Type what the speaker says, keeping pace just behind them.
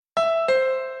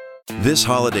This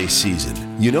holiday season,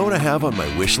 you know what I have on my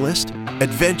wish list?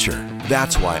 Adventure.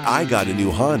 That's why I got a new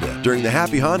Honda during the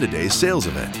Happy Honda Days sales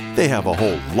event. They have a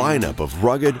whole lineup of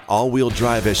rugged, all-wheel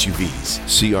drive SUVs,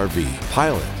 CR-V,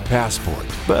 Pilot, Passport.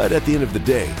 But at the end of the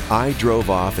day, I drove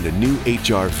off in a new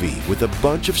HR-V with a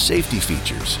bunch of safety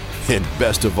features. And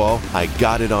best of all, I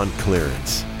got it on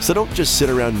clearance. So don't just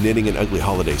sit around knitting an ugly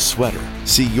holiday sweater.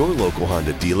 See your local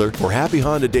Honda dealer for Happy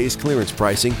Honda Days clearance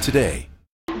pricing today.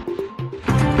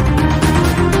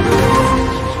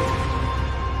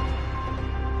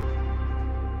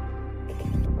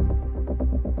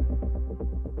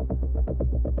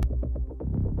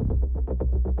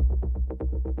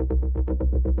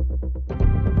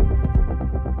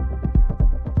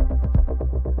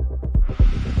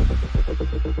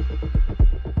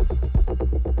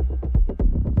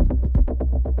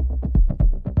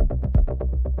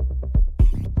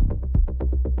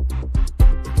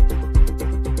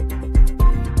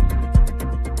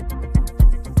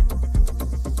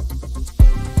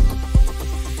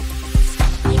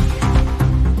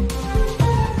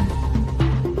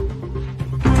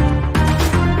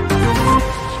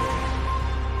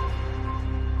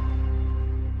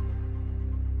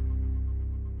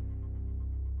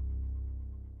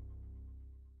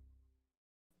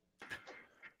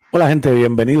 Hola gente,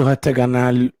 bienvenidos a este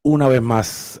canal una vez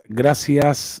más.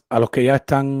 Gracias a los que ya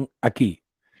están aquí.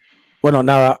 Bueno,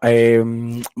 nada,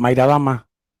 Mayra Dama,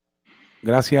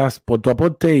 gracias por tu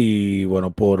aporte y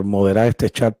bueno, por moderar este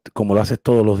chat como lo haces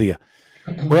todos los días.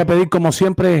 Voy a pedir como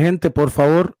siempre, gente, por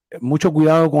favor, mucho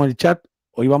cuidado con el chat.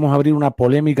 Hoy vamos a abrir una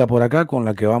polémica por acá con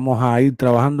la que vamos a ir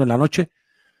trabajando en la noche.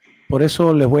 Por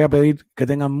eso les voy a pedir que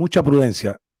tengan mucha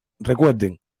prudencia.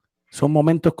 Recuerden, son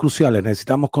momentos cruciales.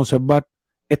 Necesitamos conservar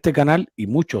este canal y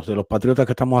muchos de los patriotas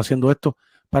que estamos haciendo esto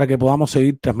para que podamos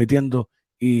seguir transmitiendo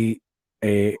y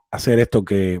hacer esto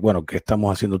que, bueno, que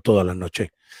estamos haciendo todas las noches.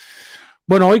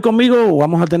 Bueno, hoy conmigo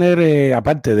vamos a tener,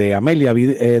 aparte de Amelia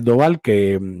Doval,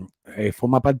 que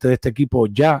forma parte de este equipo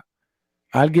ya,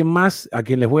 a alguien más a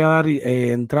quien les voy a dar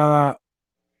entrada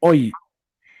hoy.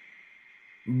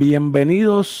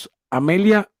 Bienvenidos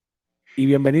Amelia y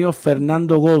bienvenidos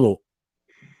Fernando Godo.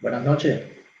 Buenas noches.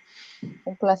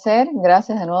 Un placer,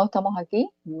 gracias, de nuevo estamos aquí.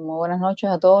 Muy buenas noches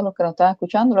a todos los que nos están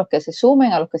escuchando, los que se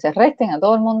sumen, a los que se resten, a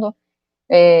todo el mundo.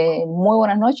 Muy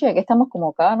buenas noches, aquí estamos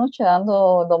como cada noche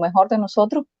dando lo mejor de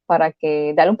nosotros para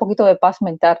que darle un poquito de paz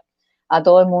mental a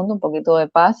todo el mundo, un poquito de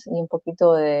paz y un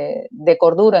poquito de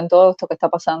cordura en todo esto que está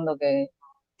pasando, que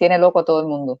tiene loco a todo el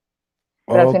mundo.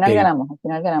 Pero al final ganamos,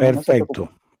 Perfecto. No se preocupen.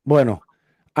 Bueno,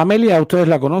 Amelia, ustedes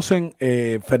la conocen,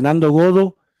 Fernando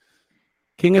Godo.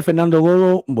 ¿Quién es Fernando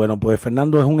Godo? Bueno, pues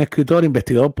Fernando es un escritor,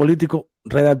 investigador político,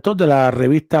 redactor de la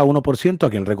revista 1%, a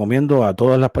quien recomiendo a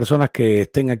todas las personas que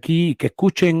estén aquí y que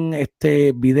escuchen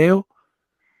este video,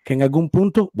 que en algún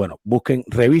punto, bueno, busquen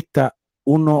revista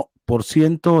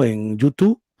 1% en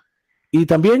YouTube. Y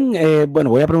también,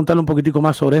 bueno, voy a preguntarle un poquitico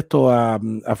más sobre esto a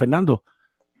Fernando,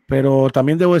 pero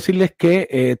también debo decirles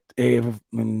que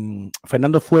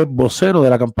Fernando fue vocero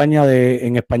de la campaña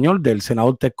en español del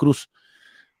senador Ted Cruz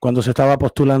cuando se estaba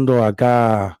postulando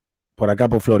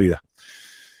por Florida.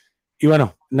 Y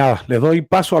bueno, nada, les doy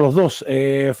paso a los dos.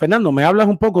 Fernando, me hablas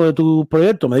un poco de tu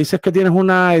proyecto. Me dices que tienes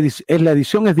la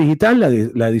edición es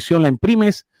digital, la edición la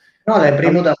imprimes. No, la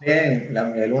imprimo también,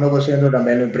 el 1%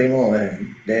 también lo imprimo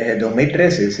desde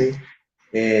 2013, sí.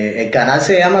 El canal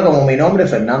se llama como mi nombre,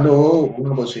 Fernando Godo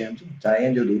 1%, está ahí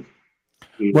en YouTube.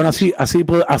 Bueno,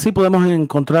 así podemos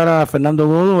encontrar a Fernando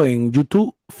Godo en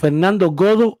YouTube, Fernando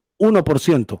Godo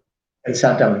 1%.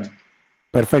 Exactamente.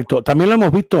 Perfecto. También lo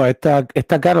hemos visto, esta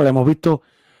cara la hemos visto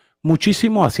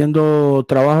muchísimo haciendo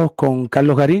trabajos con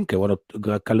Carlos Garín, que bueno,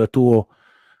 Carlos estuvo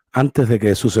antes de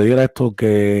que sucediera esto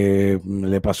que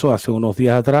le pasó hace unos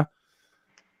días atrás,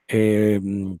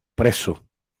 preso,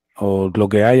 o lo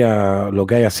que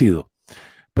haya sido.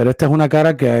 Pero esta es una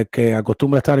cara que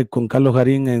acostumbra estar con Carlos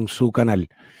Garín en su canal.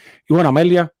 Y bueno,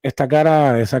 Amelia, esa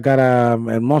cara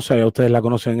hermosa, ya ustedes la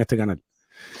conocen en este canal.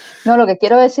 No, lo que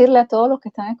quiero decirle a todos los que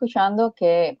están escuchando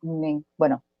que,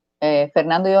 bueno,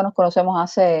 Fernando y yo nos conocemos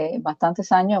hace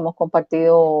bastantes años, hemos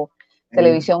compartido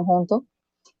televisión juntos.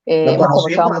 Nos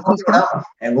conocimos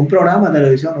en un programa de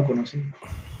televisión, nos conocimos.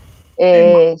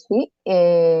 Sí,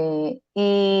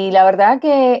 y la verdad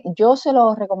que yo se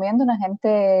lo recomiendo a una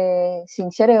gente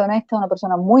sincera y honesta, una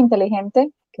persona muy inteligente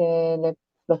que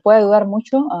los puede ayudar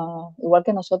mucho, igual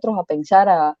que nosotros, a pensar,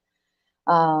 a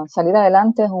salir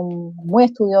adelante. Es muy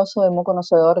estudioso y muy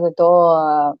conocedor de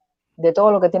todo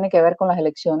lo que tiene que ver con las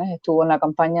elecciones. Estuvo en la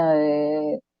campaña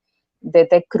de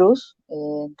Ted Cruz.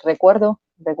 Recuerdo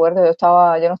Recuerdo, yo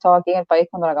no estaba aquí en el país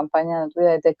cuando la campaña tuya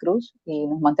de Ted Cruz y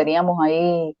nos manteníamos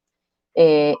ahí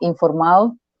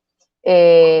informados.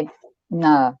 Eh,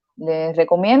 Nada, les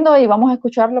recomiendo y vamos a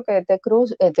escuchar lo que Ted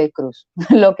Cruz,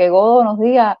 lo que Godo nos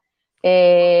diga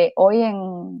hoy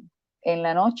en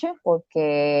la noche,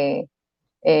 porque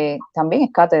también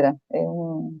es cátedra,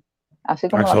 así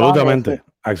como lo acabas de decir, Absolutamente, es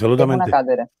una absolutamente.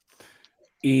 cátedra.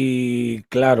 Y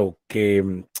claro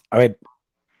que, a ver,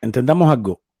 entendamos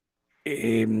algo.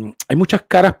 Hay muchas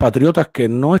caras patriotas que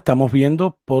no estamos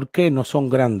viendo porque no son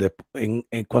grandes.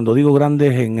 Cuando digo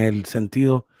grandes, en el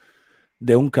sentido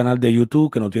de un canal de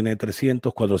YouTube que no tiene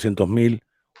 300, 400.000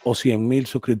 o 100.000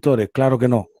 suscriptores. Claro que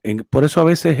no. Por eso a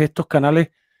veces estos canales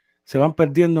se van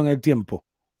perdiendo en el tiempo.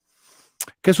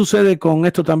 ¿Qué sucede con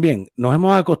esto también? Nos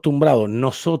hemos acostumbrado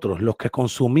nosotros, los que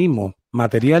consumimos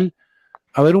material,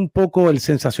 a ver un poco el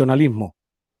sensacionalismo,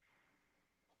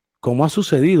 como ha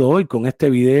sucedido hoy con este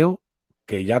video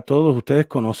que ya todos ustedes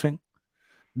conocen,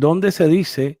 donde se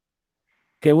dice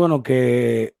que bueno,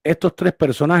 que estos tres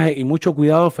personajes, y mucho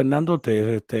cuidado, Fernando,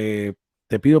 te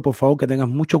pido por favor que tengas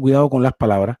mucho cuidado con las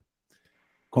palabras,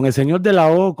 con el señor de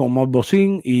la O, con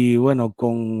Mosbocín y bueno,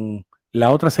 con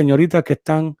la otra señorita que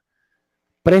están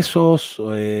presos,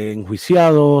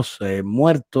 enjuiciados,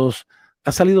 muertos,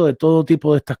 ha salido de todo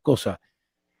tipo de estas cosas.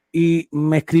 Y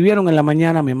me escribieron en la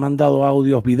mañana, me han mandado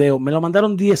audios, videos, me lo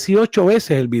mandaron 18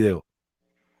 veces el video.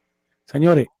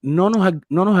 Señores, no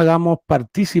nos hagamos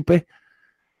partícipes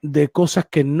de cosas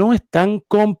que no están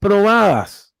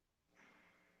comprobadas.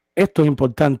 Esto es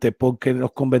importante porque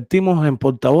nos convertimos en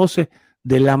portavoces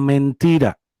de la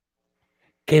mentira.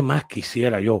 ¿Qué más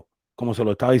quisiera yo? Como se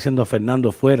lo estaba diciendo a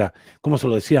Fernando fuera, como se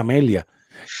lo decía Amelia.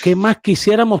 ¿Qué más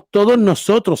quisiéramos todos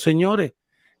nosotros, señores?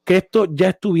 Que esto ya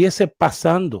estuviese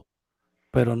pasando.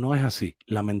 Pero no es así,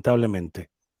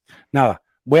 lamentablemente. Nada,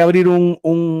 voy a abrir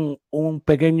un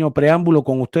pequeño preámbulo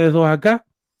con ustedes dos acá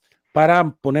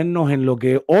para ponernos en lo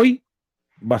que hoy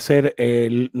va a ser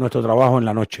nuestro trabajo en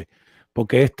la noche,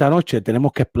 porque esta noche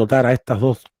tenemos que explotar a estas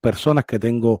dos personas que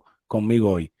tengo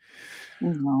conmigo hoy.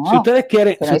 No, Si ustedes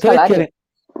quieren, pero no hay salario.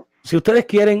 si ustedes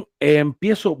quieren,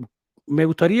 empiezo. Me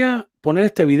gustaría poner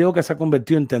este video que se ha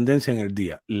convertido en tendencia en el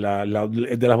día,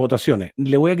 de las votaciones.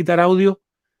 Le voy a quitar audio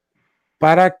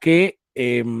para que,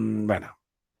 bueno,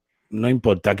 no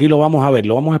importa, aquí lo vamos a ver,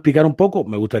 lo vamos a explicar un poco.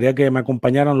 Me gustaría que me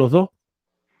acompañaran los dos.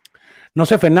 No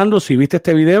sé, Fernando, si viste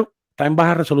este video, está en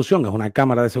baja resolución, es una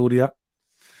cámara de seguridad.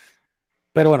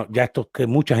 Pero bueno, ya esto que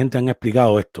mucha gente han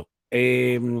explicado esto.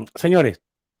 Señores,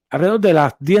 alrededor de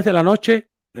las 10 de la noche,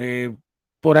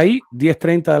 por ahí,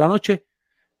 10:30 de la noche,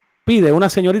 pide una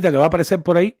señorita que va a aparecer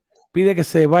por ahí, pide que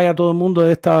se vaya todo el mundo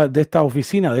de esta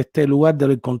oficina, de este lugar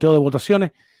del conteo de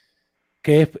votaciones,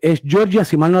 que es Georgia,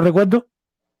 si mal no recuerdo,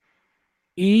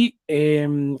 y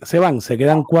se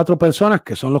quedan 4 personas,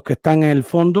 que son los que están en el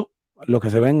fondo, los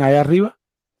que se ven ahí arriba,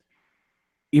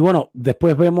 y bueno,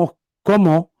 después vemos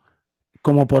cómo,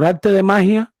 como por arte de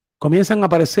magia, comienzan a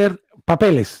aparecer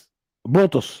papeles,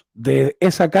 votos de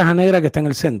esa caja negra que está en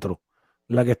el centro,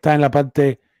 la que está en la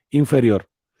parte inferior.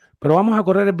 Pero vamos a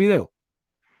correr el video,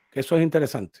 que eso es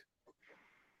interesante.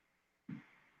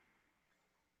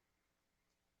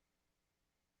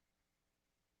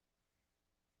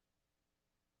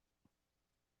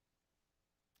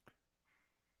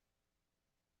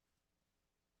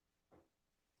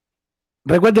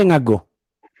 Recuerden algo,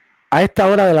 a esta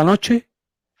hora de la noche,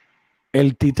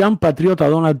 el titán patriota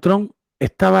Donald Trump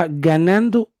estaba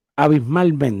ganando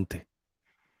abismalmente.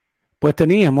 Pues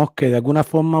teníamos que de alguna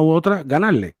forma u otra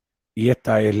ganarle. Y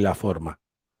esta es la forma.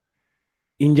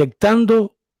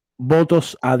 Inyectando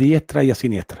votos a diestra y a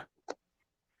siniestra.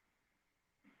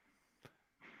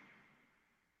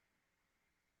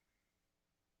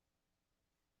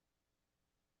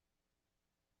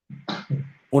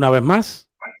 Una vez más,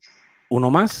 uno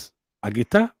más, aquí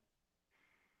está.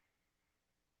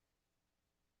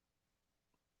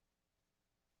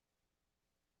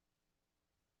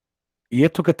 Y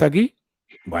esto que está aquí,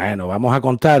 bueno, vamos a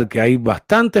contar que hay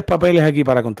bastantes papeles aquí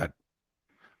para contar.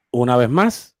 Una vez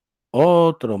más,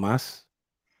 otro más.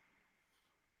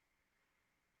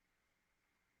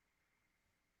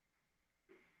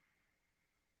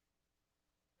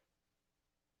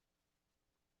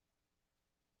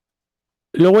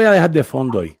 Lo voy a dejar de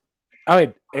fondo hoy. A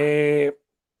ver,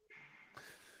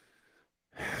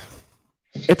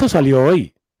 esto salió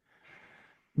hoy.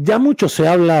 Ya mucho se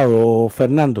ha hablado,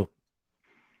 Fernando,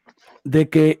 de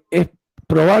que es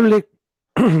probable,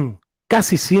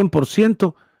 casi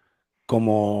 100%,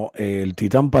 como el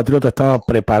titán patriota estaba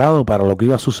preparado para lo que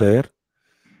iba a suceder,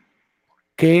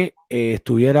 que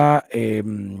estuviera,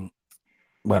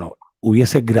 bueno,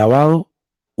 hubiese grabado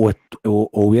o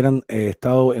hubieran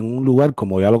estado en un lugar,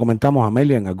 como ya lo comentamos,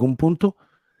 Amelia, en algún punto,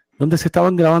 donde se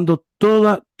estaban grabando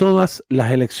todas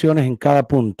las elecciones en cada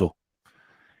punto.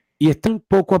 Y están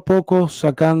poco a poco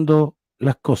sacando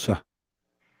las cosas.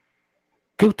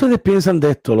 ¿Qué ustedes piensan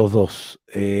de esto, los dos?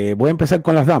 Voy a empezar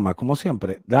con las damas, como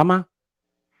siempre. Dama.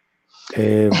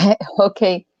 Ok,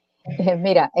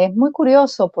 mira, es muy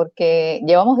curioso porque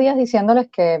llevamos días diciéndoles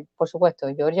que, por supuesto,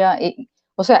 Georgia,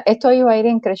 o sea, esto iba a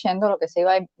ir creciendo, lo que se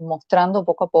iba a ir mostrando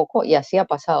poco a poco, y así ha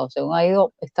pasado, según ha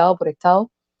ido estado por estado,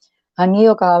 han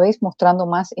ido cada vez mostrando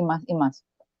más y más y más.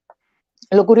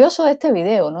 Lo curioso de este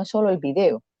video no es solo el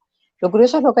video, lo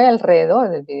curioso es lo que hay alrededor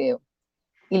del video.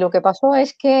 Y lo que pasó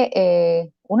es que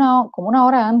como una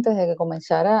hora antes de que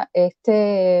comenzara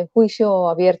este juicio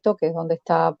abierto, que es donde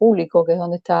está público, que es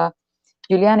donde está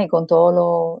Giuliani con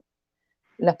todas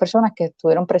las personas que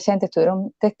estuvieron presentes,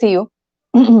 estuvieron testigos,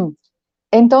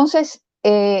 entonces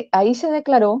ahí se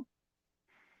declaró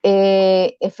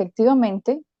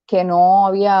efectivamente que no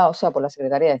había, o sea, por la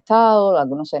Secretaría de Estado,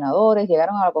 algunos senadores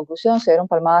llegaron a la conclusión, se dieron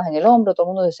palmadas en el hombro, todo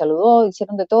el mundo se saludó,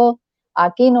 hicieron de todo.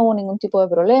 Aquí no hubo ningún tipo de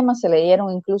problema, se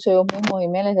leyeron incluso ellos mismos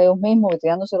emails de ellos mismos,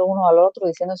 tirándoselo unos al otro,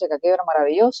 diciéndose que aquello era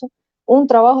maravilloso. Un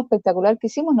trabajo espectacular que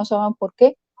hicimos, no saben por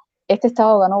qué. Este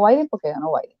estado ganó Biden porque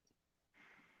ganó Biden.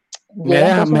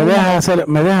 ¿Me dejas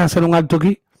hacer un alto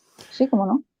aquí? Sí, cómo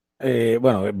no.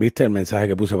 Bueno, viste el mensaje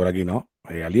que puse por aquí, ¿no?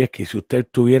 Alieski, si usted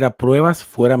tuviera pruebas,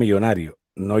 fuera millonario.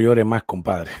 No llore más,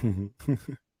 compadre.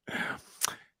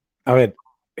 A ver,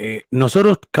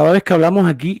 nosotros cada vez que hablamos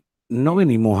aquí, no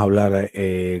venimos a hablar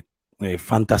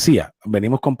fantasía,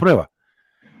 venimos con pruebas.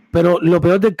 Pero lo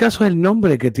peor del caso es el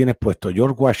nombre que tienes puesto,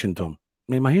 George Washington.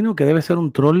 Me imagino que debe ser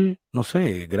un troll, no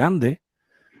sé, grande,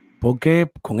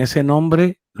 porque con ese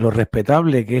nombre, lo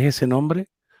respetable que es ese nombre,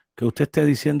 que usted esté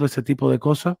diciendo ese tipo de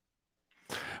cosas.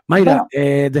 Mayra,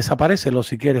 Bueno, desaparécelo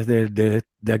si quieres de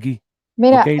aquí.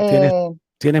 mira, Ok,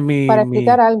 tienes para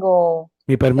explicar algo,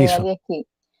 mi permiso. Alieski,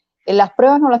 las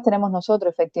pruebas no las tenemos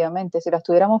nosotros, efectivamente. Si las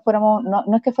tuviéramos,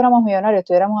 no es que fuéramos millonarios,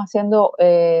 estuviéramos haciendo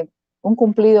un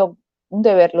cumplido, un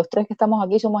deber. Los tres que estamos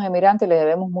aquí somos emigrantes y le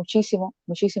debemos muchísimo,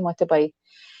 muchísimo a este país.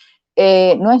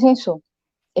 No es eso,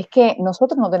 es que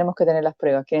nosotros no tenemos que tener las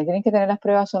pruebas. Quienes tienen que tener las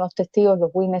pruebas son los testigos,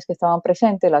 los witnesses que estaban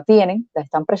presentes, la tienen, la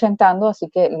están presentando, así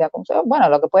que le aconsejo, bueno,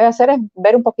 lo que puede hacer es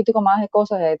ver un poquitico más de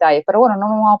cosas, de detalles, pero bueno, no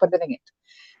nos vamos a perder en esto.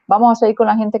 Vamos a seguir con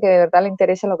la gente que de verdad le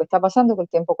interesa lo que está pasando, que el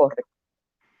tiempo corre.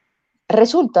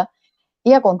 Resulta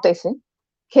y acontece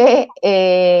que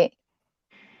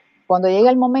cuando llega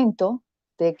el momento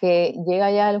de que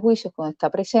llega ya el juicio, cuando está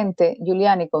presente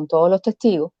Giuliani con todos los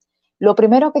testigos, lo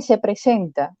primero que se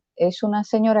presenta es una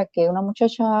señora una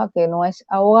muchacha que no es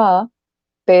abogada,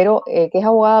 pero que es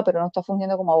abogada, pero no está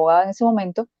fungiendo como abogada en ese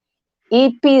momento,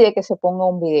 y pide que se ponga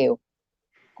un video.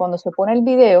 Cuando se pone el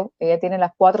video, ella tiene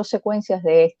las 4 secuencias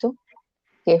de esto,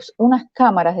 que es unas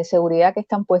cámaras de seguridad que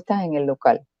están puestas en el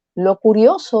local. Lo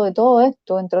curioso de todo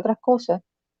esto, entre otras cosas,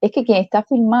 es que quien está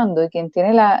filmando y quien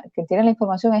tiene la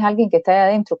información es alguien que está ahí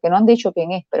adentro, que no han dicho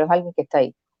quién es, pero es alguien que está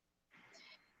ahí.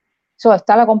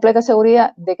 Está la completa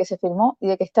seguridad de que se filmó y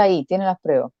de que está ahí, tiene las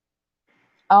pruebas.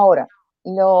 Ahora,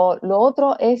 lo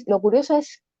curioso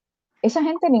es, esa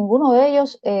gente, ninguno de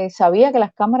ellos sabía que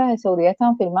las cámaras de seguridad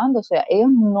estaban filmando, o sea,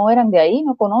 ellos no eran de ahí,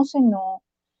 no conocen, no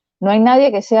hay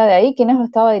nadie que sea de ahí. ¿Quiénes lo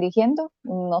estaba dirigiendo?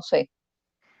 No sé.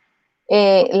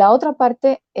 La otra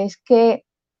parte es que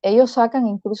ellos sacan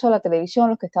incluso a la televisión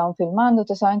los que estaban filmando.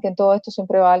 Ustedes saben que en todo esto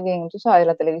siempre va alguien, tú sabes, de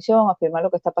la televisión a filmar lo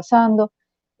que está pasando.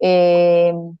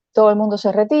 Todo el mundo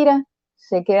se retira,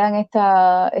 se quedan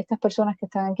estas personas que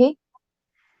están aquí.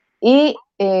 Y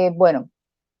bueno,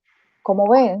 como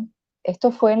ven,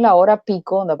 esto fue en la hora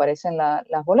pico donde aparecen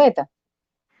las boletas.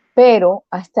 Pero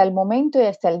hasta el momento y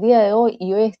hasta el día de hoy,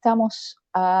 y hoy estamos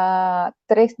a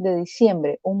 3 de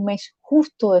diciembre, un mes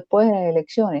justo después de las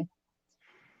elecciones,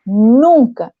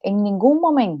 nunca, en ningún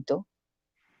momento,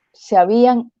 se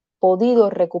habían podido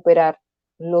recuperar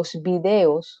los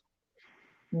videos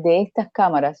de estas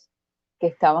cámaras que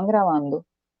estaban grabando,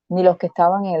 ni los que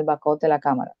estaban en el backup de la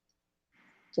cámara.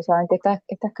 Ustedes saben que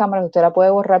estas cámaras usted la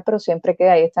puede borrar, pero siempre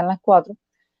queda ahí, están las 4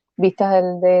 vistas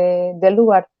del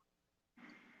lugar,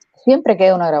 siempre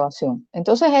queda una grabación.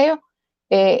 Entonces ellos,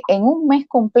 en un mes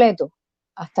completo,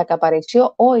 hasta que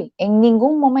apareció hoy, en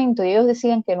ningún momento, y ellos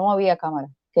decían que no había cámara,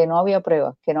 que no había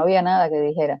pruebas, que no había nada que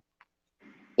dijera.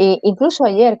 E incluso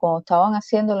ayer, cuando estaban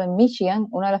haciéndolo en Michigan,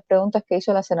 una de las preguntas que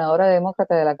hizo la senadora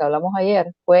demócrata de la que hablamos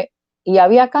ayer fue, ¿y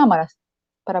había cámaras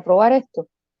para probar esto?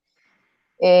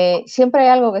 Siempre hay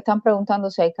algo que están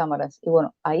preguntando si hay cámaras. Y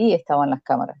bueno, ahí estaban las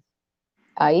cámaras.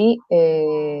 Ahí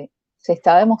se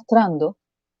está demostrando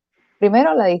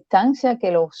Primero, la distancia que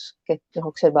los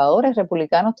observadores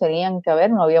republicanos tenían que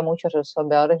haber, no había muchos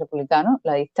observadores republicanos,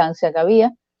 la distancia que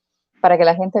había para que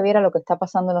la gente viera lo que está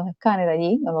pasando en los escáneres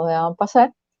allí, no los dejaban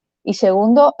pasar. Y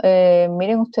segundo,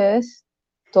 miren ustedes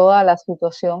toda la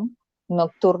situación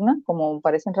nocturna, como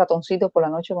parecen ratoncitos por la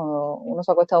noche cuando uno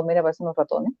se acuesta a dormir, parecen los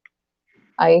ratones.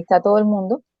 Ahí está todo el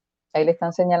mundo, ahí le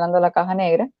están señalando la caja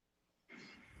negra.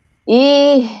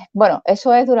 Y bueno,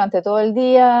 eso es durante todo el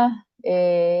día,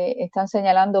 están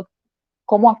señalando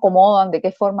cómo acomodan, de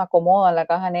qué forma acomodan la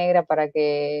caja negra para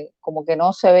que como que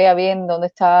no se vea bien dónde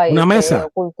está y Una esté mesa,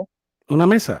 oculto. una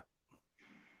mesa.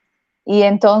 Y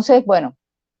entonces, bueno,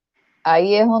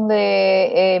 ahí es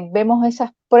donde vemos esas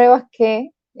pruebas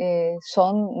que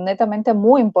son netamente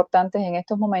muy importantes en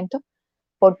estos momentos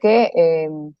porque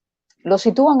lo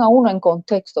sitúan a uno en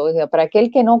contexto. O sea, para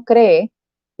aquel que no cree,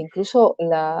 incluso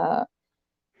la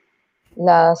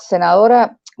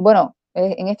senadora, bueno,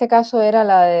 en este caso era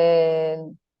la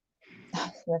de,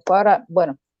 se me fue ahora,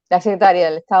 bueno, la secretaria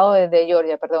del estado de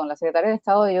Georgia, perdón, la secretaria del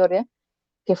estado de Georgia,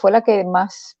 que fue la que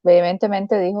más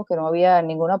vehementemente dijo que no había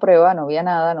ninguna prueba, no había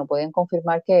nada, no podían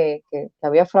confirmar que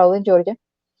había fraude en Georgia,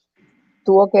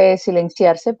 tuvo que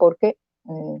silenciarse porque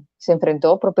se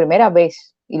enfrentó por primera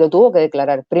vez y lo tuvo que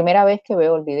declarar, primera vez que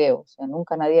veo el video, o sea,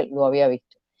 nunca nadie lo había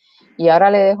visto. Y ahora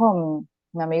le dejo a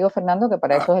mi amigo Fernando, que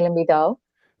para eso es el invitado.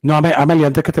 No, Amelia,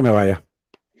 antes que te me vaya.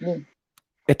 Bien.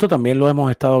 Esto también lo hemos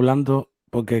estado hablando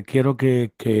porque quiero que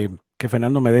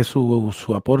Fernando me dé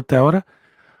su aporte ahora.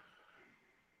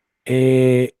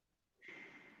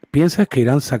 ¿Piensas que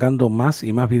irán sacando más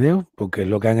y más videos? Porque es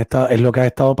lo que ha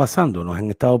estado pasando. Nos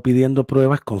han estado pidiendo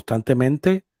pruebas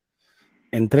constantemente,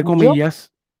 entre Yo,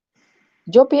 comillas.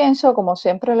 yo pienso, como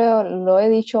siempre lo he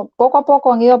dicho, poco a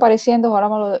poco han ido apareciendo,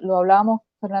 ahora lo hablábamos,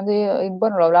 Fernando y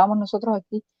bueno, lo hablábamos nosotros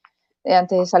aquí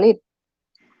antes de salir.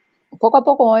 Poco a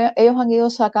poco ellos han ido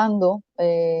sacando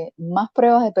más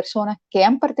pruebas de personas que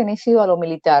han pertenecido a lo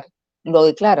militar, lo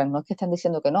declaran, no es que están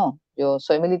diciendo que no. Yo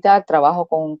soy militar, trabajo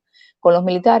con los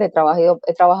militares,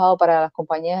 he trabajado para las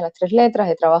compañías de las tres letras,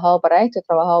 he trabajado para esto, he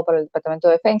trabajado para el Departamento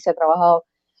de Defensa, he trabajado,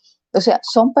 o sea,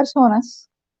 son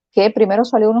personas que primero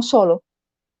salió uno solo,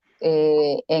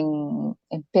 en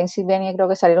Pennsylvania creo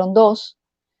que salieron dos,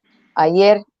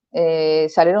 ayer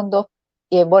salieron dos,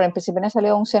 y bueno, en Pensilvania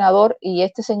salió un senador y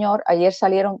este señor, ayer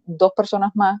salieron dos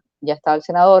personas más, ya está el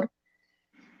senador,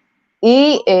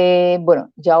 y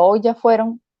bueno, ya hoy ya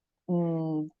fueron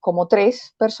como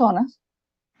tres personas,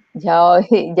 ya,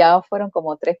 ya fueron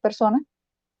como tres personas,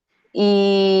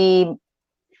 y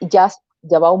ya,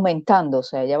 ya va aumentando, o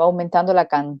sea, ya va aumentando la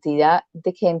cantidad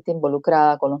de gente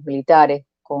involucrada con los militares,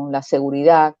 con la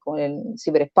seguridad, con el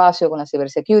ciberespacio, con la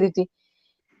cybersecurity,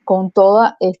 con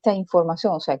toda esta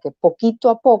información. O sea, que poquito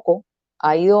a poco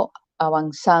ha ido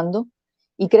avanzando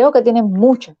y creo que tienen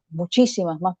muchas,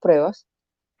 muchísimas más pruebas,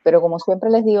 pero como siempre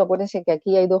les digo, acuérdense que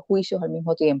aquí hay dos juicios al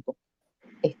mismo tiempo.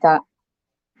 Está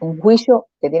un juicio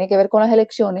que tiene que ver con las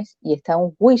elecciones y está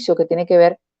un juicio que tiene que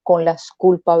ver con las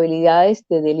culpabilidades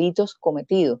de delitos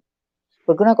cometidos.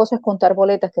 Porque una cosa es contar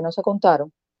boletas que no se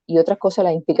contaron y otra cosa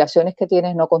las implicaciones que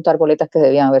tiene no contar boletas que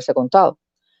debían haberse contado.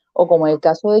 O como en el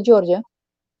caso de Georgia,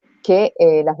 que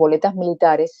las boletas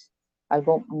militares,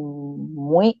 algo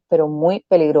muy, pero muy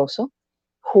peligroso,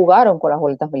 jugaron con las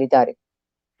boletas militares.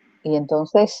 Y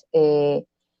entonces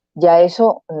ya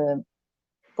eso,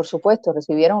 por supuesto,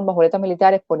 recibieron las boletas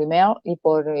militares por email y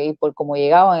por cómo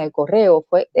llegaban en el correo.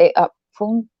 Fue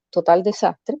un total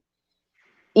desastre.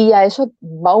 Y a eso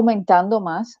va aumentando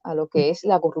más a lo que es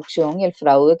la corrupción y el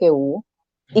fraude que hubo.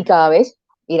 Y cada vez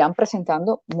irán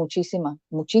presentando muchísimas,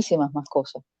 muchísimas más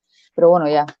cosas. Pero bueno,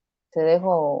 ya, te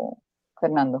dejo,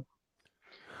 Fernando.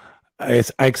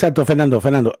 Exacto, Fernando.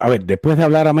 Fernando, a ver, después de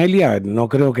hablar a Amelia, no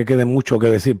creo que quede mucho que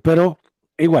decir, pero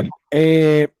igual,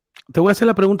 te voy a hacer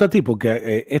la pregunta a ti,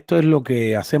 porque esto es lo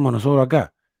que hacemos nosotros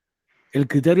acá. El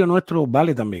criterio nuestro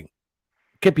vale también.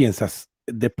 ¿Qué piensas?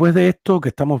 Después de esto que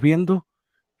estamos viendo,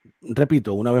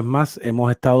 repito, una vez más,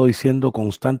 hemos estado diciendo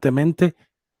constantemente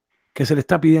que se le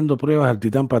está pidiendo pruebas al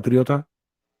titán patriota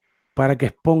para que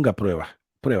exponga pruebas,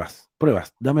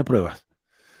 pruebas, dame pruebas.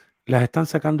 Las están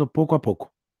sacando poco a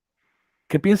poco.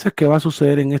 ¿Qué piensas que va a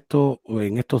suceder en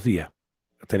estos días?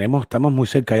 Estamos muy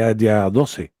cerca ya del día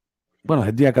 12. Bueno, es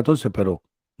el día 14, pero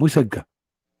muy cerca.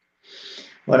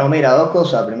 Bueno, mira, dos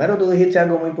cosas. Primero, tú dijiste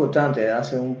algo muy importante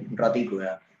hace un ratico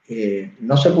ya.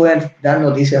 No se pueden dar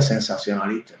noticias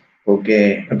sensacionalistas,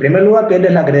 porque en primer lugar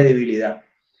pierdes la credibilidad.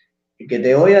 Y que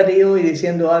te oiga a ti hoy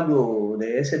diciendo algo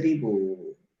de ese tipo,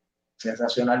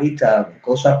 sensacionalista,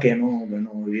 cosas que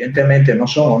evidentemente no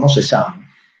son o no se saben.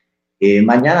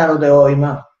 Mañana no te oí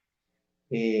más.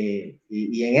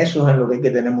 y en eso es en lo que hay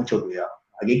que tener mucho cuidado.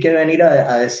 Aquí hay que venir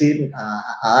a decir,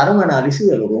 a dar un análisis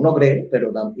de lo que uno cree,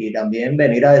 pero y también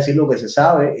venir a decir lo que se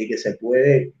sabe y que se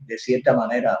puede, de cierta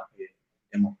manera,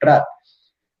 demostrar.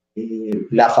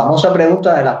 La famosa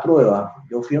pregunta de las pruebas.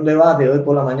 Yo fui a un debate hoy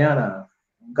por la mañana,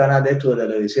 un canal de esto de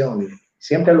televisión, y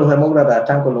siempre los demócratas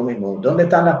están con lo mismo. ¿Dónde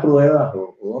están las pruebas?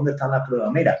 ¿O dónde están las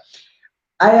pruebas? Mira,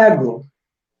 hay algo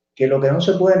que lo que no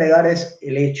se puede negar es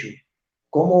el hecho.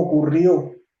 Cómo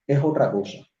ocurrió es otra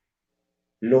cosa.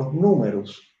 Los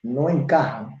números no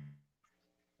encajan.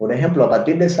 Por ejemplo, a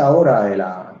partir de esa hora de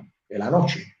la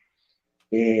noche,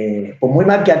 por muy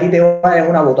mal que a ti te vaya en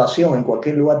una votación en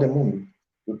cualquier lugar del mundo,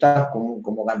 tú estás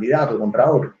como candidato,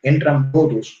 comprador, entran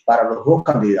votos para los dos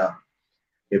candidatos.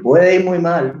 Te puede ir muy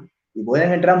mal y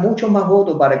pueden entrar muchos más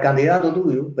votos para el candidato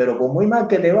tuyo, pero por muy mal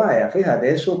que te vaya,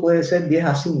 fíjate, eso puede ser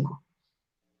 10-5.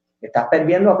 Estás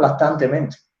perdiendo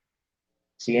aplastantemente.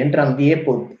 Si entran 10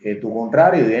 por tu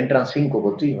contrario y entran 5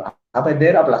 por ti, vas a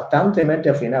perder aplastantemente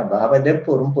al final, vas a perder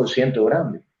por 1%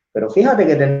 grande. Pero fíjate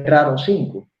que te entraron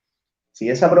 5. Si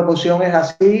esa proporción es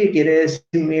así, quiere decir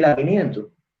 1.000-500.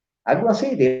 Algo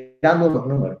así, tirando los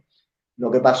números.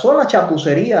 Lo que pasó en la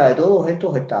chapucería de todos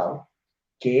estos estados,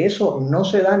 que eso no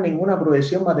se da en ninguna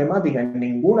proyección matemática, en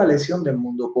ninguna lección del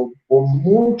mundo. Por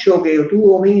mucho que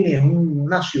tú domines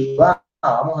una ciudad,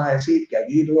 vamos a decir que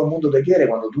aquí todo el mundo te quiere,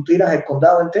 cuando tú tiras el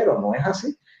condado entero, no es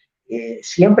así.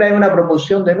 Siempre hay una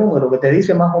proporción de números que te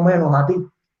dice más o menos a ti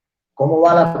cómo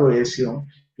va la proyección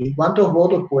y cuántos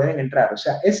votos pueden entrar. O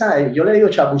sea, yo le digo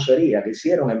chapucería que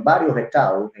hicieron en varios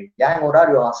estados, ya en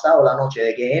horario avanzado la noche,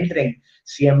 de que entren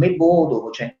 100.000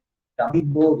 votos, 80.000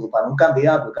 votos para un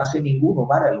candidato, casi ninguno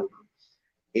para el otro.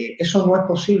 Eso no es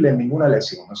posible en ninguna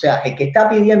elección. O sea, el que está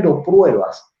pidiendo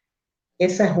pruebas,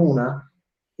 esa es una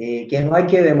que no hay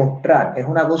que demostrar, es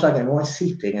una cosa que no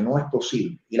existe, que no es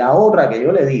posible. Y la otra que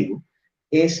yo le digo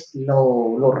es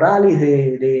los rallies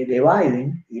de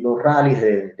Biden y los rallies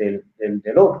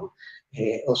del otro.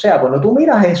 O sea, cuando tú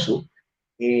miras eso,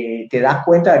 te das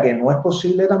cuenta de que no es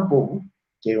posible tampoco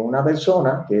que una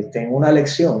persona que esté en una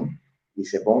elección y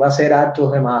se ponga a hacer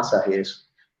actos de masas y eso,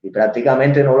 y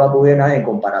prácticamente no lo apoye nadie en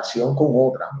comparación con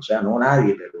otras, o sea, no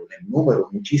nadie, pero el número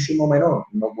muchísimo menor,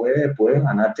 no puede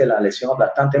ganarte la elección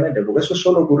aplastantemente, porque eso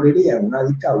solo ocurriría en una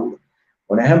dictadura.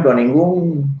 Por ejemplo, a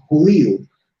ningún judío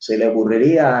se le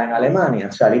ocurriría en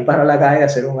Alemania salir para la calle a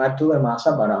hacer un acto de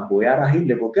masa para apoyar a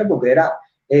Hitler. ¿Por qué? Porque era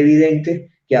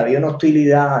evidente que había una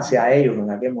hostilidad hacia ellos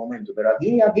en aquel momento. Pero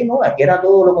aquí no, aquí era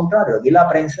todo lo contrario. Aquí la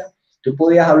prensa, tú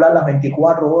podías hablar las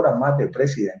 24 horas más del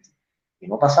presidente y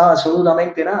no pasaba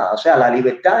absolutamente nada. O sea, la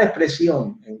libertad de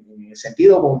expresión en el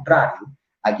sentido contrario,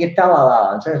 aquí estaba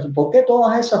dada. Entonces, ¿por qué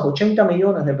todas esas 80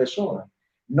 millones de personas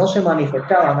no se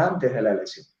manifestaban antes de la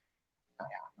elección?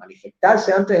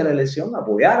 Manifestarse antes de la elección,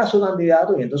 apoyar a su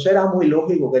candidato, y entonces era muy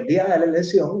lógico que el día de la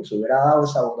elección se hubiera dado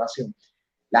esa votación.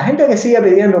 La gente que sigue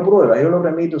pidiendo pruebas, yo lo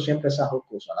remito siempre a esas dos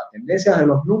cosas, las tendencias de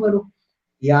los números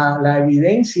y a la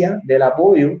evidencia del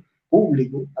apoyo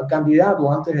público al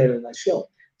candidato antes de la elección. O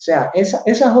sea,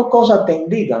 esas dos cosas te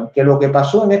indican que lo que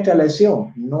pasó en esta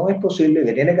elección no es posible,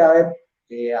 que tiene que haber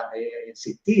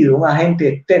existido un agente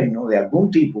externo de algún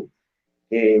tipo,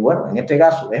 bueno, en este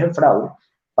caso es el fraude,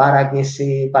 para que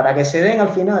se den al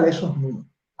final esos números.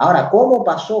 Ahora, ¿cómo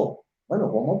pasó?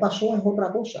 Bueno, ¿cómo pasó es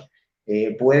otra cosa?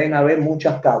 Pueden haber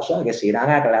muchas causas que se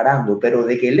irán aclarando, pero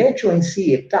de que el hecho en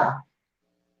sí está,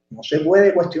 no se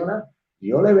puede cuestionar.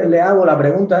 Yo le hago la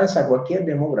pregunta esa a cualquier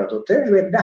demócrata. ¿Usted de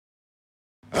verdad?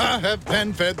 I have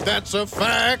PenFed, that's a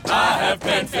fact. I have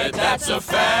PenFed, that's a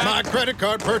fact. My credit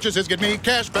card purchases get me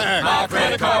cash back. My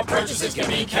credit card purchases get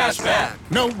me cash back.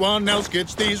 No one else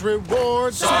gets these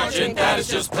rewards. Sergeant, that is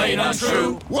just plain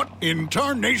untrue. What in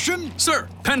tarnation? Sir,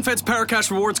 PenFed's Paracash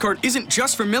Rewards Card isn't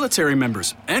just for military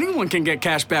members. Anyone can get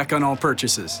cash back on all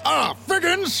purchases. Ah,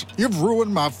 Figgins, you've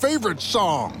ruined my favorite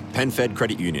song. PenFed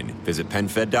Credit Union. Visit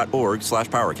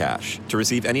penfed.org/powercash. To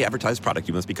receive any advertised product,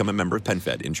 you must become a member of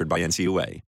PenFed, insured by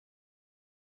NCUA.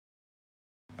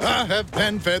 I have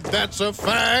PenFed, that's a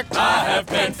fact. I have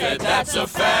PenFed, that's a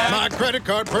fact. My credit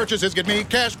card purchases get me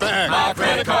cash back. My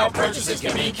credit card purchases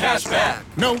get me cash back.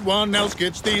 No one else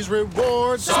gets these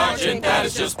rewards. Sergeant, that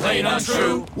is just plain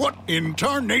untrue. What in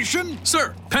tarnation?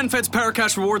 Sir, PenFed's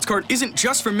Paracash Rewards Card isn't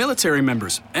just for military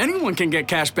members. Anyone can get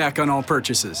cash back on all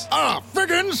purchases. Ah,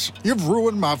 Figgins, you've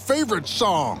ruined my favorite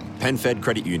song. PenFed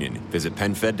Credit Union. Visit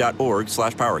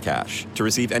penfed.org/powercash. To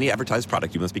receive any advertised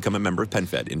product, you must become a member of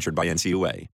PenFed, insured by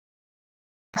NCUA.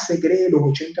 Se cree los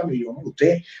 80 millones.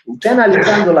 Usted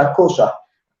analizando las cosas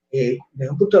desde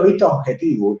un punto de vista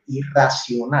objetivo y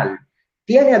racional,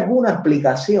 ¿tiene alguna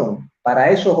explicación para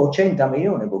esos 80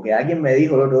 millones, porque alguien me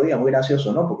dijo el otro día, muy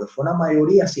gracioso, no, porque fue una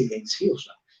mayoría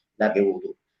silenciosa la que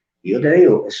votó. Y yo te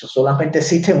digo, eso solamente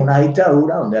existe en una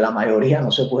dictadura donde la mayoría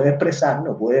no se puede expresar,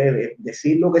 no puede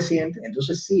decir lo que siente.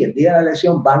 Entonces sí, el día de la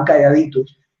elección van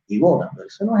calladitos y votan, pero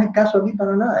eso no es el caso aquí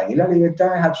para nada. Aquí la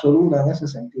libertad es absoluta en ese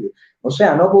sentido. O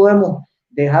sea, no podemos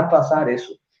dejar pasar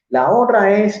eso. La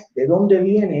otra es de dónde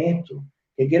viene esto,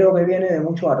 que creo que viene de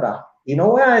mucho atrás. Y no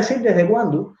voy a decir desde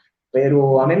cuándo,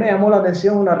 pero a mí me llamó la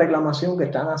atención una reclamación que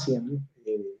están haciendo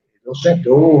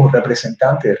dos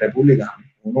representantes republicanos.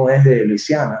 Uno es de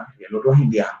Luisiana y el otro es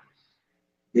indiano.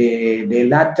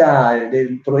 Del acta,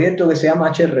 del proyecto que se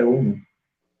llama HR1.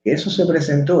 Eso se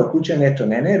presentó, escuchen esto,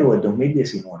 en enero del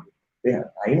 2019.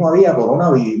 Ahí no había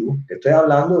coronavirus, te estoy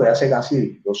hablando de hace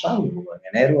casi 2 años,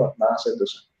 en enero van a ser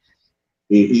 2 años.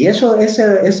 Y eso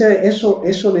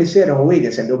lo hicieron,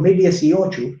 ubíquense, en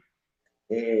 2018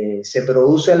 se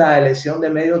produce la elección de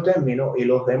medio término y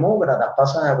los demócratas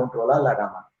pasan a controlar la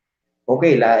Cámara. Ok,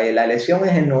 la elección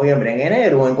es en noviembre. En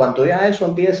enero, en cuanto ya eso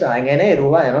empieza, en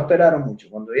enero, vaya, no esperaron mucho,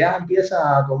 cuando ya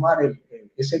empieza a tomar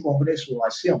ese Congreso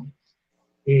acción,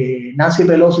 Nancy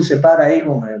Pelosi se para ahí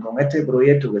con este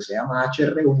proyecto que se llama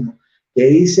HR1, que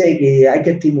dice que hay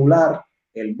que estimular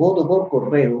el voto por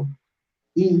correo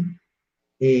y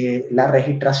la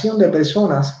registración de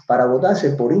personas para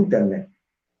votarse por internet.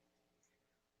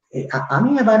 A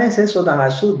mí me parece eso tan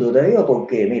absurdo, te digo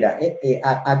porque, mira,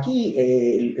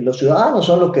 aquí los ciudadanos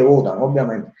son los que votan,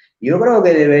 obviamente. Yo creo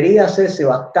que debería hacerse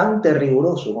bastante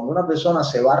riguroso cuando una persona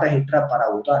se va a registrar para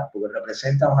votar, porque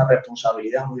representa una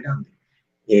responsabilidad muy grande,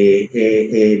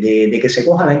 de que se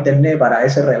coja la internet para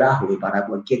ese relajo y para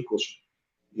cualquier cosa.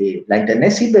 La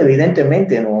internet sirve,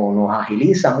 evidentemente, nos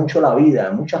agiliza mucho la vida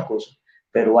en muchas cosas,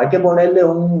 pero hay que ponerle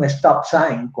un stop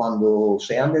sign cuando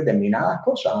sean determinadas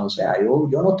cosas. O sea, yo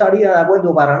no estaría de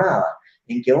acuerdo para nada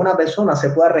en que una persona se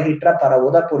pueda registrar para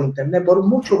votar por internet por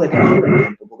mucho que tenga el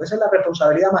tiempo, porque esa es la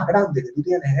responsabilidad más grande que tú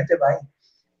tienes en este país,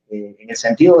 en el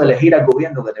sentido de elegir al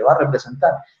gobierno que te va a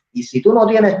representar. Y si tú no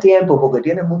tienes tiempo porque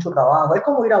tienes mucho trabajo, es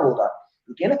como ir a votar.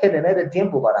 Tú tienes que tener el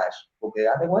tiempo para eso, porque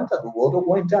date cuenta, tu voto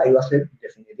cuenta y va a ser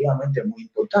definitivamente muy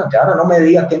importante. Ahora no me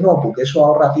digas que no, porque eso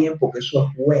ahorra tiempo, que eso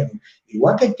es bueno.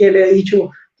 Igual que le he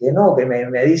dicho que no, que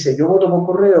me dice, yo voto por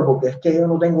correo porque es que yo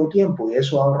no tengo tiempo y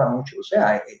eso ahorra mucho. O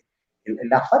sea,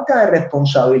 la falta de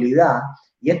responsabilidad,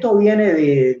 y esto viene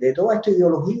de toda esta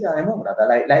ideología demócrata.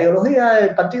 La ideología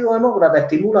del Partido Demócrata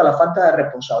estimula la falta de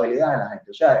responsabilidad de la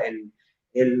gente. O sea,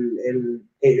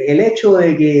 el hecho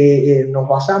de que nos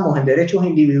basamos en derechos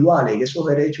individuales y esos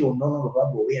derechos no nos los da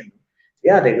el gobierno.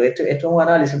 Fíjate que esto es un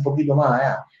análisis un poquito más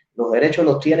allá. Los derechos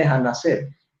los tienes al nacer.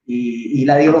 Y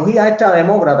la ideología esta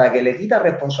demócrata que le quita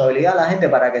responsabilidad a la gente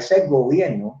para que sea el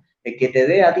gobierno el que te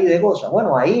dé a ti de cosas.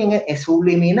 Bueno, ahí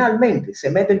subliminalmente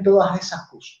se meten todas esas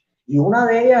cosas. Y una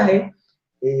de ellas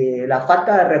es la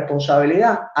falta de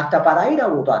responsabilidad hasta para ir a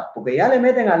votar, porque ya le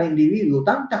meten al individuo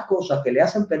tantas cosas que le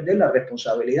hacen perder la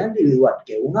responsabilidad individual,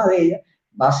 que una de ellas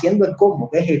va siendo el colmo,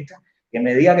 que es esta, que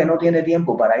me diga que no tiene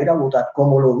tiempo para ir a votar,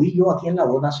 como lo vi yo aquí en la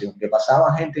votación, que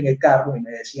pasaba gente en el carro y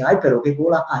me decían, ay, pero qué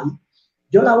cola hay,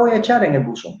 yo la voy a echar en el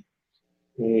buzón.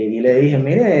 Y le dije,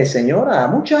 mire, señora,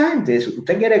 mucha gente,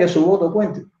 usted quiere que su voto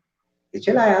cuente,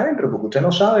 échela ahí adentro, porque usted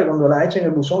no sabe cuando la echen en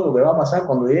el buzón lo que va a pasar,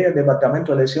 cuando llegue el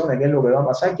departamento de elecciones, qué es lo que va a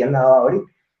pasar, quién la va a abrir.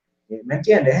 ¿Me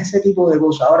entiendes? Ese tipo de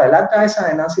cosas. Ahora, el acta esa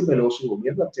de Nancy Pelosi,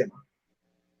 volviendo al tema,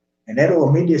 enero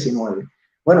 2019.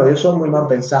 Bueno, yo soy muy mal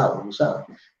pensado, ¿sabes?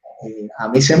 A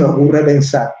mí se me ocurre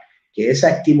pensar que esa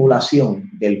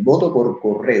estimulación del voto por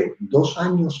correo 2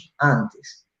 años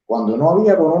antes, cuando no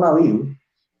había coronavirus,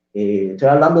 estoy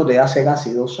hablando de hace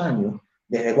casi 2 años,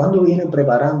 ¿desde cuándo vienen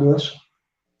preparando eso?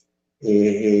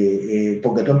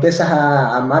 Porque tú empiezas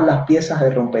a armar las piezas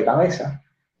de rompecabezas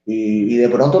y de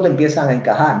pronto te empiezan a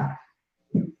encajar.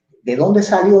 ¿De dónde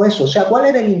salió eso? O sea, ¿cuál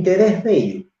era el interés de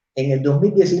ellos en el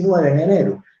 2019, en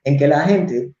enero, en que la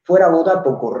gente fuera a votar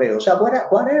por correo? O sea,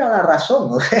 ¿cuál era la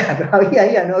razón? O sea, no había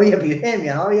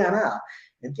epidemia, no había nada,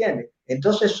 ¿entiendes?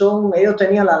 Entonces ellos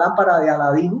tenían la lámpara de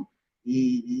Aladino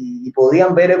y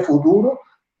podían ver el futuro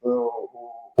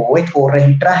o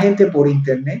registrar gente por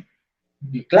internet.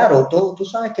 Y claro, tú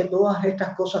sabes que todas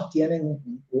estas cosas tienen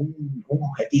un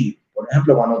objetivo. Por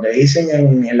ejemplo, cuando te dicen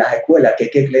en las escuelas que hay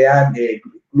que crear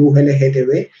club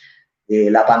LGTB,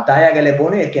 la pantalla que le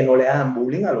pone es que no le hagan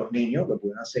bullying a los niños que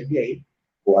puedan ser gay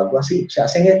o algo así. Se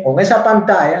hacen con esa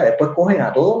pantalla, después cogen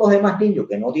a todos los demás niños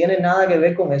que no tienen nada que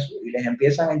ver con eso y les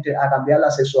empiezan a cambiar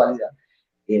la sexualidad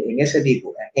en ese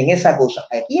tipo, en esa cosa.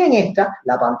 Aquí en esta,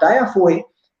 la pantalla fue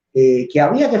que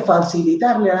había que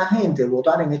facilitarle a la gente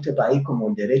votar en este país como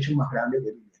el derecho más grande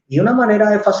que tiene. Y una manera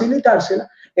de facilitársela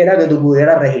era que tú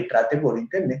pudieras registrarte por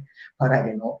internet para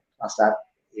que no pasar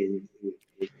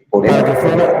por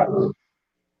eso.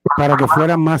 Para que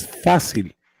fuera más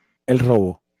fácil el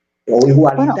robo. O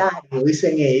igualitario,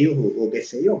 dicen ellos, o qué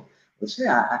sé yo. O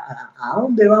sea, ¿a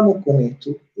dónde vamos con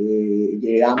esto?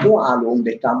 Llegando a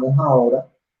donde estamos ahora,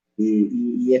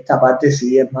 y esta parte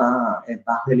sí es más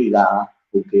delicada,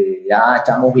 porque ya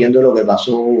estamos viendo lo que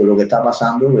pasó, lo que está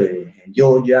pasando en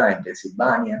Georgia, en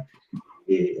Pensilvania,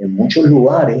 en muchos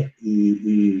lugares,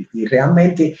 y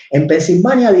realmente en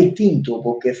Pensilvania distinto,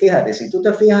 porque fíjate, si tú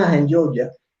te fijas en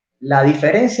Georgia, la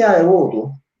diferencia de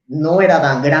votos no era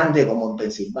tan grande como en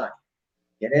Pensilvania.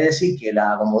 Quiere decir que,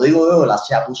 como digo yo, la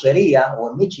chapucería o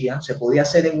en Michigan se podía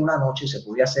hacer en una noche, se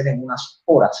podía hacer en unas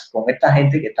horas con esta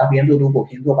gente que estás viendo tú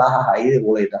cogiendo cajas ahí de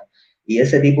boletas y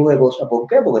ese tipo de cosas. ¿Por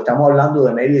qué? Porque estamos hablando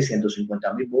de medio de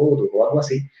 150,000 votos o algo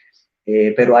así.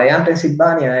 Pero allá en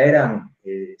Pensilvania eran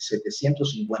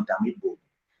 750,000 votos.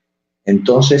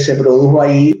 Entonces se produjo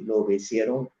ahí lo que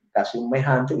hicieron casi un mes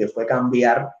antes, que fue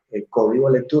cambiar el código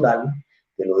electoral,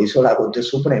 que lo hizo la Corte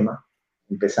Suprema,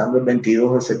 empezando el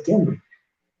 22 de septiembre.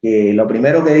 Lo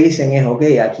primero que dicen es, ok,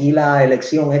 aquí la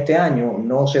elección este año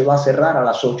no se va a cerrar a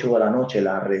las 8 de la noche, el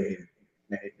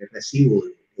recibo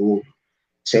de voto.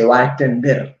 Se va a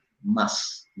extender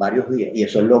más, varios días, y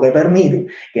eso es lo que permite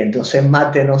que entonces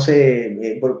Marte no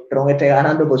Trump esté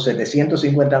ganando por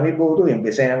 750,000 votos y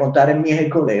empiecen a contar el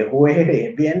miércoles, el jueves,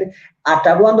 el viernes.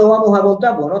 ¿Hasta cuándo vamos a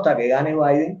contar? Bueno, hasta que gane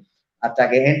Biden, hasta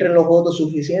que entren los votos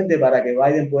suficientes para que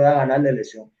Biden pueda ganar la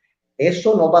elección.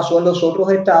 Eso no pasó en los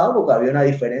otros estados porque había una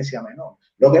diferencia menor.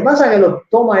 Lo que pasa es que lo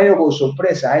toma ellos por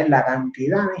sorpresa es la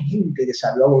cantidad de gente que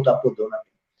salió a votar por Donald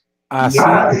Trump. Así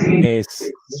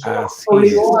es. Eso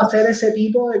obligó a hacer ese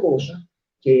tipo de cosas.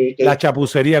 La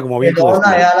chapucería, como bien tú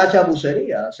decías. decías. La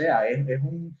chapucería, o sea, es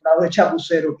un fraude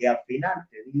chapucero que al final,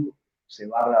 te digo, se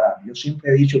va a aclarar. Yo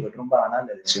siempre he dicho que Trump va a ganar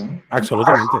la elección.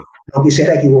 Absolutamente. No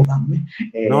quisiera equivocarme.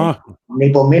 No. Ni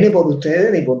por mí, ni por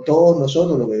ustedes, ni por todos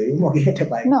nosotros los que vivimos aquí en este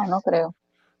país. No, no creo.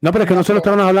 No, pero es que nosotros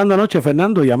estábamos hablando anoche,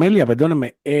 Fernando y Amelia,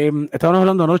 perdónenme, estábamos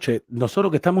hablando anoche,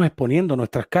 nosotros que estamos exponiendo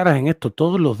nuestras caras en esto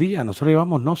todos los días, nosotros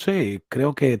llevamos, no sé,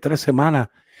 creo que 3 semanas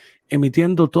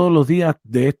emitiendo todos los días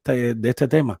de este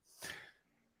tema.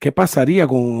 ¿Qué pasaría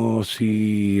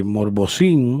si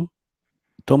Morbosín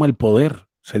toma el poder?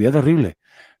 Sería terrible.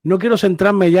 No quiero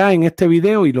centrarme ya en este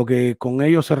video y lo que con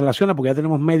ello se relaciona, porque ya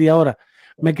tenemos media hora.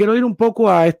 Me quiero ir un poco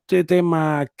a este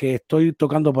tema que estoy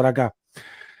tocando por acá.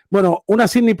 Bueno, una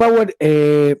Sidney Power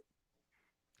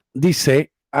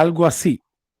dice algo así.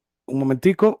 Un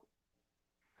momentico.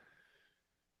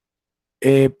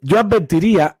 Yo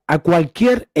advertiría a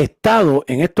cualquier estado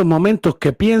en estos momentos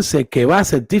que piense que va a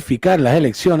certificar las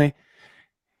elecciones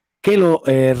que lo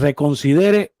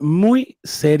reconsidere muy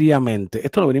seriamente.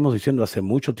 Esto lo venimos diciendo hace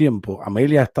mucho tiempo.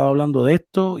 Amelia ha estado hablando de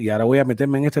esto y ahora voy a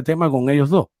meterme en este tema con ellos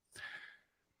dos.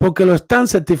 Porque lo están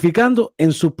certificando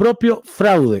en su propio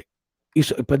fraude. Y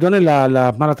perdonen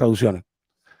las malas traducciones.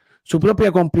 Su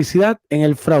propia complicidad en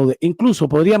el fraude. Incluso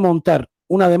podría montar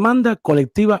una demanda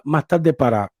colectiva más tarde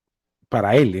para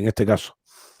él, en este caso.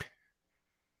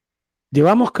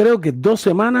 Llevamos creo que 2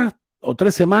 semanas o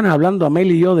 3 semanas hablando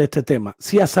Amelia y yo de este tema.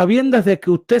 Si a sabiendas de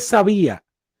que usted sabía,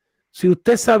 si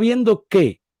usted sabiendo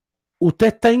que usted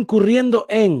está incurriendo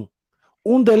en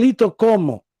un delito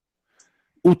como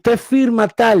usted firma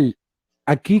tal,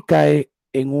 aquí cae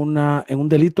en un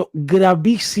delito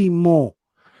gravísimo.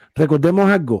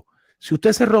 Recordemos algo. Si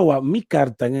usted se roba mi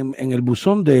carta en el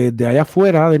buzón de allá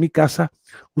afuera de mi casa,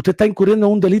 usted está incurriendo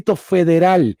en un delito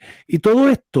federal. Y todo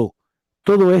esto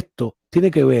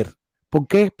tiene que ver. ¿Por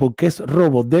qué? Porque es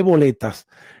robo de boletas,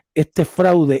 este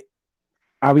fraude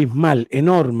abismal,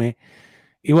 enorme.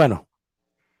 Y bueno,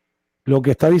 lo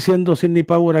que está diciendo Sidney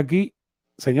Power aquí,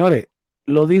 señores,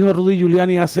 lo dijo Rudy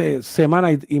Giuliani hace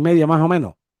semana y media más o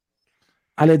menos,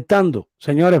 alertando,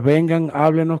 señores, vengan,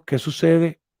 háblenos, ¿qué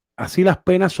sucede? Así las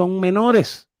penas son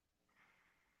menores.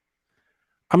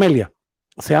 Amelia,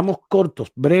 seamos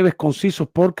cortos, breves, concisos,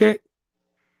 porque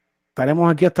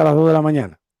estaremos aquí hasta las 2 de la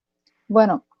mañana.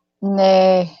 Bueno,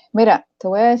 mira, te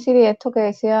voy a decir esto que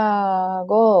decía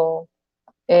Godo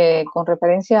con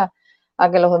referencia a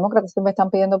que los demócratas siempre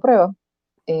están pidiendo pruebas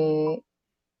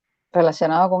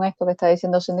relacionado con esto que está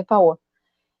diciendo Sidney Powell.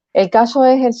 El caso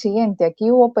es el siguiente,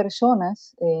 aquí hubo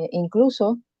personas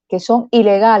incluso que son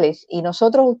ilegales y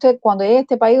nosotros, usted cuando llegue a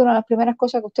este país, una de las primeras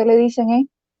cosas que usted le dicen es,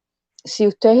 si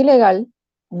usted es ilegal,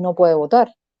 no puede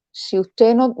votar. Si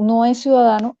usted no es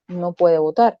ciudadano, no puede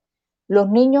votar. Los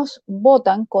niños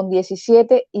votan con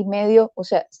 17 y medio, o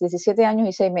sea, 17 años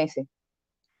y 6 meses.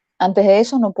 Antes de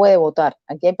eso no puede votar.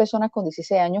 Aquí hay personas con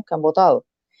 16 años que han votado.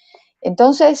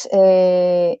 Entonces,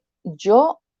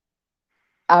 yo,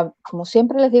 como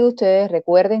siempre les digo a ustedes,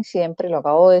 recuerden siempre, lo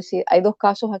acabo de decir, hay dos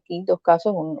casos aquí, dos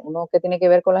casos, uno que tiene que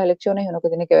ver con las elecciones y uno que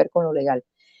tiene que ver con lo legal.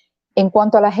 En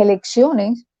cuanto a las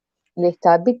elecciones, le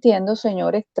está advirtiendo,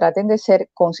 señores, traten de ser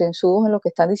concienzudos en lo que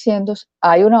están diciendo.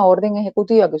 Hay una orden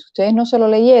ejecutiva que si ustedes no se lo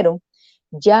leyeron,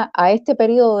 ya a este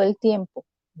periodo del tiempo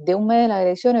de un mes de las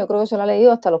elecciones, yo creo que se lo ha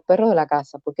leído hasta los perros de la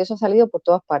casa, porque eso ha salido por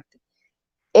todas partes.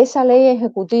 Esa ley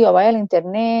ejecutiva, vaya al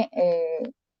internet,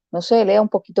 no sé, lea un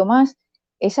poquito más.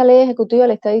 Esa ley ejecutiva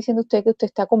le está diciendo a usted que usted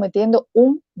está cometiendo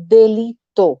un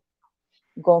delito.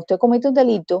 Y cuando usted comete un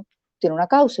delito, tiene una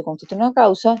causa. Cuando usted tiene una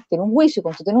causa, tiene un juicio.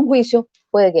 Cuando usted tiene un juicio,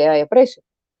 puede que vaya preso.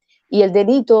 Y el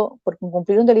delito, por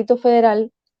cumplir un delito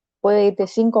federal, puede ir de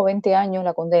 5 o 20 años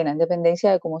la condena, en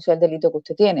dependencia de cómo sea el delito que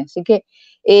usted tiene. Así que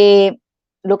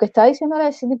lo que está diciendo la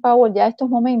de Sidney Powell ya en estos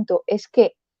momentos es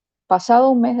que pasado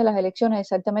un mes de las elecciones,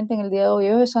 exactamente en el día de hoy,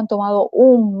 ellos se han tomado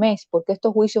un mes, porque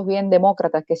estos juicios bien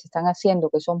demócratas que se están haciendo,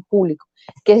 que son públicos,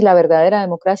 que es la verdadera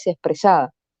democracia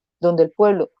expresada, donde el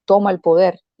pueblo toma el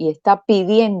poder y está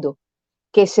pidiendo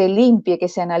que se limpie, que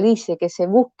se analice, que se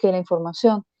busque la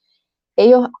información.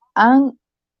 Ellos han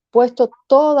puesto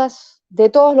de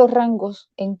todos los rangos,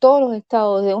 en todos los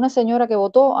estados, de una señora que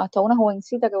votó hasta una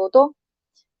jovencita que votó,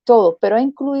 todo, pero ha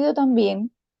incluido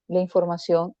también la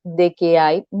información de que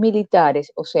hay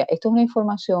militares, o sea, esto es una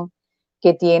información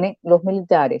que tienen los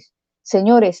militares.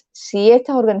 Señores, si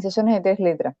estas organizaciones de 3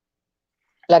 letras,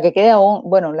 la que queda aún,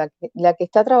 bueno, la que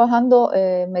está trabajando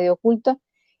medio oculta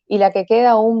y la que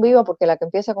queda aún viva, porque la que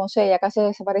empieza con C ya casi ha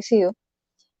desaparecido,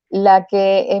 la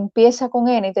que empieza con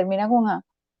N y termina con A,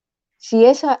 si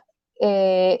esa,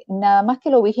 nada más que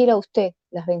lo vigila usted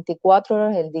las 24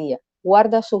 horas del día,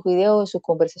 guarda sus videos de sus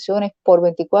conversaciones por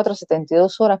 24 a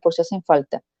 72 horas por si hacen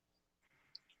falta,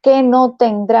 ¿qué no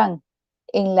tendrán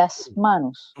en las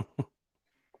manos?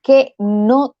 ¿Qué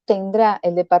no tendrá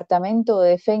el Departamento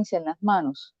de Defensa en las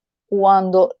manos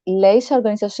cuando esa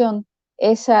organización,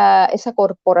 esa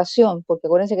corporación, porque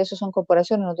acuérdense que eso son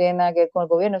corporaciones, no tienen nada que ver con el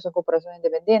gobierno, son corporaciones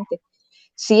independientes,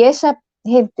 si esa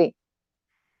gente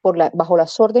bajo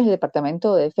las órdenes del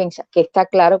Departamento de Defensa, que está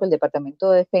claro que el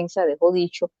Departamento de Defensa dejó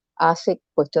dicho hace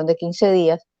cuestión de 15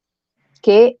 días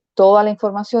que toda la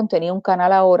información tenía un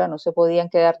canal ahora, no se podían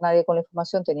quedar nadie con la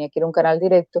información, tenía que ir a un canal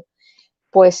directo,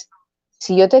 pues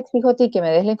si yo te exijo a ti que me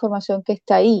des la información que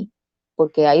está ahí,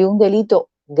 porque hay un delito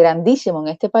grandísimo en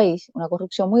este país, una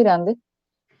corrupción muy grande,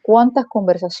 ¿cuántas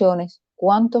conversaciones,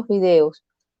 cuántos videos,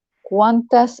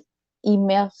 cuántas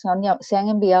emails se han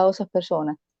enviado a esas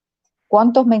personas?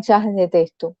 ¿Cuántos mensajes de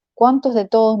texto? ¿Cuántos de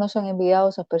todos no se han enviado a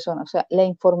esas personas? O sea, la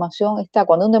información está.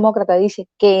 Cuando un demócrata dice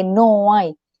que no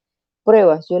hay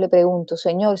pruebas, yo le pregunto,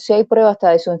 señor, si hay pruebas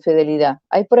hasta de su infidelidad,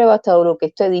 hay pruebas hasta de lo que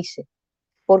usted dice,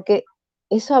 porque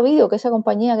es sabido que esa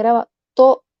compañía graba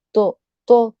todo.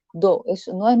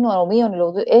 Eso no es lo mío,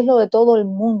 es lo de todo el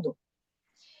mundo.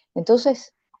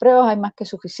 Entonces, pruebas hay más que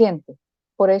suficientes.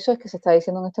 Por eso es que se está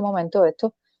diciendo en este momento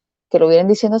esto, que lo vienen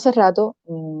diciendo hace rato,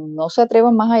 no se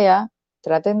atrevan más allá,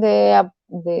 traten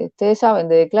ustedes saben,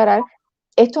 de declarar.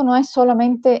 Esto no es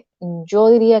solamente, yo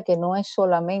diría que no es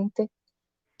solamente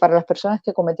para las personas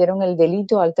que cometieron el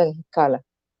delito a alta escala.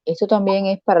 Esto también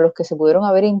es para los que se pudieron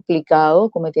haber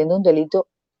implicado cometiendo un delito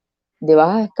de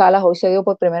bajas escalas. Hoy se dio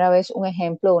por primera vez un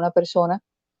ejemplo de una persona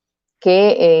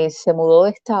que se mudó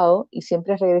de estado y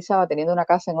siempre regresaba, teniendo una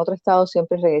casa en otro estado,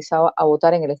 siempre regresaba a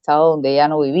votar en el estado donde ya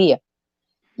no vivía.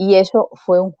 Y eso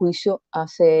fue un juicio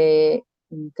hace,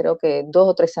 creo que 2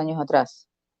 o 3 años atrás.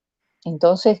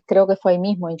 Entonces, creo que fue ahí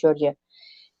mismo en Georgia.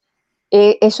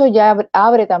 Eso ya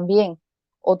abre también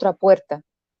otra puerta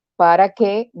para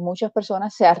que muchas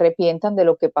personas se arrepientan de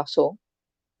lo que pasó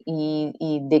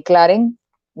y declaren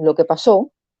lo que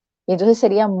pasó. Y entonces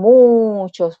serían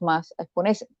muchos más a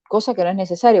exponerse, cosa que no es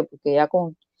necesario, porque ya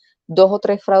con 2 o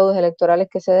 3 fraudes electorales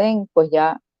que se den, pues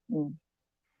ya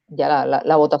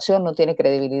la votación no tiene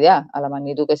credibilidad a la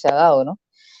magnitud que se ha dado, ¿no?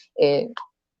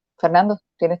 Fernando,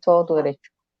 tienes todo tu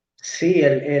derecho. Sí,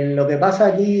 lo que pasa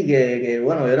aquí, que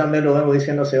bueno, yo también lo vengo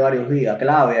diciendo hace varios días,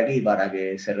 clave aquí para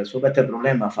que se resuelva este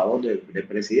problema a favor del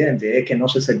presidente, es que no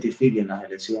se certifiquen las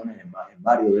elecciones en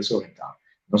varios de esos estados.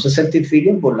 No se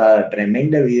certifiquen por la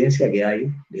tremenda evidencia que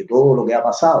hay de todo lo que ha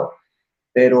pasado.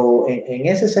 Pero en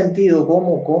ese sentido,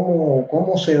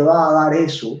 ¿cómo se va a dar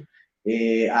eso?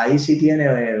 Ahí sí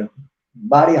tiene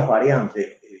varias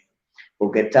variantes,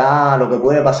 porque está lo que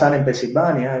puede pasar en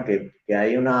Pensilvania, que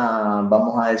hay una,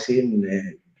 vamos a decir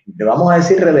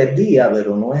rebeldía,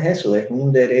 pero no es eso, es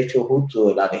un derecho justo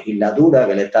de la legislatura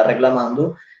que le está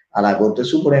reclamando a la Corte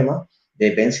Suprema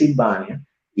de Pensilvania,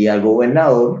 y al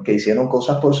gobernador, que hicieron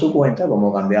cosas por su cuenta,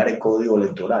 como cambiar el código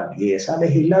electoral. Y esa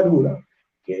legislatura,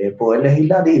 que es el poder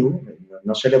legislativo,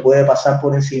 no se le puede pasar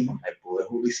por encima al poder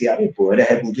judicial y el poder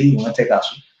ejecutivo, en este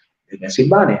caso, de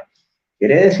Pensilvania.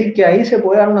 Quiere decir que ahí se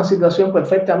puede dar una situación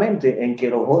perfectamente en que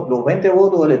los 20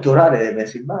 votos electorales de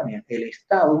Pensilvania, el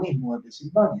Estado mismo de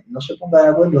Pensilvania, no se ponga de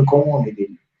acuerdo en cómo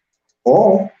emitirlo.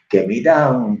 O que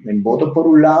emitan en votos por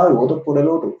un lado y votos por el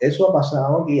otro. Eso ha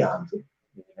pasado aquí antes.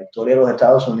 La historia de los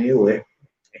Estados Unidos es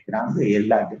grande y es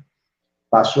larga.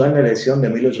 Pasó en la elección de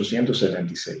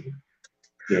 1876.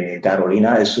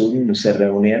 Carolina del Sur se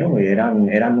reunieron y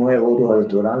eran 9 votos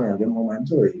electorales en aquel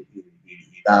momento y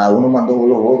cada uno mandó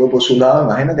los votos por su lado.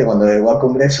 Imagínate, cuando llegó al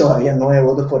Congreso había 9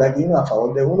 votos por aquí a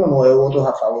favor de uno, 9 votos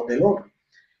a favor del otro.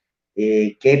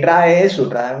 ¿Qué trae eso?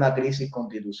 Trae una crisis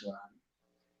constitucional.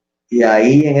 Y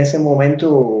ahí en ese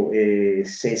momento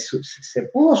se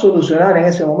pudo solucionar en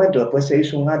ese momento. Después se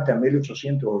hizo un acta en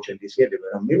 1887,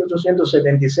 pero en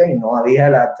 1876 no había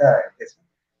el acta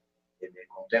del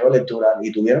conteo electoral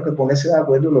y tuvieron que ponerse de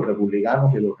acuerdo los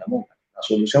republicanos y los demócratas. La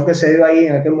solución que se dio ahí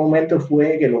en aquel momento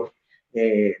fue que los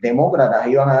demócratas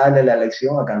iban a darle la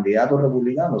elección a candidatos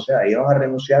republicanos, o sea, iban a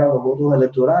renunciar a los votos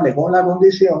electorales con la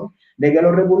condición de que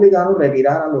los republicanos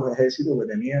retiraran los ejércitos que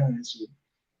tenían en el sur,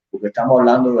 porque estamos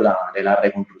hablando de la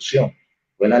reconstrucción.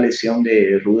 Fue la elección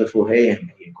de Rutherford Hayes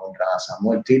contra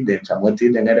Samuel Tilden. Samuel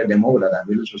Tilden era el demócrata en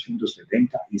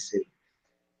 1876.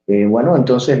 Bueno,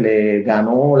 entonces le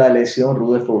ganó la elección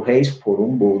Rutherford Hayes por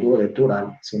un voto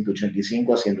electoral,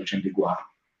 185 a 184.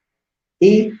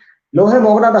 Y los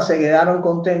demócratas se quedaron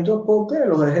contentos porque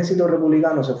los ejércitos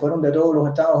republicanos se fueron de todos los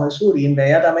estados del sur y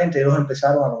inmediatamente ellos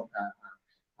empezaron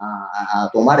a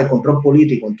tomar el control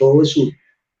político en todo el sur.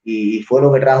 Y fue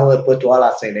lo que trajo después toda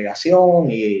la segregación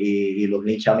y los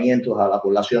linchamientos a la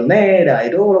población negra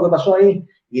y todo lo que pasó ahí.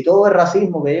 Y todo el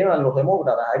racismo que llevan los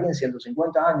demócratas ahí en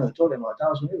 150 años de historia en los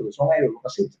Estados Unidos, que son ellos los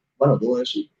racistas. Bueno, todo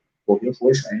eso cogió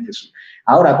fuerza en eso.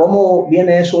 Ahora, ¿cómo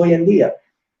viene eso hoy en día?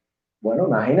 Bueno,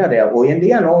 imagínate, hoy en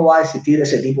día no va a existir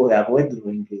ese tipo de acuerdos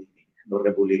en que los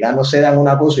republicanos se dan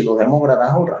una cosa y los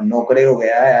demócratas otra. No creo que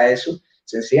haya eso.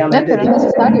 Sencillamente. No, pero es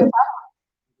necesario.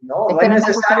 No es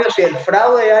necesario. Si el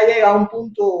fraude ya llega a un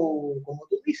punto, como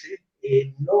tú dices,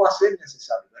 no va a ser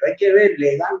necesario, pero hay que ver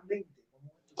legalmente.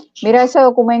 Mira ese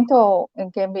documento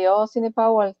en que envió Sidney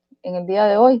Powell en el día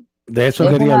de hoy. De eso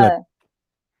quería hablar.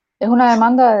 Es una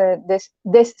demanda de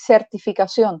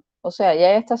desertificación. O sea,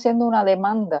 ya está haciendo una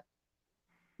demanda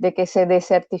de que se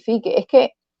desertifique. Es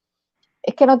que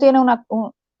no tiene una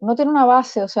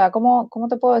base. O sea, ¿cómo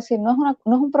te puedo decir? No es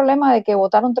un problema de que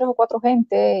votaron 3 o 4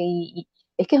 gente y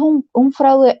es que es un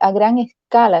fraude a gran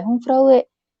escala. Es un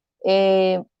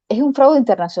fraude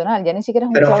internacional. Ya ni siquiera es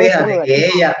un fraude. Pero fíjate que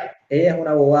ella es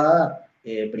una abogada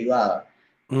privada.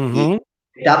 Y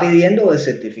está pidiendo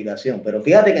desertificación, pero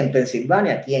fíjate que en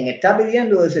Pensilvania quien está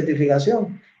pidiendo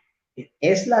desertificación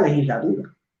es la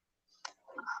legislatura.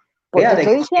 Fíjate, te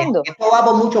estoy diciendo, esto va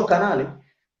por muchos canales.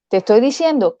 Te estoy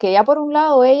diciendo que ya por un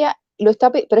lado ella lo está,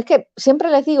 pero es que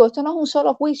siempre les digo, esto no es un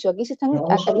solo juicio, aquí se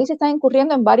están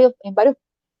incurriendo en varios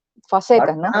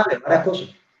facetas, ¿no? Varias cosas.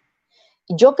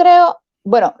 Yo creo,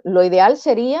 bueno, lo ideal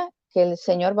sería que el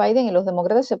señor Biden y los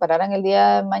demócratas se pararan el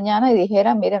día de mañana y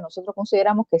dijeran, mira, nosotros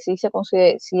consideramos que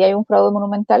sí hay un fraude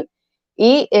monumental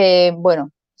y,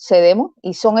 bueno, cedemos,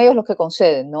 y son ellos los que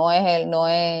conceden, no es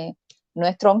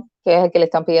Trump, que es el que le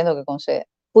están pidiendo que conceda.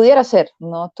 Pudiera ser,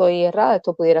 no estoy errada,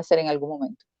 esto pudiera ser en algún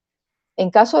momento. En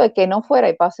caso de que no fuera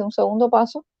y pase un segundo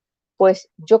paso, pues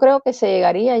yo creo que se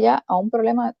llegaría ya a un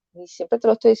problema, y siempre te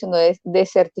lo estoy diciendo, de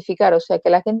certificar, o sea, que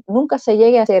la gente nunca se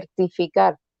llegue a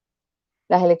certificar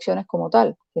las elecciones como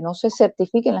tal, que no se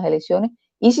certifiquen las elecciones,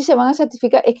 y si se van a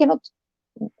certificar, es que no,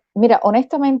 mira,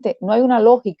 honestamente, no hay una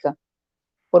lógica,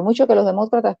 por mucho que los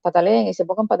demócratas pataleen y se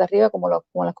pongan patas arriba como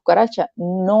las cucarachas,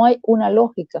 no hay una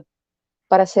lógica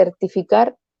para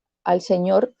certificar al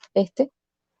señor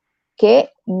que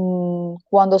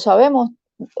cuando sabemos,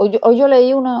 hoy yo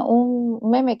leí un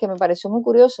meme que me pareció muy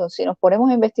curioso, si nos ponemos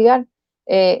a investigar,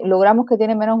 logramos que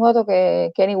tiene menos votos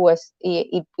que Kenny West,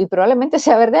 y probablemente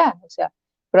sea verdad, o sea,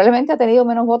 probablemente ha tenido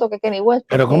menos votos que Kenny West.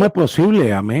 Pero ¿cómo es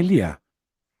posible, Amelia,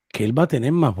 que él va a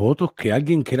tener más votos que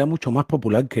alguien que era mucho más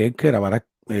popular que él, que era Barack,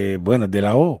 de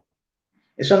la O?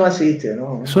 Eso no existe,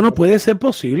 ¿no? Eso no puede ser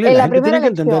posible. En la gente tiene que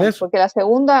entender eso. porque la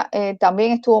segunda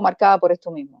también estuvo marcada por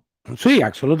esto mismo. Sí,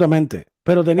 absolutamente.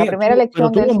 Pero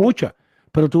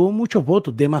tuvo muchos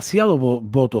votos, demasiados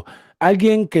votos.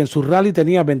 Alguien que en su rally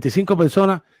tenía 25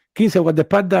 personas, 15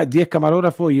 guardaespaldas, 10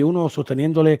 camarógrafos y uno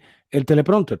sosteniéndole el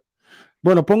teleprompter.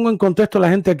 Bueno, pongo en contexto a la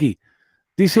gente aquí.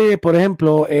 Dice, por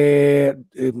ejemplo,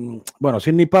 bueno,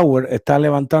 Sidney Power está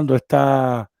levantando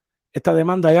esta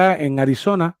demanda ya en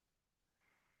Arizona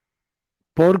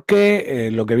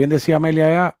porque, lo que bien decía Amelia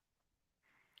ya,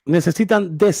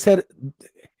 necesitan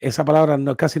esa palabra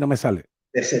casi no me sale.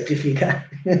 Desertificar.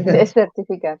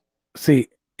 Desertificar. Sí,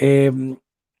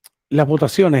 las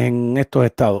votaciones en estos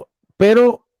estados.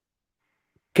 Pero,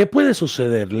 ¿qué puede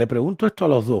suceder? Le pregunto esto a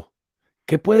los dos.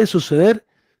 ¿Qué puede suceder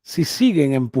si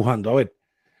siguen empujando? A ver,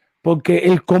 porque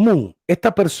el común,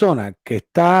 esta persona que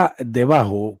está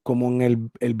debajo, como en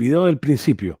el video del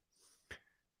principio,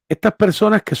 estas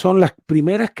personas que son las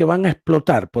primeras que van a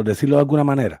explotar, por decirlo de alguna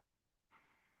manera,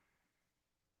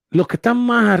 los que están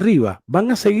más arriba van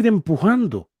a seguir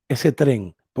empujando ese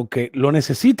tren porque lo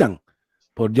necesitan.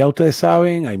 Pues ya ustedes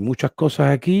saben, hay muchas cosas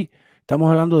aquí.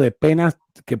 Estamos hablando de penas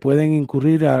que pueden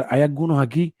incurrir. Hay algunos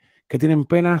aquí que tienen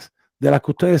penas de las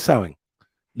que ustedes saben,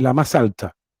 la más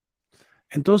alta.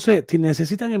 Entonces, si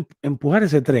necesitan empujar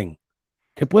ese tren,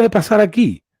 ¿qué puede pasar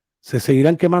aquí? Se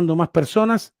seguirán quemando más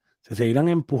personas, se seguirán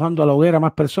empujando a la hoguera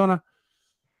más personas.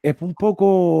 Es un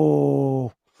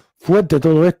poco fuerte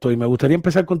todo esto y me gustaría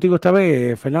empezar contigo esta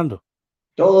vez, Fernando.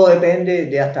 Todo depende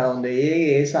de hasta dónde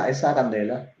llegue esa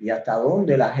candela y hasta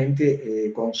dónde la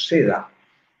gente conceda.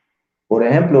 Por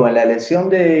ejemplo, en la elección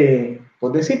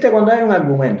por decirte cuando hay un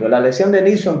argumento, en la elección de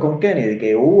Nixon con Kennedy,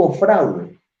 que hubo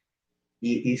fraude,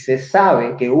 y se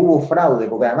sabe que hubo fraude,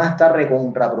 porque además está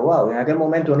recontraprobado. En aquel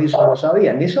momento Nixon lo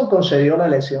sabía. Nixon concedió la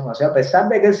elección, o sea, a pesar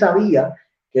de que él sabía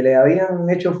que le habían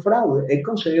hecho fraude, él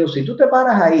concedió. Si tú te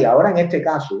paras ahí, ahora en este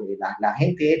caso, la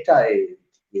gente esta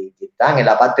que están en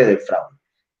la parte del fraude,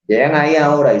 llegan ahí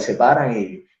ahora y se paran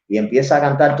y empieza a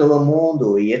cantar todo el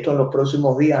mundo y esto en los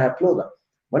próximos días explota.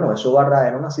 Bueno, eso va a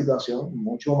traer una situación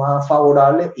mucho más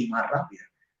favorable y más rápida.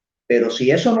 Pero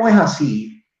si eso no es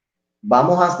así,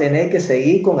 vamos a tener que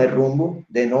seguir con el rumbo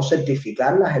de no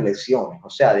certificar las elecciones, o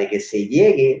sea, de que se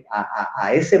llegue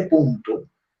a ese punto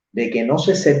de que no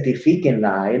se certifiquen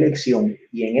la elección,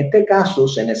 y en este caso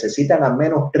se necesitan al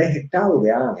menos 3 estados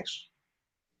que hagan eso,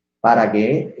 para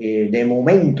que de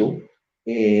momento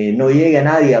no llegue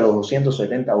nadie a los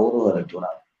 270 votos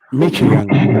electorales. Michigan,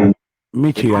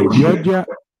 Georgia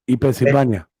y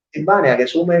Pensilvania. Pensilvania, que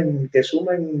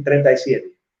sumen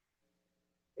 37.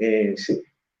 Sí.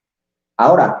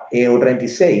 Ahora, o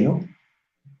 36, ¿no?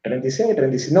 36,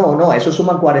 36, no, eso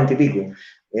suman 40 y pico.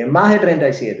 Más de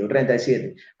 37, o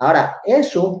 37. Ahora,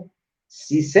 eso,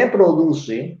 si se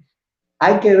produce,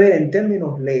 hay que ver en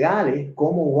términos legales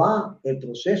cómo va el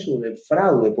proceso del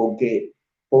fraude, porque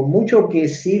por mucho que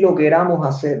sí lo queramos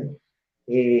hacer,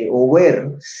 o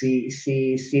ver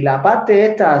si la parte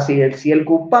esta, si el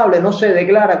culpable no se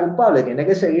declara culpable, tiene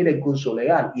que seguir el curso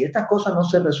legal. Y estas cosas no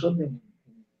se resuelven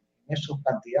en esas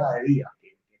cantidades de días que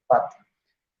parten.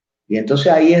 Y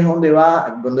entonces ahí es donde va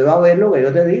a haber lo que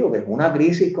yo te digo, que es una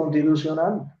crisis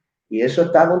constitucional. Y eso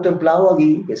está contemplado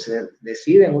aquí, que se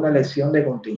decide en una elección de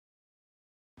continuidad.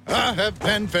 I have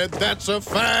PenFed, that's a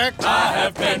fact. I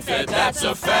have PenFed, that's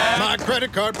a fact. My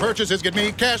credit card purchases get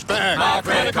me cash back. My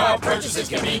credit card purchases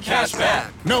get me cash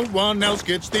back. No one else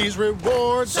gets these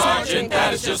rewards. Sergeant,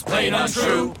 that is just plain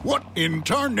untrue. What in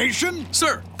tarnation?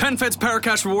 Sir, PenFed's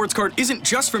Paracash Rewards Card isn't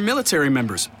just for military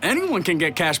members. Anyone can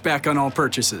get cash back on all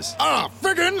purchases. Ah,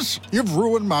 Figgins, you've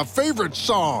ruined my favorite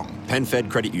song. PenFed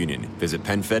Credit Union. Visit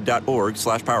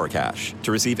penfed.org/powercash.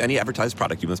 To receive any advertised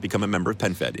product, you must become a member of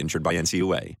PenFed, insured by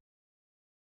NCUA.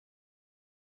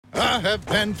 I have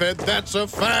PenFed, that's a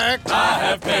fact. I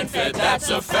have PenFed, that's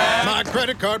a fact. My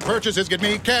credit card purchases get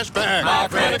me cash back. My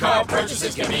credit card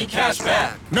purchases get me cash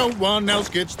back. No one else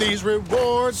gets these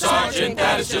rewards. Sergeant,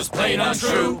 that is just plain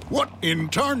untrue. What in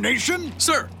tarnation?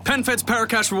 Sir, PenFed's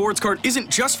Paracash Rewards Card isn't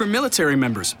just for military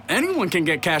members. Anyone can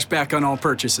get cash back on all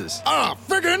purchases. Ah,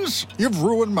 Figgins, you've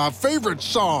ruined my favorite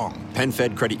song.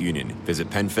 PenFed Credit Union. Visit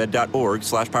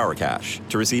penfed.org/powercash.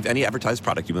 To receive any advertised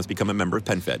product, you must become a member of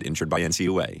PenFed, insured by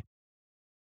NCUA.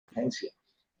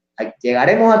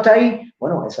 ¿Llegaremos hasta ahí?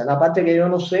 Bueno, esa es la parte que yo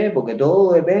no sé, porque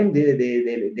todo depende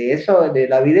de eso, de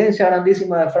la evidencia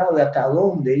grandísima de fraude, hasta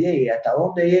dónde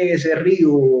llegue ese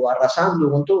río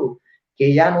arrasando con todo,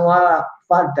 que ya no haga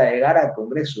falta llegar al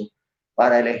Congreso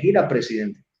para elegir al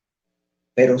presidente.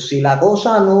 Pero si la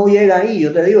cosa no llega ahí,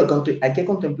 yo te digo, hay que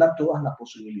contemplar todas las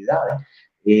posibilidades.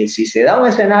 Si se da un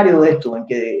escenario de esto en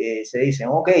que se dicen,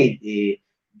 ok,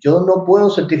 yo no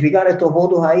puedo certificar estos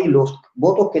votos ahí, los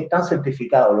votos que están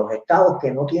certificados, los estados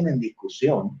que no tienen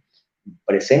discusión,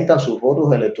 presentan sus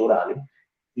votos electorales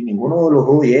y ninguno de los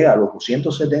dos llega a los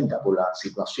 270 por la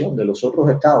situación de los otros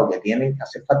estados que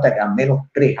hace falta que al menos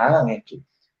 3 hagan esto.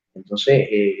 Entonces,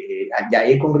 ya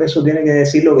ahí el Congreso tiene que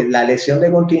decir lo que la elección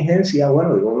de contingencia,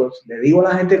 bueno, le digo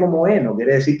a la gente como es, no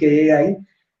quiere decir que llegue ahí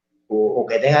o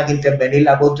que tenga que intervenir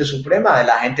la Corte Suprema.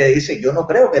 La gente dice, yo no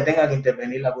creo que tenga que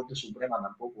intervenir la Corte Suprema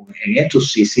tampoco. En esto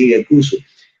sí sigue el curso.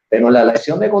 Pero la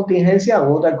elección de contingencia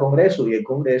vota el Congreso y el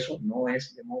Congreso no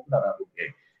es demócrata,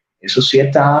 porque eso sí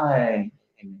está en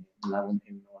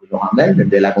los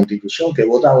amendments de la Constitución, que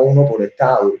vota uno por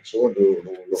Estado.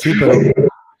 Sí, pero,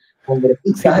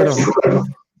 congresistas. sí, pero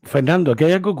Fernando, aquí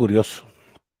hay algo curioso.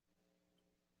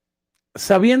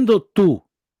 Sabiendo tú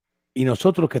y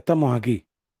nosotros que estamos aquí,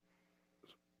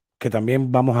 que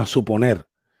también vamos a suponer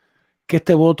que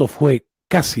este voto fue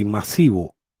casi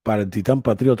masivo para el titán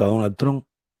patriota Donald Trump,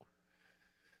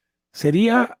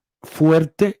 sería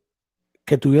fuerte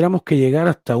que tuviéramos que llegar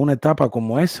hasta una etapa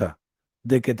como esa,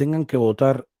 de que tengan que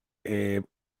votar 20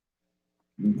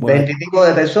 y pico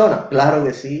de personas, claro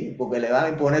que sí, porque le van a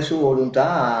imponer su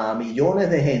voluntad a millones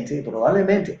de gente,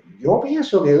 probablemente. Yo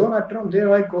pienso que Donald Trump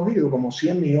debe haber cogido como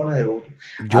 100 millones de votos.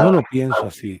 Yo no lo pienso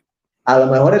así. A lo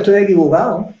mejor estoy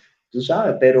equivocado, tú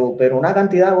sabes, pero una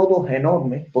cantidad de votos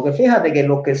enorme, porque fíjate que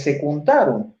los que se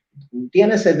contaron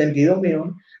tiene 72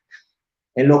 millones,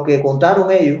 en lo que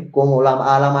contaron ellos, como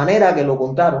a la manera que lo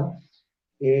contaron,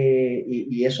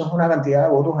 y eso es una cantidad de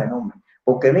votos enorme.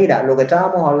 Porque mira, lo que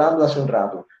estábamos hablando hace un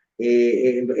rato,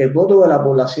 el voto de la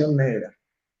población negra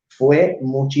fue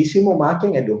muchísimo más que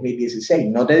en el 2016.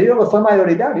 No te digo que fue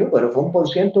mayoritario, pero fue un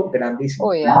 % grandísimo.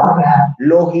 Oh, yeah.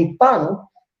 Los hispanos,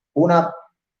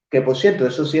 que por cierto,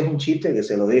 eso sí es un chiste que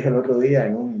se lo dije el otro día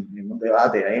en un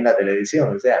debate ahí en la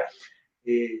televisión, o sea,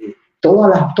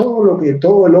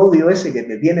 todo el odio ese que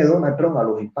le tiene Donald Trump a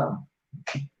los hispanos,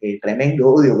 tremendo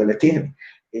odio que les tiene.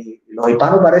 Los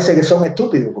hispanos parece que son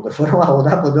estúpidos porque fueron a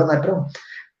votar por Donald Trump.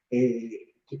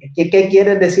 ¿Qué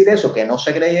quiere decir eso? Que no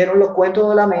se creyeron los cuentos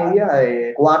de la media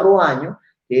de 4 años,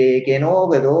 que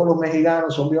todos los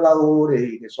mexicanos son violadores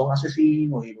y que son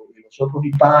asesinos y los otros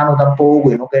hispanos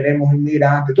tampoco, y no queremos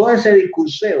inmigrantes. Todo ese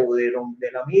discurseo de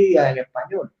la media en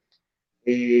español.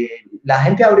 La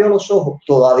gente abrió los ojos,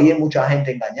 todavía hay mucha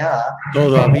gente engañada.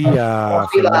 Todavía.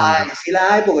 Sí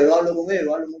la hay, porque yo hablo con ellos,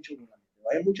 yo hablo mucho con ellos.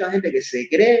 Hay mucha gente que se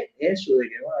cree eso de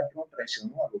que Donald Trump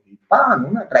traicionó a los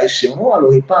hispanos, traicionó a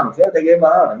los hispanos. Fíjate qué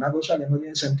palabra, una cosa que no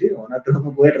tiene sentido. Donald Trump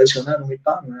no puede traicionar a un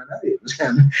hispano, a nadie. O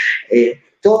sea,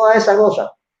 toda esa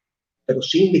cosa. Pero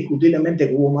sí,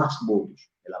 indiscutiblemente hubo más votos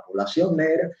de la población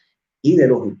negra y de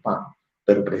los hispanos.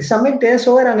 Pero precisamente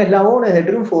esos eran eslabones de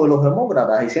triunfo de los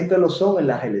demócratas y siempre lo son en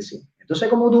las elecciones. Entonces,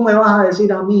 ¿cómo tú me vas a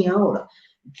decir a mí ahora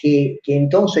que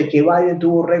entonces que Biden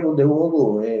tuvo récord de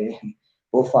votos?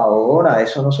 Por favor, a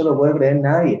eso no se lo puede creer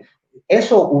nadie.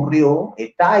 Eso ocurrió,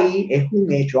 está ahí, es un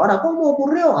hecho. Ahora, ¿cómo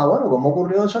ocurrió? Bueno, ¿cómo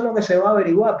ocurrió? Eso es lo que se va a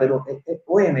averiguar. Pero,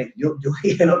 oye, yo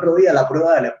dije el otro día la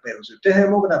prueba del espejo. Si usted es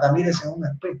demócrata, mírese en un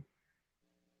espejo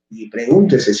y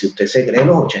pregúntese si usted se cree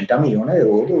los 80 millones de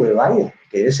votos de Biden.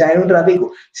 Quédese ahí un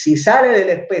ratico. Si sale del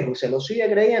espejo y se lo sigue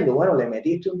creyendo, bueno, le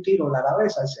metiste un tiro en la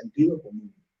cabeza al sentido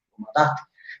común. Lo mataste.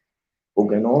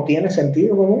 Porque no tiene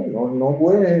sentido común. No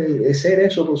puede ser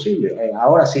eso posible.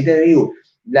 Ahora sí te digo,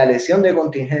 la elección de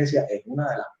contingencia es una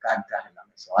de las cartas en la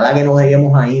mesa. Ojalá que no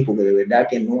lleguemos ahí, porque de verdad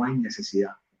que no hay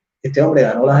necesidad. Este hombre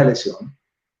ganó las elecciones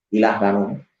y las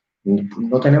ganó.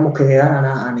 No tenemos que llegar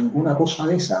a ninguna cosa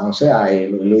de esa. O sea,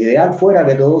 lo ideal fuera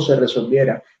que todo se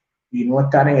resolviera y no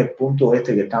estar en el punto que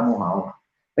estamos ahora.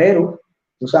 Pero,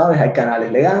 tú sabes, hay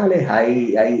canales legales,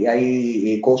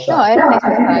 hay cosas. No, era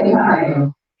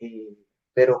necesario.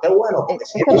 Pero qué bueno, porque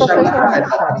si esto se aclara, el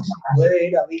partido puede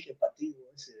ir a mí el partido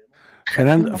ese.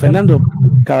 Fernando,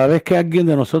 cada vez que alguien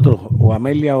de nosotros, o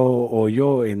Amelia o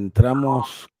yo,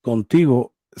 entramos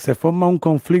contigo, se forma un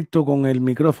conflicto con el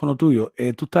micrófono tuyo.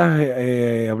 Tú estás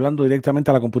hablando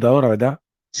directamente a la computadora, ¿verdad?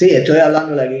 Sí, estoy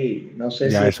hablándole aquí. No sé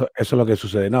ya, si... eso es lo que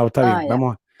sucede. No, está bien. Ya.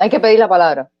 Vamos. Hay que pedir la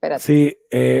palabra. Espérate. Sí,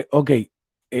 ok.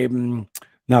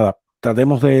 Nada,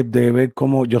 tratemos de ver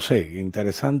cómo, yo sé,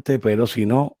 interesante, pero si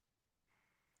no,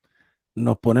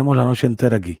 nos ponemos la noche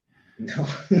entera aquí. No.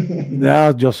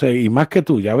 Ya, yo sé, y más que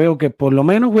tú, ya veo que por lo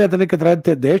menos voy a tener que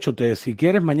traerte, de hecho, si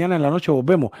quieres, mañana en la noche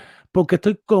volvemos, porque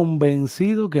estoy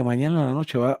convencido que mañana en la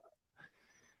noche va.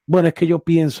 Bueno, es que yo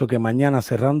pienso que mañana,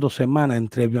 cerrando semana,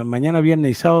 entre mañana,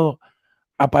 viernes y sábado,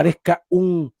 aparezca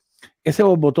ese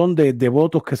botón de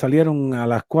votos que salieron a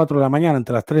las 4 de la mañana,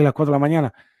 entre las 3 y las 4 de la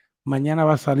mañana. Mañana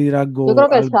va a salir algo. Yo creo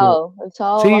que el sábado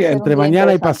sí, va a ser entre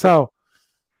mañana y pasado.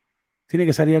 Tiene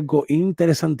que salir algo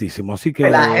interesantísimo, así que...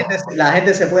 La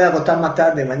gente se puede acostar más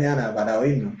tarde mañana para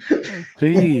oírnos.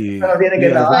 Sí. Pero tiene que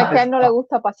trabajar. Es que a él no le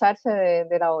gusta pasarse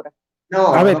de la hora. No,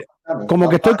 A ver, no, como no,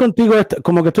 que estoy contigo,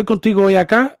 como que estoy contigo hoy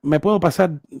acá, me puedo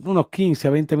pasar unos 15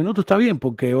 a 20 minutos, está bien,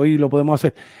 porque hoy lo podemos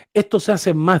hacer. Esto se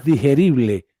hace más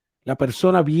digerible. La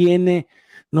persona viene,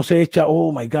 no se echa,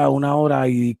 oh my God, una hora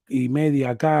y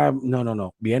media acá. No, no,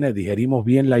 no. Viene, digerimos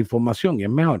bien la información y es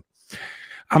mejor.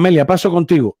 Amelia, paso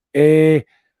contigo.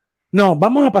 No,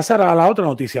 vamos a pasar a la otra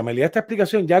noticia, Amelia. Esta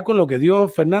explicación, ya con lo que dio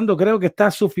Fernando, creo que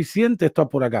está suficiente esto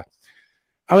por acá.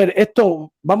 A ver,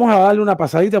 esto, vamos a darle una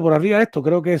pasadita por arriba a esto,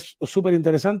 creo que es súper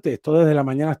interesante. Esto desde la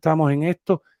mañana estamos en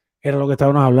esto, era lo que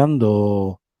estábamos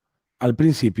hablando al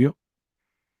principio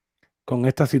con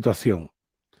esta situación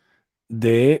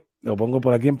de, lo pongo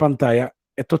por aquí en pantalla,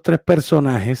 estos tres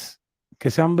personajes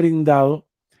que se han brindado.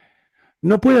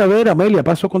 No puede haber, Amelia,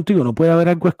 paso contigo, no puede haber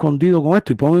algo escondido con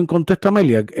esto. Y pongo en contexto,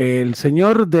 Amelia, el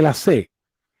señor de la C,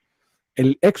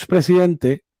 el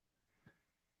expresidente,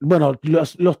 bueno,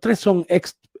 los tres son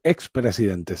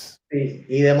expresidentes. Sí,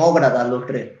 y demócratas los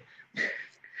tres.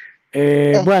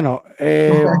 Bueno,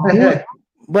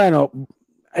 bueno,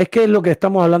 es que es lo que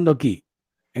estamos hablando aquí.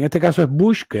 En este caso es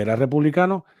Bush, que era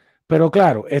republicano, pero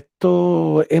claro,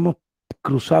 esto hemos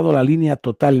cruzado la línea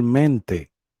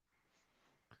totalmente,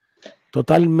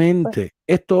 totalmente.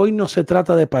 Esto hoy no se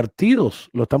trata de partidos,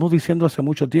 lo estamos diciendo hace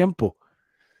mucho tiempo.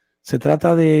 Se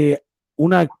trata de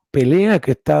una pelea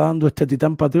que está dando este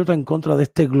titán patriota en contra de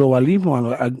este globalismo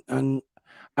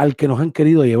al que nos han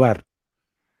querido llevar.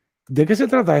 ¿De qué se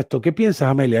trata esto? ¿Qué piensas,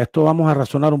 Amelia? Esto vamos a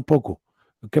razonar un poco.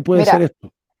 ¿Qué puede ser Mira,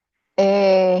 esto?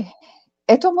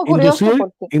 esto es muy curioso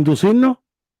porque, ¿Inducirnos?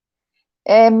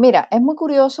 mira, es muy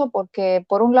curioso porque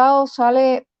por un lado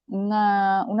sale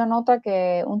una nota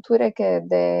un Twitter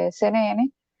de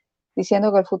CNN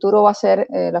diciendo que el futuro va a ser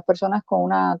las personas con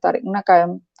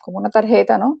como una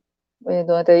tarjeta, ¿no?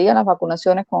 Donde te digan las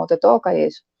vacunaciones cuando te toca y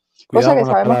eso. Cuidado Cosa que con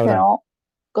las sabemos que palabras. no,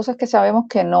 cosas que sabemos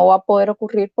que no va a poder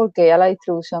ocurrir porque ya la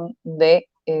distribución de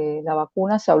la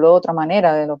vacuna se habló de otra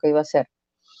manera de lo que iba a ser.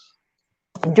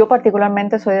 Yo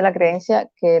particularmente soy de la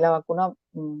creencia que la vacuna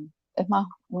es más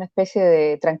una especie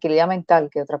de tranquilidad mental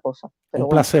que otra cosa. Pero Un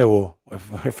bueno, placebo,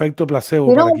 efecto placebo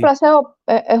si no para es un aquí. placebo,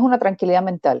 es una tranquilidad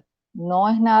mental. No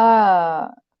es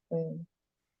nada,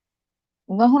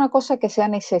 no es una cosa que sea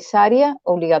necesaria,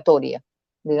 obligatoria,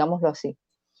 digámoslo así.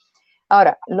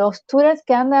 Ahora, los tweets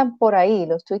que andan por ahí,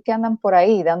 los tweets que andan por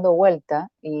ahí dando vuelta,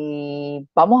 y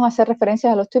vamos a hacer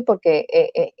referencias a los tweets porque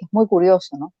es muy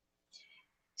curioso, ¿no?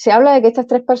 Se habla de que estas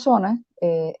tres personas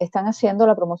están haciendo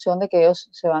la promoción de que ellos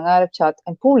se van a dar chat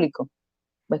en público.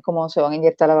 ¿Ves cómo se van a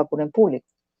inyectar la vacuna en público?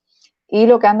 Y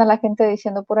lo que anda la gente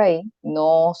diciendo por ahí,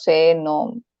 no sé,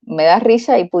 no, me da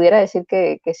risa y pudiera decir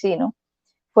que sí, ¿no?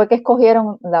 Fue que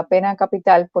escogieron la pena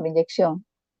capital por inyección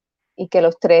y que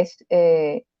los tres,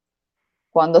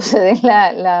 cuando se den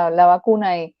la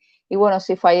vacuna y bueno,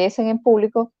 si fallecen en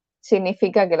público,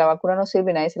 significa que la vacuna no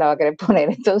sirve y nadie se la va a querer poner.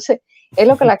 Entonces, es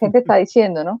lo que la gente está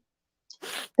diciendo, ¿no?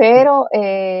 Pero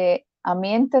a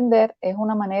mi entender es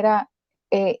una manera,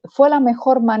 fue la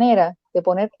mejor manera de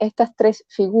poner estas tres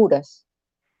figuras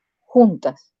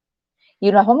juntas.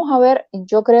 Y las vamos a ver,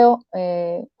 yo creo,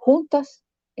 juntas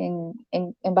en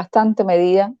bastante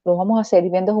medida, los vamos a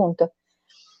seguir viendo juntas.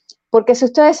 Porque si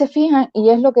ustedes se fijan, y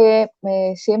es lo que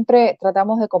siempre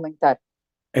tratamos de comentar.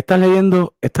 ¿Estás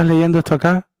leyendo esto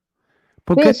acá?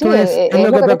 Porque Sí, sí, esto es es lo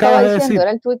lo que que tú te estaba acabas de diciendo, decir.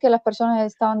 era el tuit que las personas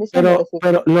estaban diciendo que sí.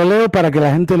 Pero lo leo para que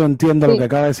la gente lo entienda, lo que Sí,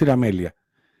 acaba de decir Amelia.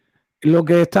 Lo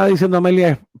que está diciendo Amelia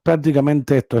es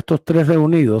prácticamente esto. Estos tres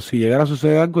reunidos, si llegara a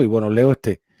suceder algo, y bueno, leo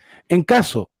este. En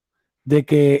caso de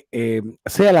que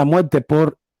sea la muerte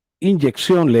por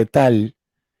inyección letal,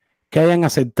 que hayan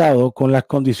aceptado con las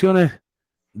condiciones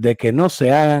de que no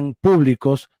se hagan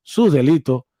públicos sus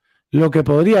delitos, lo que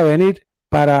podría venir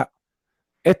para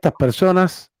estas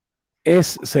personas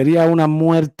sería una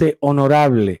muerte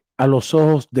honorable a los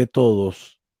ojos de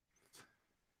todos.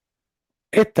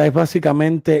 Esta es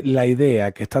básicamente la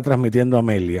idea que está transmitiendo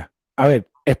Amelia. A ver,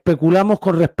 especulamos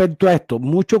con respecto a esto.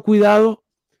 Mucho cuidado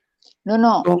no,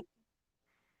 no, con yo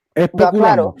aclaro,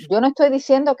 especulamos. yo no estoy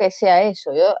diciendo que sea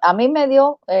eso. A mí me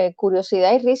dio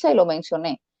curiosidad y risa y lo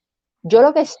mencioné. Yo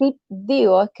lo que sí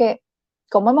digo es que,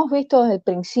 como hemos visto desde el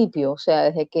principio, o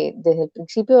sea, desde el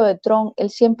principio de Trump, él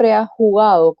siempre ha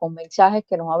jugado con mensajes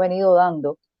que nos ha venido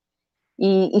dando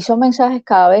y son mensajes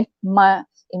cada vez más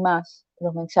y más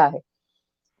los mensajes.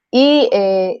 Y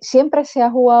siempre se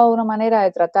ha jugado de una manera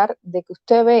de tratar de que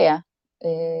usted vea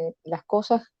las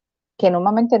cosas que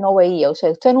normalmente no veía. O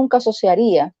sea, usted nunca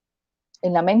asociaría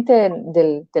en la mente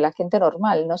de la gente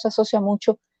normal, no se asocia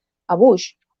mucho a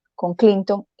Bush con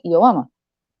Clinton y Obama.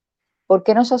 ¿Por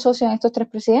qué no se asocian estos tres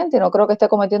presidentes? No creo que esté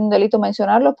cometiendo un delito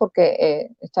mencionarlos porque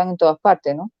están en todas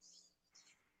partes, ¿no?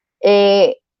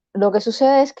 Lo que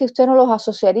sucede es que usted no los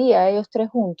asociaría a ellos tres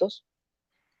juntos,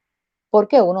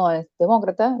 porque uno es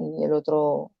demócrata y el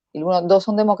otro, dos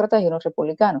son demócratas y uno es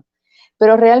republicano.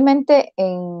 Pero realmente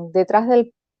detrás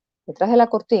de la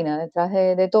cortina, detrás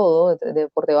de todo,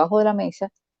 por debajo de la mesa,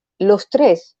 los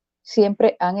tres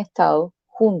siempre han estado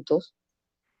juntos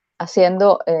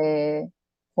haciendo,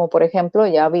 como por ejemplo,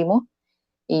 ya vimos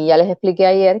y ya les expliqué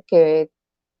ayer que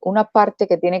una parte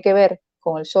que tiene que ver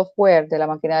con el software de la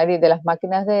maquinaria de las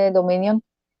máquinas de Dominion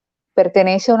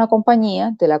pertenece a una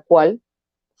compañía de la cual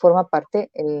forma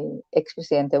parte el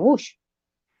expresidente Bush,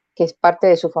 que es parte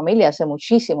de su familia hace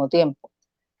muchísimo tiempo.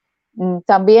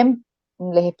 También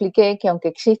les expliqué que aunque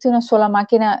existe una sola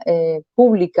máquina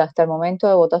pública hasta el momento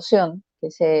de votación,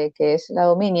 que es la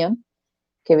Dominion,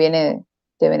 que viene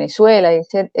de Venezuela,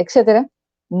 etcétera,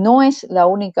 no es la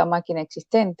única máquina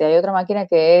existente. Hay otra máquina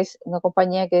que es una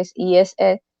compañía que es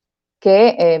elecc,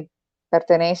 que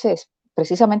pertenece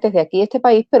precisamente de aquí a este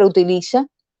país, pero utiliza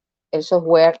el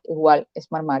software igual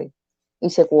Smartmatic y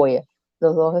Sequoia,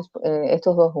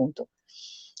 estos dos juntos.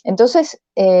 Entonces,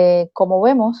 como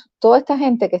vemos, toda esta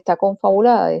gente que está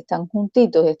confabulada, están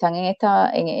juntitos, están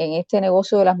en este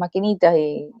negocio de las maquinitas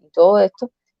y todo esto,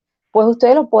 pues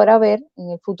usted lo podrá ver en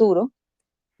el futuro,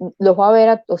 los va a ver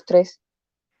a los tres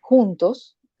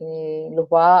juntos, los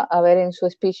va a ver en su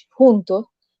speech juntos.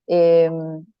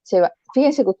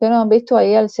 Fíjense que ustedes no han visto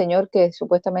ahí al señor que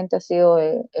supuestamente ha sido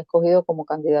escogido como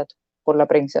candidato por la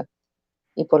prensa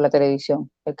y por la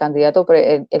televisión, el candidato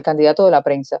de la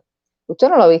prensa. Usted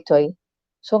no lo ha visto ahí.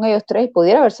 Son ellos tres,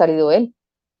 pudiera haber salido él.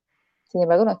 Sin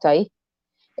embargo, no está ahí.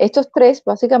 Estos tres,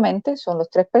 básicamente, son los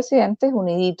tres presidentes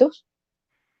uniditos,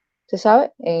 se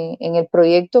sabe, en el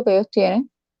proyecto que ellos tienen.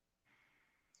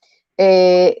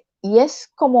 Y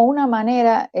es como una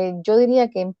manera, yo diría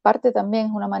que en parte también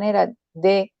es una manera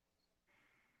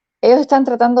ellos están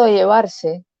tratando de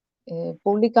llevarse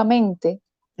públicamente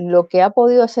lo que ha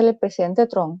podido hacer el presidente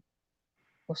Trump,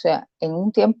 o sea, en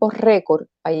un tiempo récord.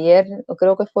 Ayer, o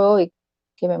creo que fue hoy,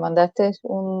 que me mandaste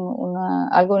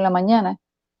algo en la mañana,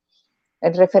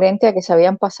 el referente a que se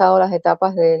habían pasado las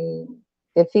etapas del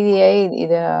FDA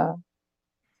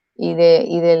y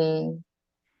del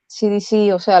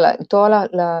CDC, o sea, todas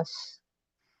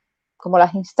como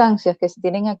las instancias que se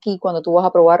tienen aquí cuando tú vas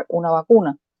a probar una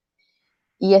vacuna.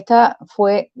 Y esta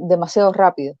fue demasiado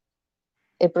rápido.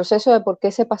 El proceso de por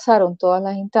qué se pasaron todas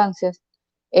las instancias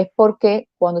es porque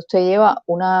cuando usted lleva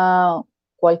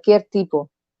cualquier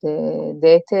tipo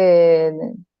de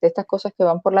estas cosas que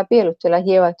van por la piel, usted las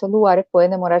lleva a estos lugares, pueden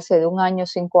demorarse de 1 año,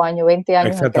 5 años, 20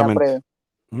 años en que la Exactamente. prueben.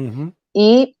 Uh-huh.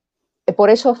 Y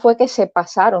por eso fue que se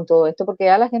pasaron todo esto, porque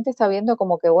ya la gente está viendo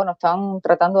como que, bueno, están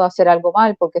tratando de hacer algo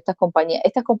mal, porque estas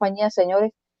compañías,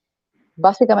 señores,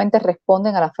 básicamente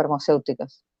responden a las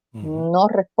farmacéuticas, no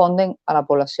responden a la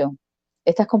población.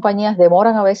 Estas compañías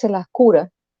demoran a veces las curas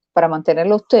para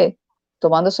mantenerlo usted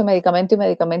tomándose medicamento y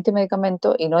medicamento y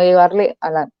medicamento y no llegarle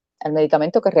al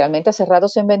medicamento que realmente hace rato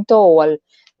se inventó o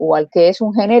al que es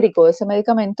un genérico de ese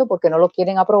medicamento porque no lo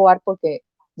quieren aprobar porque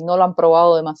no lo han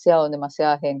probado demasiado en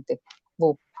demasiada gente.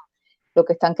 Lo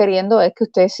que están queriendo es que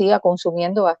usted siga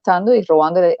consumiendo, gastando y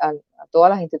robándole a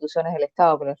todas las instituciones del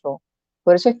Estado que les robó.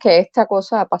 Por eso es que esta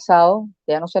cosa ha pasado,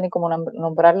 ya no sé ni cómo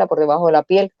nombrarla, por debajo de la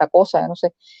piel, esta cosa, ya no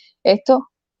sé. Esto,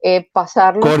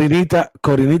 pasarlo.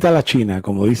 Corinita la China,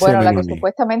 como dice bueno, Meloni. la que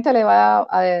supuestamente le va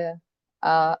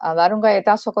a dar un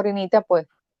galletazo a Corinita, pues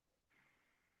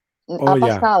ha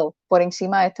pasado por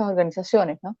encima de estas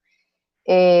organizaciones, ¿no?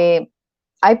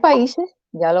 Hay países,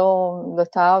 ya lo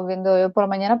estaba viendo yo por la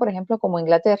mañana, por ejemplo, como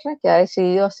Inglaterra, que ha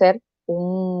decidido hacer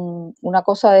una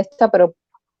cosa de esta, pero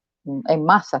en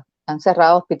masa. Han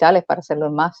cerrado hospitales para hacerlo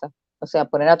en masa. O sea,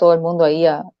 poner a todo el mundo ahí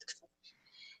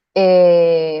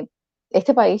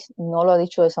este país no lo ha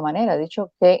dicho de esa manera. Ha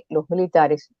dicho que los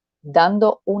militares,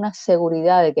 dando una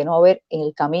seguridad de que no va a haber en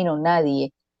el camino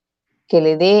nadie que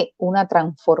le dé una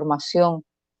transformación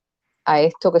a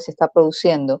esto que se está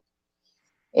produciendo,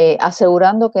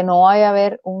 asegurando que no vaya a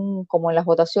haber como en las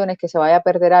votaciones, que se vaya a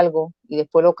perder algo y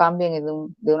después lo cambien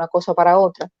de una cosa para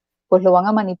otra, pues lo van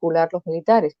a manipular los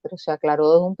militares. Pero se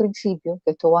aclaró desde un principio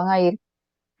que esto van a ir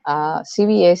a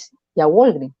CVS y a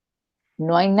Walgreens.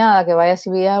 No hay nada que vaya a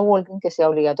CVS y a Walgreens que sea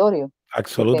obligatorio.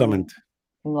 Absolutamente.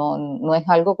 No es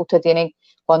algo que usted tiene.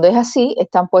 Cuando es así,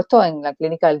 están puestos en la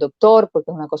clínica del doctor,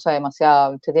 porque es una cosa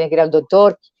demasiado. Usted tiene que ir al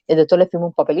doctor, el doctor le firma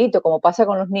un papelito, como pasa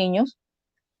con los niños.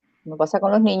 No pasa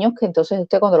con los niños, que entonces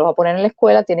usted cuando los va a poner en la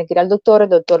escuela tiene que ir al doctor, el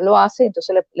doctor lo hace,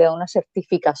 entonces le da una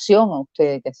certificación a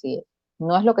usted de que así es.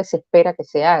 No es lo que se espera que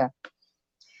se haga.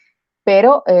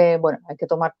 Pero bueno, hay que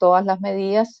tomar todas las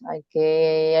medidas,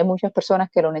 hay muchas personas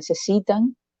que lo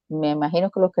necesitan me imagino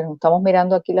que los que nos estamos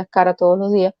mirando aquí las caras todos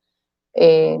los días,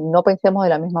 no pensemos de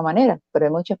la misma manera, pero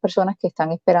hay muchas personas que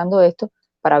están esperando esto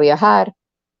para viajar,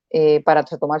 para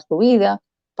retomar su vida,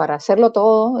 para hacerlo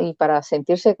todo y para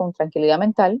sentirse con tranquilidad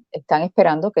mental. Están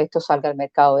esperando que esto salga al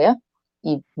mercado ya,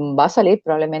 y va a salir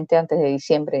probablemente antes de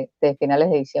diciembre, de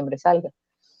finales de diciembre salga.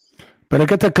 Pero hay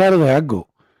que estar claro de algo.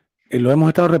 Lo hemos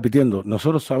estado repitiendo.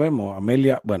 Nosotros sabemos,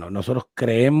 Amelia, bueno, nosotros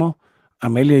creemos,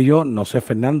 Amelia y yo, no sé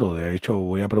Fernando, de hecho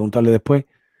voy a preguntarle después,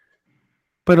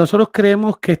 pero nosotros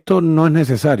creemos que esto no es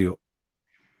necesario,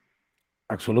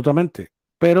 absolutamente.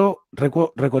 Pero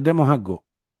recordemos algo,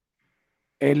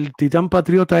 el titán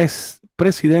patriota es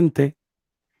presidente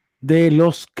de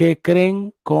los que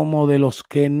creen como de los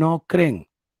que no creen,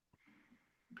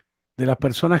 de las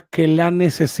personas que la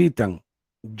necesitan.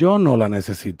 Yo no la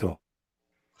necesito,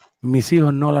 mis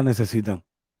hijos no la necesitan.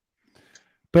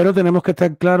 Pero tenemos que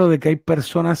estar claros de que hay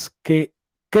personas que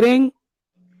creen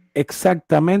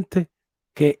exactamente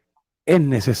que es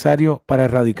necesario para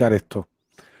erradicar esto.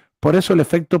 Por eso el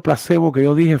efecto placebo que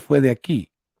yo dije fue de aquí.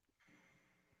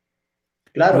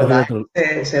 Claro, la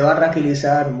gente se va a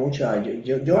tranquilizar mucho.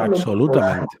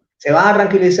 Absolutamente. Se van a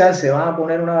tranquilizar, se van a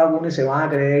poner una vacuna y se van a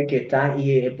creer que están,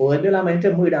 y el poder de la mente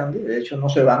es muy grande, de hecho no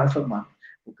se van a enfermar,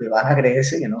 porque van a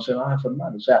creerse que no se van a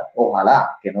enfermar, o sea,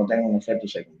 ojalá que no tengan un efecto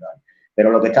secundario.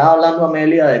 Pero lo que estaba hablando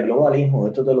Amelia del globalismo,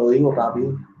 esto te lo digo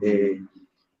rápido,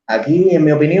 aquí en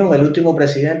mi opinión el último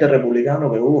presidente republicano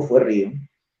que hubo fue Río,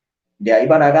 de ahí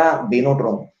para acá vino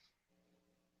Trump.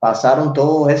 Pasaron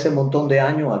todo ese montón de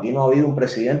años, aquí no ha habido un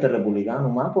presidente republicano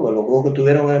más, porque los dos que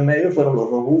estuvieron en el medio fueron los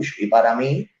dos Bush. Y para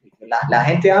mí, la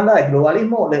gente anda del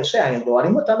globalismo, o sea, en el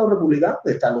globalismo están los republicanos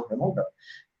y están los demócratas.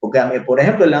 Porque, por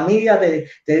ejemplo, en la media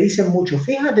te dicen mucho,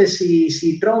 fíjate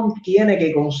si Trump tiene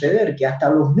que conceder, que hasta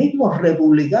los mismos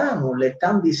republicanos le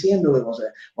están diciendo que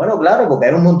conceder. Bueno, claro, porque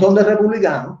hay un montón de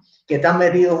republicanos que están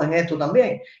metidos en esto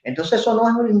también. Entonces eso no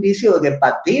es un indicio de que el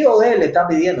partido de él le está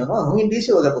pidiendo, no, es un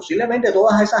indicio de que posiblemente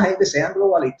toda esa gente sean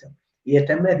globalistas y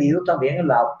estén metidos también en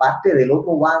la parte del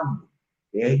otro bando,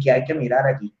 que es el que hay que mirar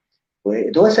aquí.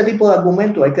 Pues todo ese tipo de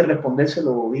argumentos hay que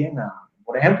respondérselo bien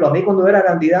por ejemplo, a mí cuando era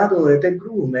candidato de Ted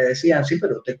Cruz me decían, sí,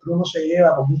 pero Ted Cruz no se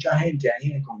lleva con mucha gente ahí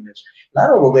en el Congreso.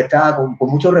 Claro, porque está con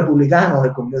muchos republicanos en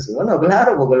el Congreso. Bueno,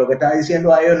 claro, porque lo que está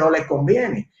diciendo a ellos no les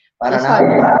conviene. Para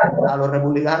nada, a los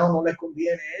republicanos no les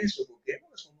conviene eso, porque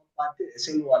somos parte de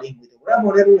ese globalismo. Y te voy a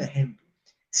poner un ejemplo.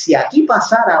 Si aquí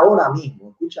pasara ahora mismo,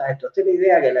 escucha esto, esta es la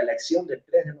idea que la elección del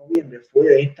 3 de noviembre fue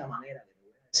de esta manera, que te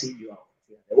voy a decir yo ahora.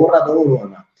 Te borra todo lo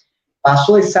demás.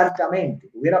 Pasó exactamente,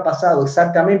 hubiera pasado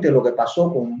exactamente lo que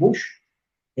pasó con Bush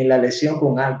en la elección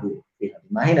con Al Gore. Fíjate,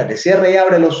 imagínate, cierra y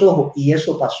abre los ojos y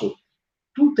eso pasó.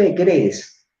 ¿Tú te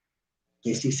crees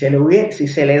que si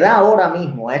se le da ahora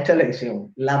mismo a esta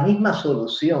elección la misma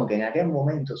solución que en aquel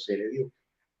momento se le dio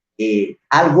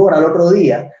Al Gore al otro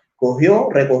día,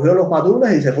 recogió los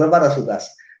matules y se fue para su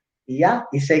casa?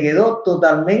 Y se quedó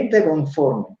totalmente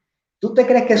conforme. ¿Tú te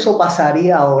crees que eso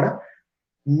pasaría ahora?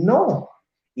 No.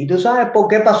 ¿Y tú sabes por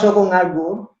qué pasó con Al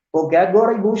Gore? Porque Al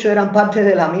Gore y Bush eran parte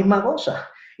de la misma cosa.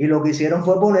 Y lo que hicieron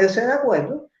fue ponerse de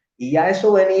acuerdo y ya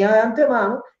eso venía de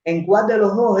antemano en cuál de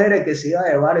los dos era el que se iba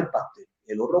a llevar el pastel.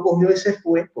 El otro cogió y se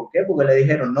fue. ¿Por qué? Porque le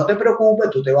dijeron, no te preocupes,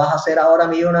 tú te vas a hacer ahora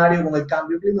millonario con el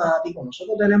cambio climático,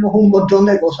 nosotros tenemos un montón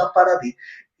de cosas para ti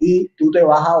y tú te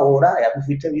vas ahora, ya tú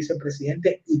fuiste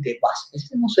vicepresidente y te vas.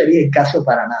 Ese no sería el caso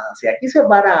para nada. Si aquí se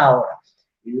para ahora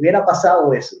y hubiera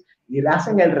pasado eso, y le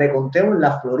hacen el reconteo en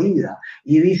la Florida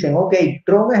y dicen, ok,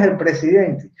 Trump es el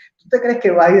presidente, ¿tú te crees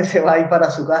que Biden se va a ir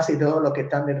para su casa y todos los que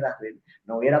están detrás de él?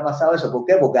 No hubiera pasado eso. ¿Por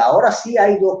qué? Porque ahora sí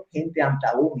hay dos gente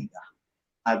antagónica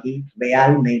aquí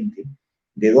realmente,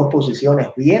 de dos posiciones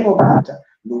bien opuestas,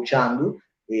 luchando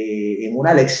en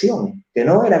una elección, que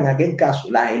no era en aquel caso.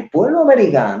 El pueblo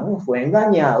americano fue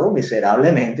engañado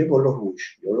miserablemente por los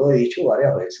Bush, yo lo he dicho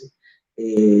varias veces.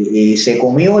 Y se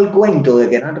comió el cuento de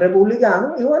que eran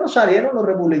republicanos y bueno, salieron los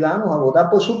republicanos a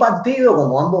votar por su partido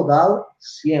como han votado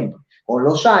siempre. Con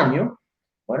los años,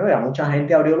 bueno, ya mucha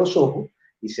gente abrió los ojos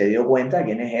y se dio cuenta de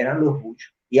quiénes eran los Bush.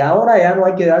 Y ahora ya no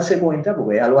hay que darse cuenta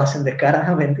porque ya lo hacen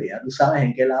descaradamente, ya tú sabes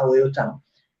en qué lado ellos están.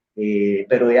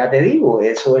 Pero ya te digo,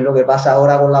 eso es lo que pasa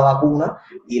ahora con la vacuna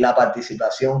y la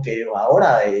participación que ellos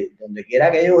ahora, donde quiera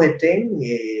que ellos estén,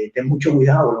 ten mucho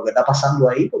cuidado con lo que está pasando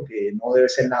ahí porque no debe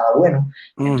ser nada bueno.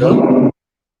 Entonces,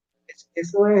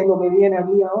 eso es lo que viene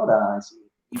aquí ahora. Sí.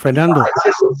 Fernando,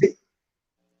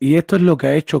 y esto es lo que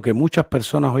ha hecho que muchas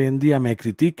personas hoy en día me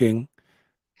critiquen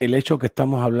el hecho que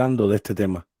estamos hablando de este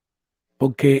tema,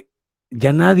 porque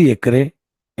ya nadie cree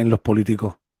en los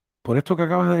políticos, por esto que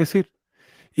acabas de decir.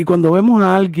 Y cuando vemos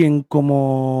a alguien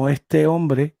como este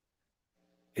hombre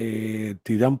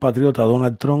tirán patriota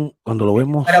Donald Trump, cuando lo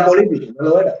vemos Era político, no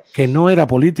lo era. que no era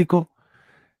político,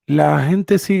 la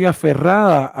gente sigue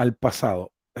aferrada al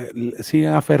pasado,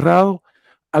 siguen aferrados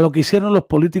a lo que hicieron los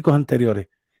políticos anteriores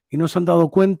y no se han dado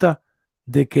cuenta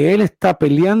de que él está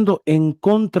peleando en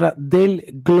contra del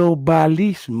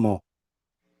globalismo,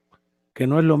 que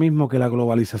no es lo mismo que la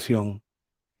globalización.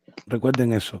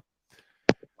 Recuerden eso.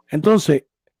 Entonces,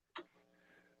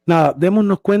 nada,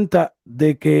 démonos cuenta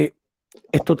de que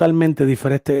es totalmente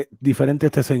diferente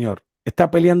este señor.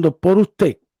 Está peleando por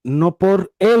usted, no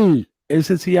por él. Él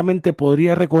sencillamente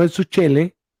podría recoger sus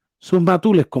cheles, sus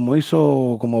matules, como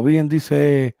hizo, como bien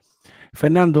dice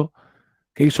Fernando,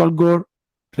 que hizo Al Gore,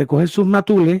 recoger sus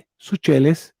matules, sus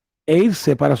cheles, e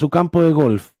irse para su campo de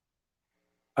golf.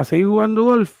 ¿A seguir jugando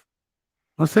golf?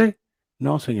 No sé.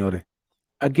 No, señores.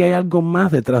 Aquí hay algo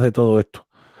más detrás de todo esto.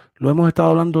 Lo hemos estado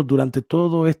hablando durante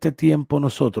todo este tiempo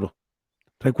nosotros.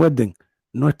 Recuerden,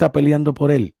 no está peleando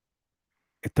por él,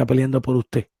 está peleando por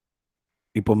usted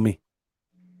y por mí.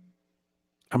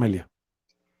 Amelia.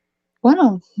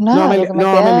 Bueno, nada, Amelia, lo que me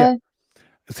queda Amelia.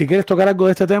 Si quieres tocar algo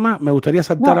de este tema, me gustaría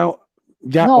saltar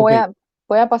ya. No, Okay.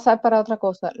 voy a pasar para otra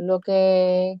cosa. Lo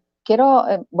que quiero,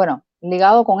 bueno,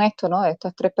 ligado con esto, ¿no? De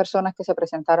estas tres personas que se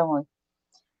presentaron hoy.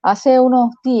 Hace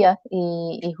unos días,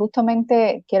 y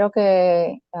justamente quiero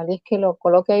que Alice que lo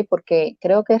coloque ahí, porque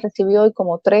creo que recibí hoy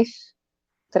como tres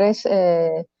 ¿Qué quieres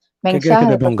que mensajes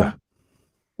te de personas ponga?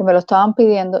 que me lo estaban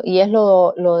pidiendo, y es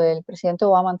lo del presidente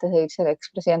Obama antes de irse, el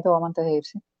expresidente Obama antes de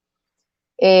irse,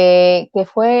 que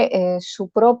fue su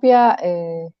propio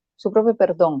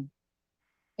perdón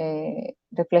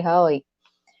reflejado ahí.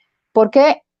 ¿Por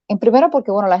qué? En primero, porque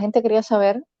bueno, la gente quería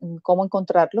saber cómo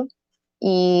encontrarlo.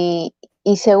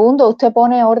 Y segundo, usted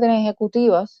pone órdenes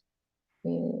ejecutivas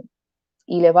eh,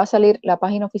 y le va a salir la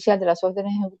página oficial de las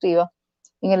órdenes ejecutivas.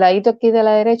 En el ladito aquí de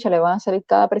la derecha le van a salir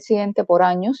cada presidente por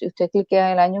años y usted cliquea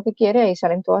en el año que quiere y ahí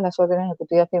salen todas las órdenes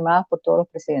ejecutivas firmadas por todos los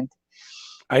presidentes.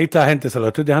 Ahí está, gente, se lo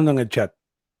estoy dejando en el chat.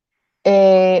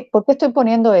 ¿Por qué estoy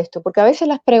poniendo esto? Porque a veces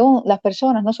las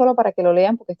personas, no solo para que lo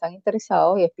lean porque están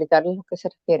interesados y explicarles lo que se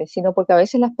refiere, sino porque a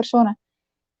veces las personas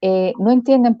no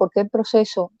entienden por qué el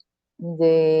proceso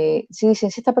si dicen,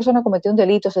 si esta persona cometió un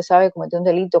delito, se sabe que cometió un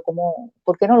delito,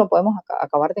 ¿por qué no lo podemos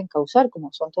acabar de encauzar?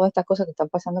 Como son todas estas cosas que están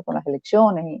pasando con las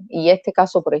elecciones y este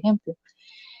caso, por ejemplo.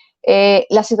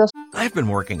 La situación. I've been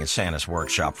working at Santa's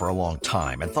workshop for a long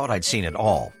time and thought I'd seen it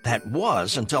all. That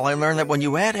was until I learned that when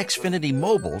you add Xfinity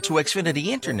Mobile to Xfinity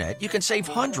Internet, you can save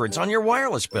hundreds on your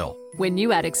wireless bill. When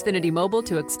you add Xfinity Mobile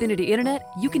to Xfinity Internet,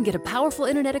 you can get a powerful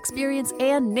internet experience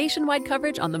and nationwide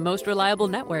coverage on the most reliable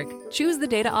network. Choose the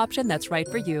data option that's right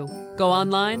for you. Go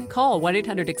online, call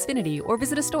 1-800-XFINITY, or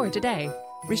visit a store today.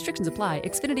 Restrictions apply.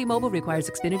 Xfinity Mobile requires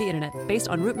Xfinity Internet. Based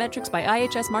on root metrics by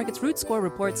IHS Markit's Root Score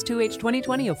reports 2H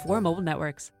 2020 of 4 mobile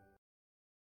networks.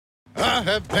 I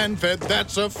have PenFed,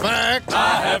 that's a fact.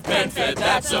 I have PenFed,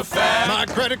 that's a fact. My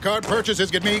credit card purchases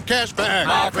get me cash back.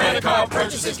 My credit card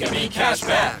purchases get me cash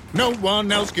back. No one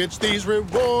else gets these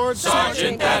rewards.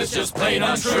 Sergeant, that is just plain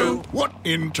untrue. What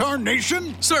in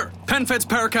tarnation? Sir, PenFed's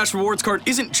PowerCash Rewards card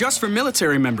isn't just for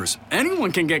military members.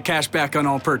 Anyone can get cash back on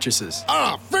all purchases.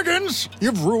 Ah, Figgins,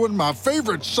 you've ruined my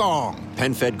favorite song.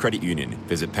 PenFed Credit Union.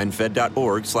 Visit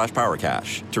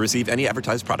penfed.org/powercash. To receive any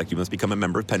advertised product, you must become a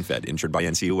member of PenFed, insured by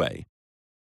NCUA.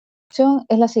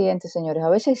 Es la siguiente, señores. A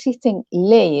veces existen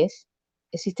leyes,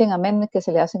 existen amendments que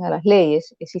se le hacen a las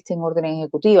leyes, existen órdenes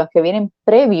ejecutivas que vienen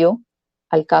previo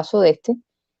al caso de este,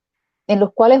 en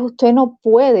los cuales usted no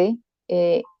puede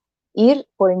ir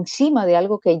por encima de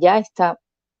algo que ya está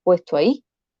puesto ahí.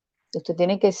 Usted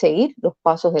tiene que seguir los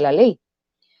pasos de la ley,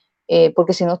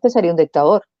 porque si no usted sería un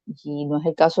dictador, y no es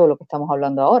el caso de lo que estamos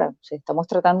hablando ahora. O sea, estamos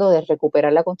tratando de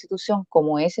recuperar la Constitución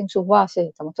como es en sus bases,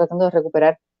 estamos tratando de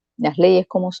recuperar las leyes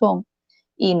como son,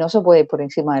 y no se puede ir por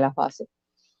encima de las bases.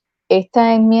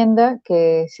 Esta enmienda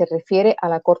que se refiere a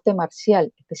la Corte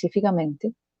Marcial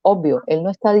específicamente, obvio, él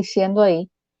no está diciendo ahí,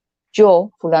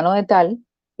 yo, fulano de tal,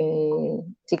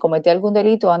 si cometí algún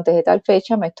delito antes de tal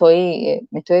fecha, me estoy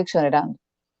exonerando.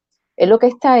 Él lo que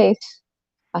está es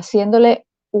haciéndole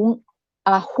un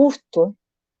ajuste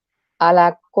a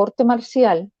la Corte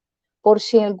Marcial por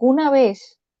si alguna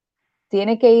vez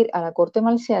tiene que ir a la Corte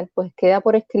Marcial, pues queda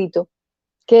por escrito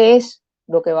qué es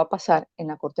lo que va a pasar en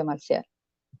la Corte Marcial.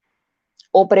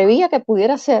 O prevía que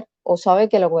pudiera ser, o sabe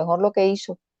que a lo mejor lo que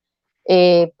hizo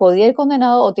podía ir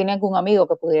condenado, o tiene algún amigo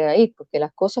que pudiera ir, porque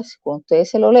las cosas, cuando ustedes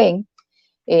se lo leen,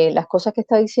 las cosas que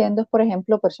está diciendo es, por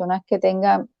ejemplo,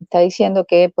 está diciendo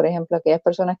que, por ejemplo, aquellas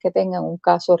personas que tengan un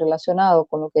caso relacionado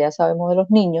con lo que ya sabemos de los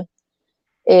niños,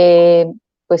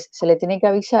 pues se le tiene que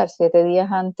avisar 7 días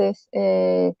antes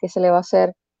que se le va a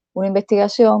hacer una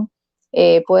investigación,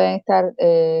 pueden estar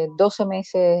 12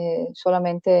 meses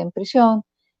solamente en prisión,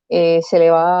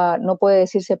 no puede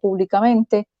decirse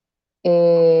públicamente,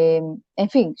 en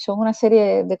fin, son una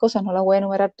serie de cosas, no las voy a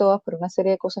enumerar todas, pero una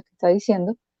serie de cosas que está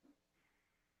diciendo.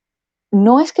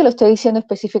 No es que lo esté diciendo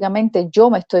específicamente, yo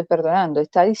me estoy perdonando,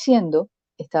 está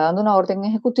dando una orden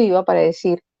ejecutiva para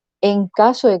decir, en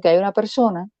caso de que haya una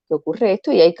persona que ocurre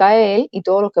esto, y ahí cae él y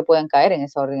todos los que puedan caer en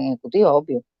esa orden ejecutiva,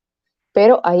 obvio.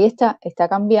 Pero ahí está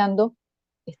cambiando,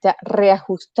 está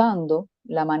reajustando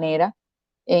la manera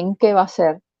en que va a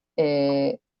ser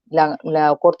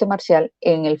la corte marcial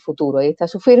en el futuro. Ahí está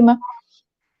su firma.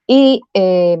 Y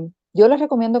yo les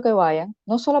recomiendo que vayan,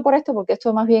 no solo por esto, porque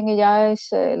esto más bien ya es,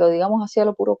 lo digamos así a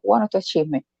lo puro cubano, esto es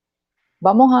chisme.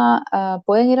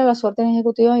 Pueden ir a las órdenes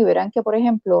ejecutivas y verán que, por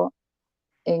ejemplo,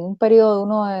 en un periodo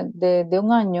de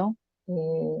un año,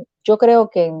 yo creo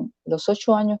que en los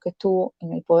 8 años que estuvo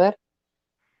en el poder,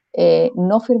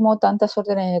 no firmó tantas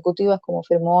órdenes ejecutivas como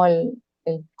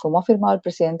como ha firmado el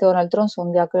presidente Donald Trump.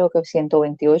 Son ya creo que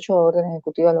 128 órdenes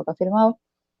ejecutivas lo que ha firmado.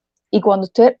 Y cuando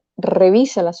usted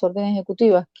revisa las órdenes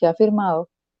ejecutivas que ha firmado,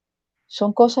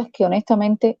 son cosas que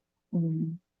honestamente,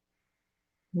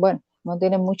 bueno, no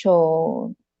tienen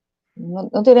mucho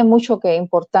que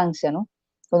importancia, ¿no?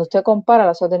 Cuando usted compara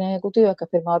las órdenes ejecutivas que ha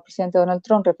firmado el presidente Donald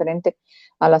Trump referente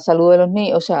a la salud de los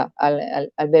niños, o sea,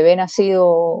 al bebé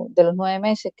nacido de los 9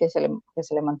 meses, que se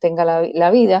le mantenga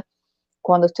la vida,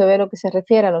 cuando usted ve lo que se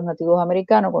refiere a los nativos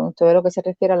americanos, cuando usted ve lo que se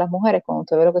refiere a las mujeres, cuando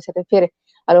usted ve lo que se refiere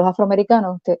a los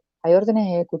afroamericanos, hay órdenes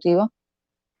ejecutivas,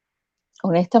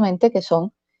 honestamente, que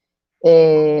son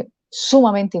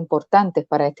sumamente importantes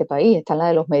para este país. Está la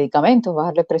de los medicamentos,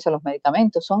 bajarle precio a los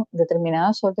medicamentos, son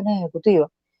determinadas órdenes ejecutivas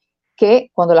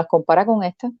que cuando las compara con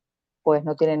esta, pues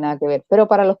no tienen nada que ver. Pero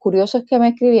para los curiosos que me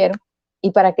escribieron y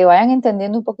para que vayan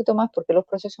entendiendo un poquito más por qué los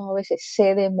procesos a veces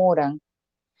se demoran,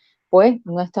 pues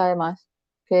no está de más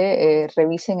que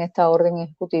revisen esta orden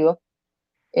ejecutiva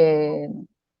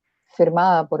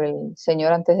firmada por el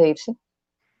señor antes de irse.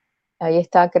 Ahí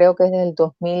está, creo que es del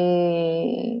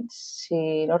 2000,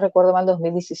 si no recuerdo mal,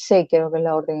 2016, creo que es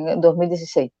la orden,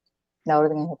 2016, la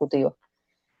orden ejecutiva.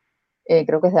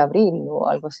 Creo que es de abril o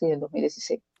algo así, del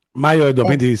 2016. Mayo del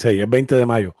 2016, el 20 de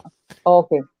mayo.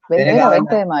 Ok,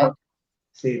 20 de mayo.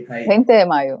 Sí, ahí. 20 de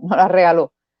mayo, nos la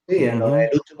regaló. Sí, en el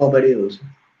último periodo. Sí.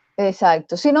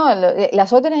 Exacto. Sí, no,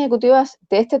 las órdenes ejecutivas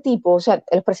de este tipo, o sea,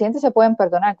 los presidentes se pueden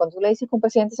perdonar. Cuando tú le dices que un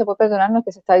presidente se puede perdonar, no es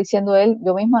que se está diciendo él,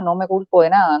 yo misma no me culpo de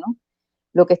nada, ¿no?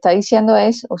 Lo que está diciendo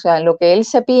es, o sea, en lo que él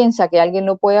se piensa que alguien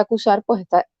lo puede acusar, pues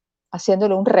está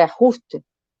haciéndole un reajuste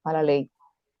a la ley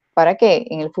para que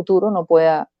en el futuro no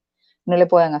le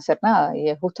puedan hacer nada. Y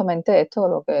es justamente esto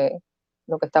lo que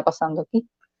está pasando aquí.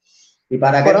 ¿Y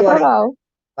para Por qué otro lado,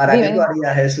 qué tú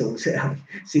harías eso? O sea,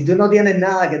 si tú no tienes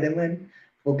nada que temer,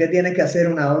 ¿por qué tienes que hacer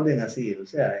una orden así? O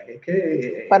sea, es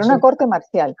que... para una corte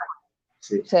marcial.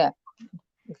 Sí. O sea,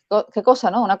 ¿qué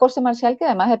cosa, no? Una corte marcial que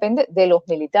además depende de los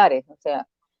militares. O sea,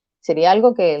 sería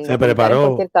algo que los militares en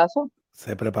cualquier caso...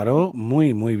 Se preparó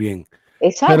muy, muy bien.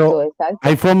 Exacto, Pero, exacto.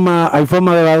 ¿hay forma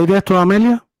de evadir esto,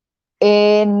 Amelia?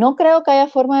 No creo que haya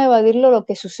forma de evadirlo. Lo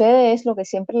que sucede es lo que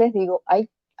siempre les digo. Hay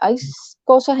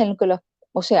cosas en que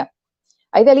o sea,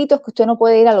 hay delitos que usted no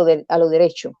puede ir a lo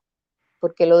derecho,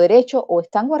 porque lo derecho o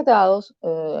están guardados,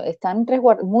 están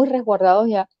muy resguardados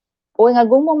ya, o en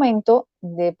algún momento,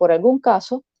 por algún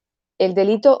caso, el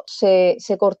delito se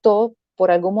cortó por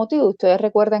algún motivo. Ustedes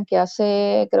recuerdan que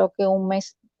hace, creo que un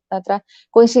mes atrás,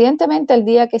 coincidentemente el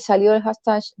día que salió el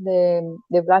hashtag de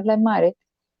Black Lives Matter,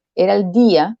 era el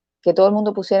día que todo el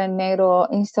mundo pusiera en negro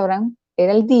Instagram,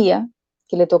 era el día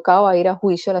que le tocaba ir a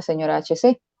juicio a la señora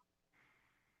HC.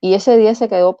 Y ese día se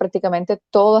quedó prácticamente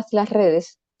todas las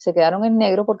redes, se quedaron en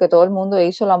negro porque todo el mundo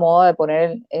hizo la moda de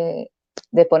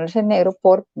ponerse en negro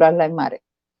por Black Lives Matter.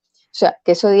 O sea,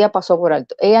 que ese día pasó por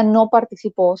alto. Ella no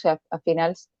participó, o sea, al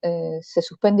final se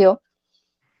suspendió,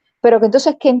 pero que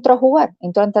entonces, ¿qué entró a jugar?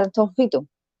 Entró a entrar Tonfito.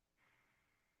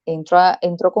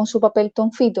 Entró con su papel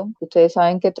Tonfito, que ustedes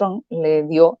saben que Trump le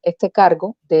dio este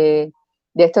cargo de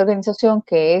esta organización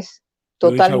que es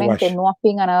totalmente no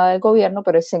afín a nada del gobierno,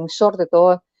 pero es censor de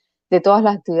todas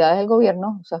las actividades del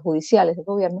gobierno, o sea, judiciales del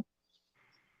gobierno.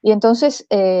 Y entonces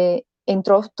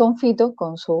entró Tonfito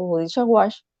con su Judicial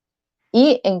Watch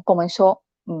y comenzó,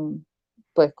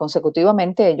 pues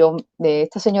consecutivamente,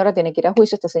 esta señora tiene que ir a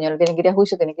juicio, esta señora tiene que ir a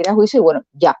juicio, tiene que ir a juicio, y bueno,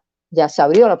 ya se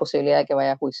abrió la posibilidad de que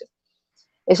vaya a juicio.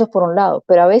 Eso es por un lado,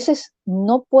 pero a veces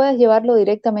no puedes llevarlo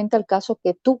directamente al caso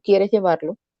que tú quieres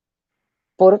llevarlo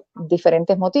por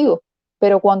diferentes motivos,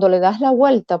 pero cuando le das la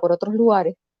vuelta por otros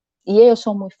lugares, y ellos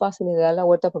son muy fáciles de dar la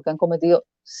vuelta porque han cometido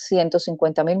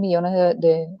 150.000 millones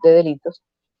de delitos.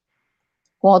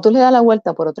 Cuando tú le das la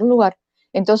vuelta por otro lugar,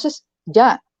 entonces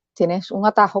ya tienes un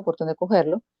atajo por donde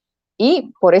cogerlo,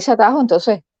 y por ese atajo,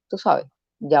 entonces, tú sabes,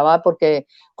 ya va, porque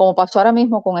como pasó ahora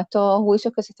mismo con estos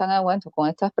juicios que se están aguantando, con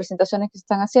estas presentaciones que se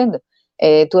están haciendo,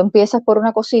 tú empiezas por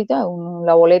una cosita,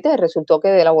 la boleta, y resultó que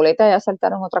de la boleta ya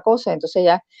saltaron otra cosa, entonces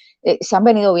ya se han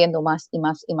venido viendo más y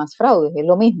más y más fraudes. Es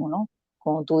lo mismo, ¿no?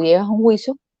 Cuando tú llegas a un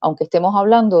juicio, aunque estemos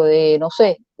hablando de, no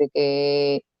sé, de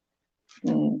que,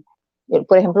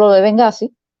 por ejemplo, lo de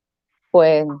Benghazi,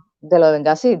 pues de lo de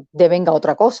Benghazi devenga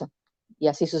otra cosa, y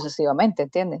así sucesivamente,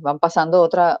 ¿entiendes? Van pasando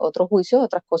otros juicios,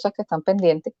 otras cosas que están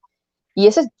pendientes, y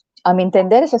a mi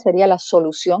entender, esa sería la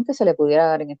solución que se le pudiera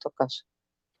dar en estos casos.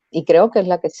 Y creo que es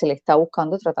la que se le está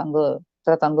buscando,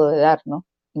 tratando de dar, ¿no?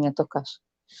 En estos casos.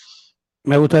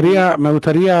 Me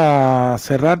gustaría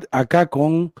cerrar acá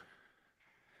con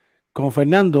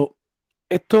Fernando.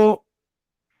 Esto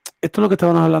es lo que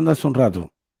estábamos hablando hace un rato.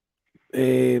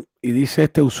 Y dice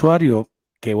este usuario,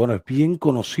 que bueno, es bien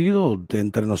conocido de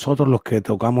entre nosotros los que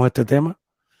tocamos este tema.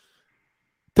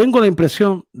 Tengo la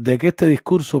impresión de que este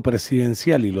discurso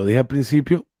presidencial, y lo dije al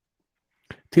principio,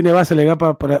 tiene base legal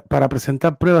para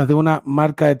presentar pruebas de una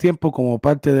marca de tiempo como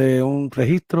parte de un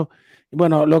registro. Y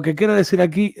bueno, lo que quiero decir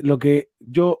aquí, lo que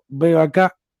yo veo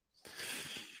acá,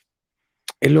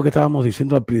 es lo que estábamos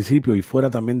diciendo al principio y fuera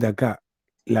también de acá.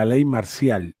 La ley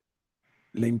marcial,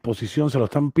 la imposición, se lo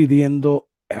están pidiendo,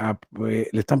 le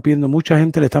están pidiendo, mucha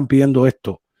gente le están pidiendo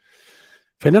esto.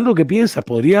 Fernando, ¿qué piensas?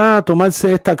 ¿Podría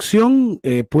tomarse esta acción?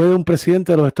 ¿Puede un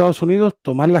presidente de los Estados Unidos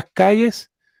tomar las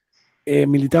calles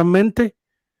militarmente?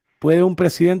 ¿Puede un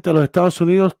presidente de los Estados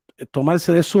Unidos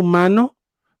tomarse de su mano?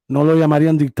 No lo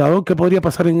llamarían dictador. ¿Qué podría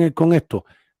pasar con esto?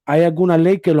 ¿Hay alguna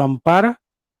ley que lo ampara?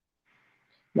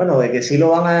 Bueno, de que sí lo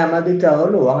van a llamar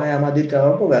dictador, lo van a llamar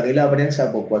dictador porque aquí la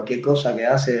prensa, por cualquier cosa que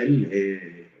hace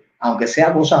él, aunque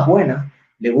sea cosas buenas,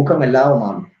 le buscan el lado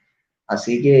malo.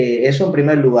 Así que eso en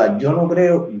primer lugar. Yo no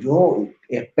creo, yo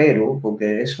espero,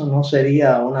 porque eso no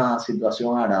sería una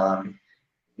situación agradable.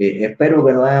 Espero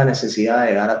que no haya necesidad de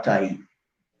llegar hasta ahí,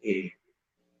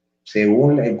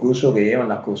 según el curso que llevan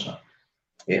las cosas.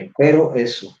 Espero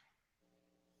eso.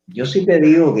 Yo sí te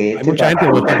digo que Hay mucha gente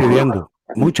que lo está pidiendo.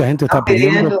 Mucha gente está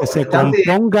pidiendo que se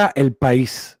componga el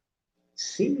país.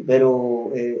 Sí, pero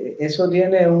eso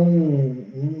tiene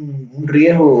un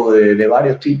riesgo de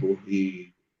varios tipos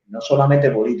y no solamente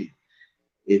político.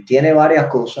 Tiene varias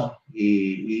cosas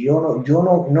y yo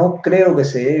no creo que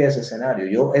se llegue a ese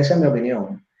escenario. Esa es mi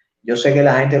opinión. Yo sé que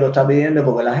la gente lo está pidiendo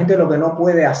porque la gente lo que no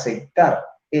puede aceptar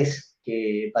es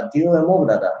que el Partido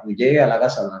Demócrata llegue a la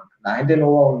Casa Blanca. La gente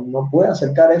no puede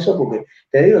aceptar eso porque,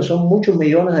 te digo, son muchos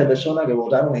millones de personas que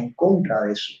votaron en contra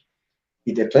de eso.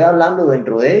 Y te estoy hablando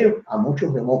dentro de ellos a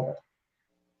muchos demócratas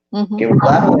que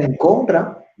votaron en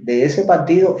contra de ese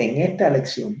partido en esta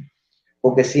elección.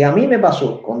 Porque si a mí me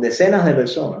pasó con decenas de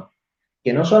personas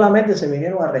que no solamente se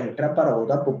vinieron a registrar para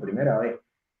votar por primera vez,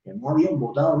 que no habían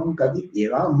votado nunca aquí,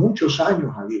 llevaban muchos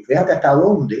años aquí. Fíjate hasta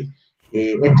dónde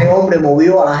este hombre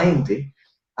movió a gente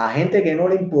que no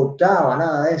le importaba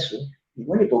nada de eso. Y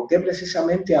bueno, ¿y por qué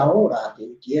precisamente ahora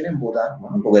quieren votar?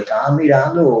 Bueno, porque estaban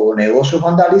mirando negocios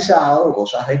vandalizados,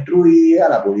 cosas destruidas,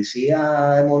 la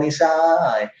policía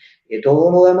demonizada,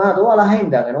 todo lo demás, toda la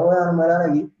agenda que no voy a enumerar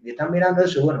aquí, y están mirando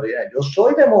eso. Bueno, ya, yo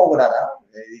soy demócrata,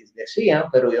 decían,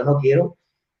 pero yo no quiero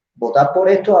votar por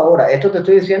esto ahora. Esto te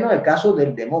estoy diciendo en el caso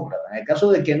del demócrata. En el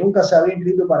caso de que nunca se había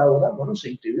inscrito para votar, bueno,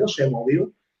 se inscribió, se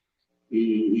movió.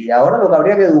 Y ahora lo que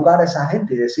habría que educar a esa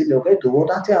gente y decirle, ok, tú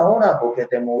votaste ahora porque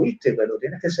te moviste, pero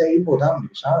tienes que seguir votando,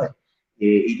 ¿sabes?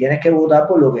 Y tienes que votar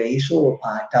por lo que hizo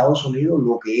a Estados Unidos,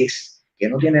 lo que es, que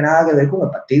no tiene nada que ver con el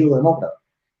Partido Demócrata.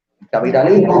 El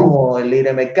capitalismo, el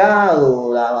libre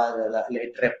mercado,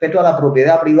 el respeto a la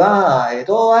propiedad privada,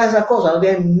 todas esas cosas no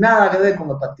tienen nada que ver con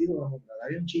el Partido Demócrata.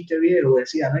 Había un chiste viejo que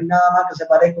decía, no hay nada más que se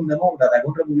parezca a un demócrata que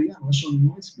un republicano. Eso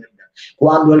no es verdad.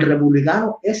 Cuando el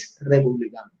republicano es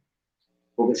republicano.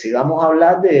 Porque si vamos a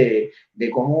hablar de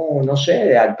cómo, no sé,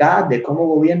 de alcaldes, cómo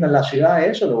gobiernan la ciudad,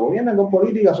 eso, lo gobiernan con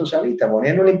política socialista,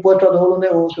 poniéndole impuestos a todos los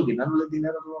negocios, quitándole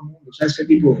dinero a todo el mundo, o sea, ese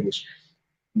tipo de cosas.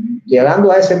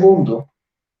 Llegando a ese punto,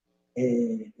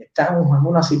 estamos en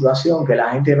una situación que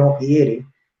la gente no quiere,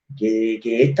 que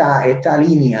esta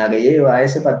línea que lleva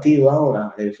ese partido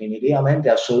ahora,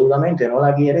 definitivamente, absolutamente no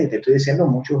la quiere, y te estoy diciendo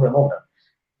muchos demócratas.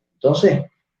 Entonces,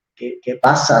 ¿qué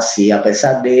pasa si a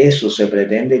pesar de eso se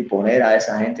pretende imponer a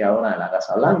esa gente ahora en la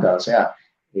Casa Blanca? O sea,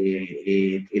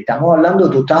 estamos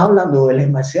hablando, tú estás hablando de ley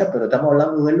marcial, pero estamos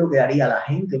hablando de lo que haría la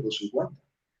gente por su cuenta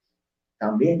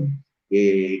también.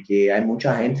 que hay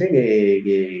mucha gente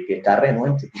que está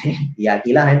renuente y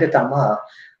aquí la gente está armada.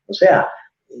 O sea,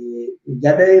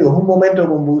 ya te digo, es un momento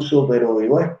convulso, pero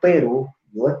yo espero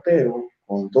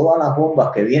con todas las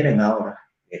bombas que vienen ahora,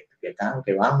 que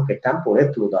están por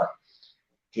explotar,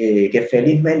 que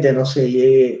felizmente no se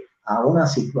llegue a una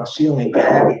situación en que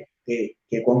haya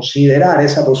que considerar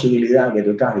esa posibilidad que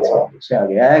tú estás diciendo. O sea,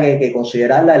 que haya que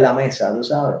considerarla en la mesa, tú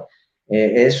sabes.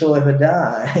 Eso es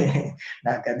verdad.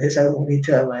 La alcaldesa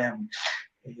comunista de Miami.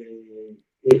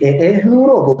 Es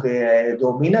duro porque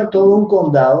domina todo un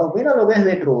condado. Mira lo que es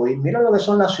Detroit, mira lo que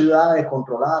son las ciudades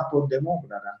controladas por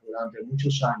demócratas durante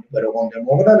muchos años, pero con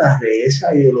demócratas de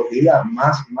esa ideología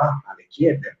más a la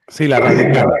izquierda. Sí, la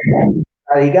radical.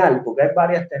 Radical, porque hay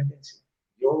varias tendencias.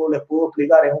 Yo les puedo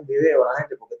explicar en un video a la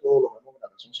gente porque todos los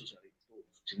demócratas son socialistas,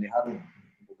 sin dejar uno.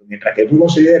 Porque mientras que tú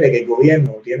consideres que el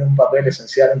gobierno tiene un papel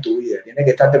esencial en tu vida, tiene que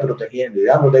estarte protegiendo y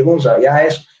dándote cosas, ya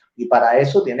eso. Y para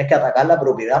eso tienes que atacar la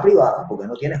propiedad privada, porque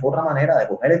no tienes otra manera de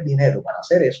coger el dinero para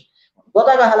hacer eso. Cuando tú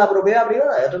atacas a la propiedad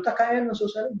privada, ya tú estás cayendo en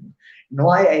socialismo.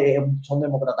 No hay, son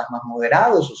demócratas más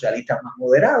moderados, socialistas más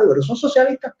moderados, pero son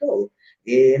socialistas todos.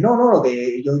 No,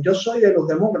 que yo soy de los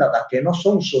demócratas que no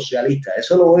son socialistas.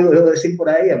 Eso lo oigo yo decir por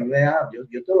ahí. A mí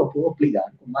yo te lo puedo explicar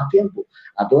con más tiempo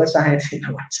a toda esa gente. Le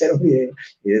voy a hacer un video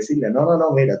y decirle,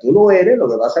 no, mira, tú lo eres. Lo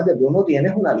que pasa es que tú no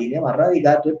tienes una línea más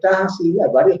radical. Tú estás así.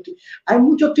 Hay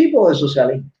muchos tipos de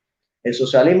socialismo. El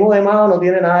socialismo de Mao no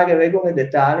tiene nada que ver con el de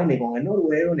Stalin, ni con el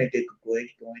noruego, ni con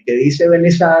el que dice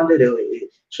Bernie Sanders.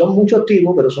 Son muchos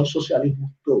tipos, pero son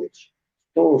socialismos todos.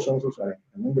 Todos son socialismos.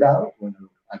 En un grado, bueno,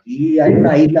 aquí hay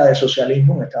una isla de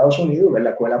socialismo en Estados Unidos, que es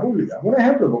la escuela pública. Un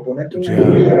ejemplo, por ponerte un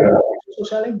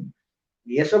socialismo.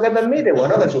 ¿Y eso qué permite?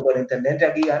 Bueno, que el superintendente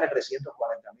aquí gane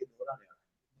 $340,000.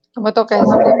 No me toques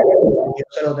eso. Yo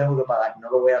se lo tengo que pagar, no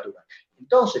lo voy a tocar.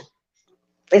 Entonces,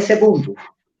 ese punto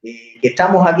que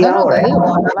estamos aquí ahora,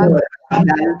 estamos hablando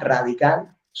de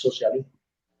radical socialismo.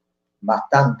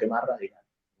 Bastante más radical.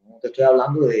 No te estoy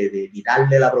hablando de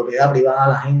quitarle la propiedad privada a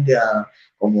la gente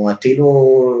como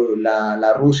estilo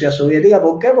la Rusia soviética.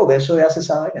 ¿Por qué? Porque eso ya se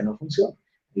sabe que no funciona.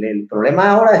 El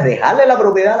problema ahora es dejarle la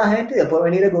propiedad a la gente y después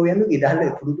venir el gobierno y quitarle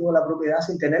el fruto de la propiedad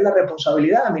sin tener la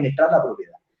responsabilidad de administrar la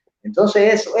propiedad.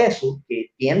 Entonces eso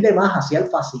que tiende más hacia el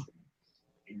fascismo,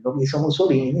 es lo que hizo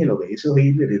Mussolini, lo que hizo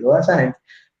Hitler y toda esa gente,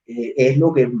 es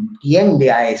lo que tiende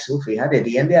a eso, fíjate,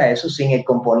 tiende a eso sin el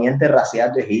componente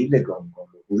racial de Hitler con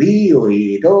los judíos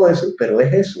y todo eso, pero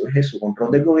es eso,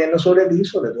 control del gobierno sobre ti,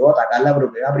 sobre todo atacar la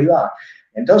propiedad privada.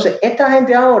 Entonces, esta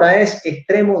gente ahora es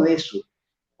extremo de eso.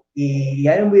 Y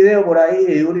hay un video por ahí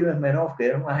de Yuri Bezmenov, que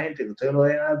es un agente que ustedes lo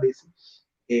deben haber visto,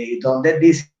 donde él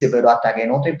dice, pero hasta que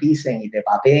no te pisen y te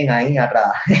pateen ahí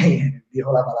atrás,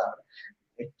 dijo la palabra,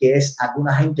 es que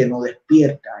alguna gente no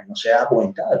despierta y no se da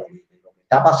cuenta de lo que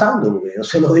está pasando, porque yo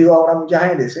se lo digo ahora a mucha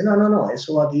gente, dice, no,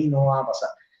 eso aquí no va a pasar.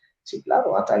 Sí,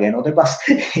 claro, hasta que no te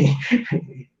pase.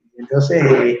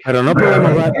 Entonces, pero no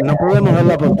podemos dar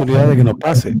la oportunidad de que nos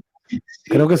pase.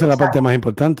 Creo que esa es la parte más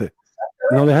importante.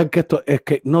 No dejar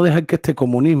que este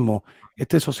comunismo,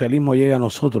 este socialismo llegue a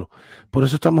nosotros. Por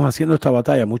eso estamos haciendo esta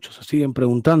batalla. Muchos se siguen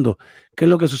preguntando qué es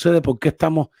lo que sucede, por qué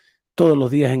estamos todos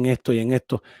los días en esto y en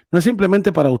esto. No es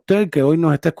simplemente para usted que hoy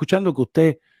nos está escuchando, que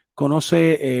usted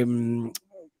conoce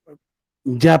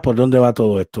ya por dónde va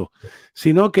todo esto,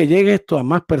 sino que llegue esto a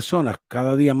más personas,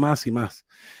 cada día más y más.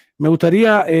 Me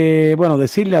gustaría,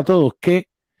 decirle a todos que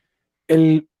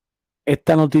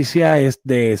esta noticia es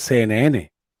de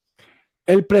CNN.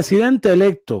 El presidente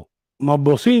electo,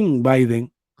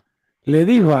 Biden, le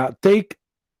dijo a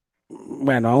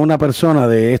a una persona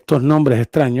de estos nombres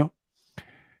extraños,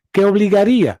 que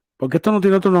obligaría, porque esto no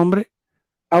tiene otro nombre,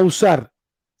 a usar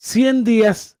 100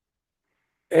 días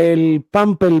el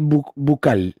pamper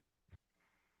bucal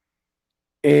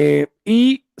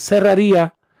y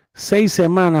cerraría 6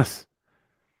 semanas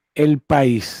el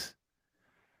país.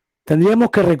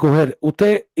 Tendríamos que recoger,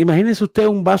 imagínese usted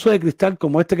un vaso de cristal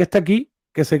como este que está aquí,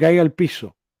 que se caiga al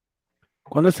piso.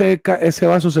 Cuando ese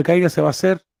vaso se caiga, se va a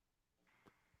hacer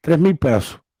 3,000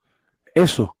 pedazos.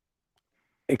 Eso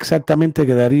exactamente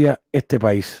quedaría este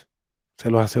país, se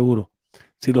los aseguro,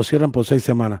 si lo cierran por 6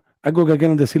 semanas. Algo que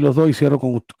quieran decir los dos y cierro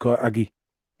con aquí.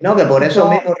 No, que por eso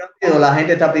mismo rápido la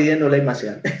gente está pidiendo ley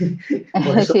marcial.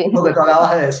 Por eso sí. Lo que tú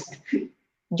acabas de decir.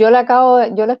 Yo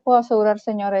les puedo asegurar,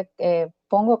 señores,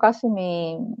 pongo casi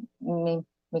mi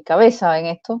cabeza en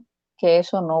esto, que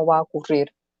eso no va a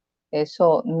ocurrir.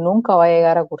 Eso nunca va a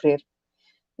llegar a ocurrir.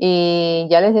 Y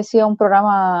ya les decía en un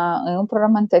programa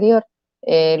anterior,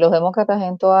 los demócratas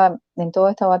en toda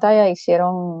esta batalla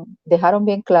dejaron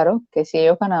bien claro que si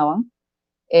ellos ganaban,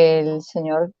 el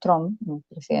señor Trump, el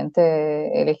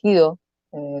presidente elegido,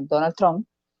 Donald Trump,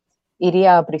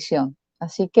 iría a prisión.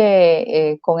 Así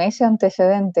que con ese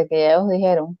antecedente que ya os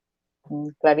dijeron,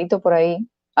 clarito por ahí,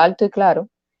 alto y claro,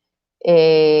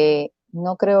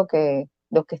 no creo que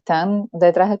los que están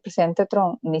detrás del presidente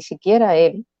Trump, ni siquiera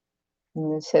él,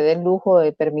 se dé el lujo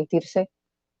de permitirse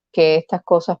que estas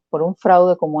cosas, por un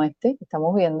fraude como este que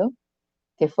estamos viendo,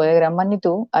 que fue de gran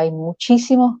magnitud, hay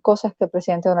muchísimas cosas que el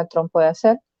presidente Donald Trump puede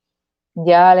hacer.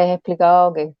 Ya les he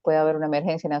explicado que puede haber una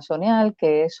emergencia nacional,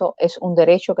 que eso es un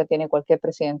derecho que tiene cualquier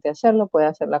presidente a hacerlo, puede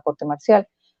hacer la Corte Marcial,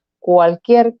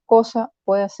 cualquier cosa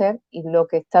puede hacer, y lo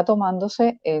que está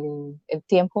tomándose el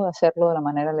tiempo de hacerlo de la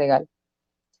manera legal.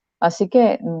 Así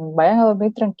que vayan a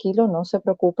dormir tranquilos, no se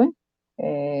preocupen.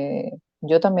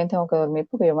 Yo también tengo que dormir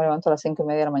porque yo me levanto a las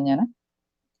 5:30 de la mañana.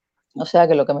 O sea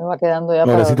que lo que me va quedando ya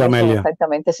para Pobrecita dormir son Amelia.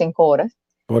 exactamente 5 horas.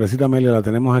 Pobrecita Amelia, la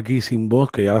tenemos aquí sin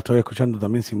voz, que ya la estoy escuchando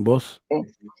también sin voz.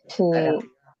 Sí.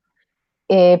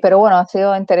 Pero bueno, ha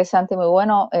sido interesante y muy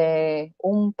bueno.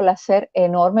 Un placer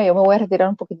enorme. Yo me voy a retirar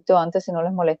un poquito antes si no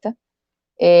les molesta.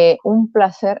 Un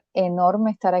placer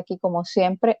enorme estar aquí como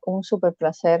siempre. Un súper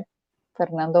placer,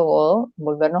 Fernando Godo,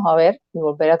 volvernos a ver y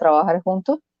volver a trabajar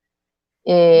juntos.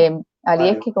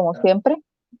 Alieski, como siempre,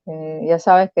 ya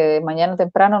sabes que mañana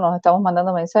temprano nos estamos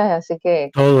mandando mensajes, así que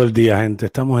Todo el día, gente,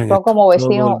 estamos en esto. como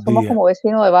vecinos, el somos día. como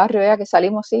vecinos de barrio, ya que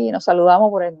salimos así y nos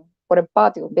saludamos por el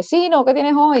patio. Vecino, ¿qué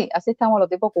tienes hoy? Así estamos los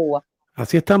tipos Cuba.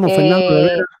 Así estamos, Fernando, de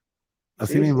veras.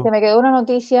 Así Sí, mismo. Se me quedó una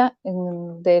noticia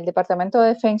del Departamento de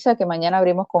Defensa que mañana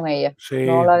abrimos con ella. Sí,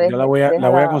 No la yo la voy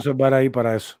a conservar ahí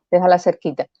para eso. Déjala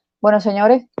cerquita. Bueno,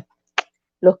 señores,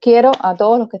 los quiero a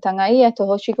todos los que están ahí, a estos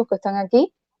dos chicos que están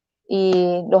aquí,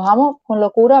 y los amo con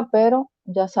locura, pero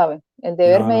ya saben, el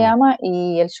deber me llama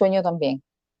y el sueño también.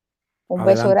 Un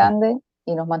beso grande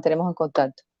y nos mantenemos en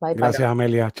contacto. Bye, Gracias, bye.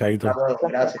 Amelia. Chaito.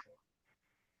 Gracias.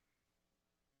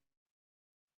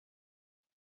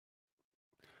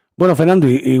 Bueno, Fernando,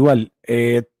 igual,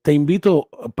 te invito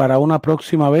para una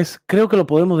próxima vez. Creo que lo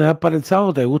podemos dejar para el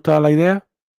sábado. ¿Te gusta la idea?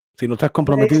 Si no estás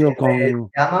comprometido con...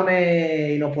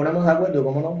 Llámame y nos ponemos de acuerdo,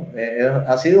 ¿cómo no?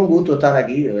 Ha sido un gusto estar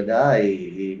aquí, de verdad.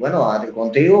 Y bueno,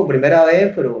 contigo primera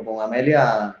vez, pero con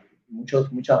Amelia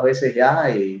muchas veces ya.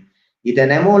 Y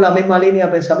tenemos la misma línea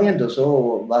de pensamiento.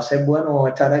 Eso va a ser bueno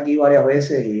estar aquí varias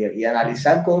veces y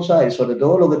analizar cosas. Y sobre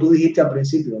todo lo que tú dijiste al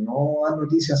principio, no dar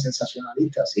noticias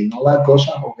sensacionalistas, sino dar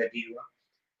cosas objetivas,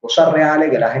 cosas reales,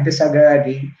 que la gente salga de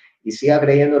aquí y siga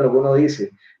creyendo en lo que uno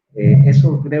dice.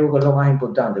 Eso creo que es lo más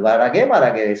importante. ¿Para qué?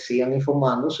 Para que sigan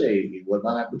informándose y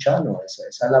vuelvan a escucharnos.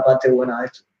 Esa es la parte buena de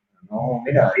esto. No,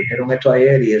 mira, dijeron esto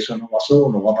ayer y eso no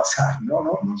pasó, no va a pasar.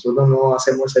 No, nosotros no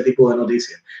hacemos ese tipo de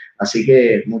noticias. Así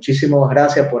que muchísimas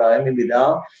gracias por haberme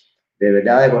invitado. De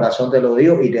verdad, de corazón te lo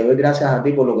digo, y te doy gracias a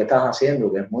ti por lo que estás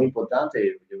haciendo, que es muy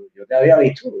importante. Yo te había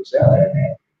visto, o sea,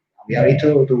 había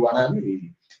visto tu canal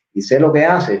y sé lo que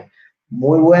haces.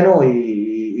 Muy bueno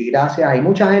y gracias. Y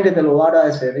mucha gente te lo va a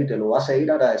agradecer y te lo va a seguir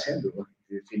agradeciendo, pues,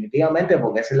 definitivamente,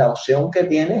 porque esa es la opción que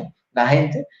tiene la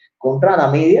gente contra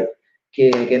la media,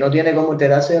 que no tiene cómo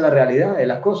enterarse de la realidad de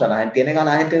las cosas. Tienen a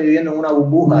la gente viviendo en una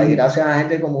burbuja y gracias a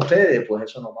gente como ustedes, pues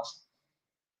eso no pasa.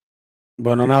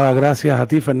 Bueno, nada, gracias a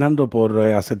ti, Fernando, por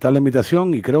aceptar la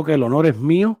invitación, y creo que el honor es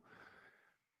mío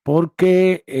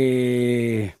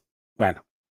porque, bueno,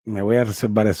 me voy a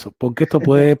reservar eso, porque esto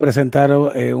puede presentar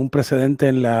un precedente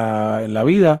en la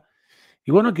vida.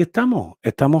 Y bueno, aquí estamos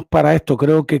para esto.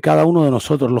 Creo que cada uno de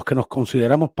nosotros, los que nos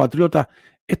consideramos patriotas,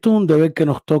 esto es un deber que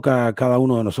nos toca a cada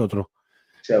uno de nosotros.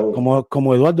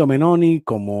 Como Eduardo Menoni,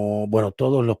 como, bueno,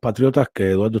 todos los patriotas,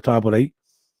 que Eduardo estaba por ahí,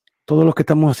 todos los que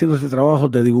estamos haciendo este trabajo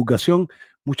de divulgación,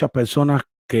 muchas personas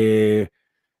que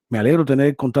me alegro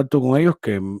tener contacto con ellos,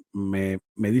 que me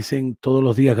dicen todos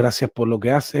los días gracias por lo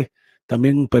que haces.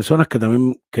 También personas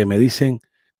que me dicen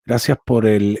gracias por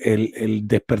el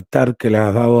despertar que le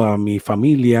has dado a mi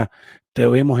familia. Te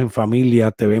vemos en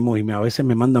familia, te vemos, y a veces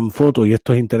me mandan fotos, y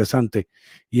esto es interesante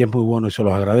y es muy bueno, y se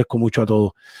los agradezco mucho a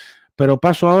todos. Pero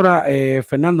paso ahora,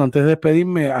 Fernando, antes de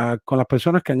despedirme, con las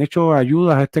personas que han hecho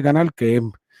ayudas a este canal, que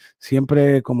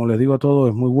siempre, como les digo a todos,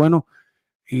 es muy bueno,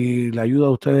 y la ayuda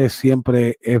de ustedes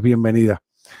siempre es bienvenida.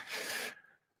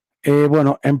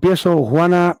 Bueno, empiezo.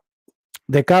 Juana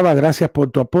de Cava, gracias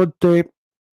por tu aporte.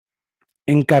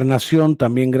 Encarnación,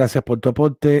 también gracias por tu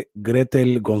aporte.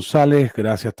 Gretel González,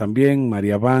 gracias también.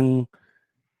 María Van,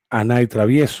 Anay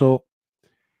Travieso,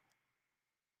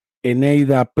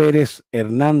 Eneida Pérez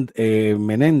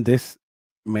Méndez,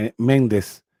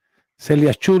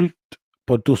 Celia Schult,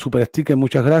 por tu super sticker,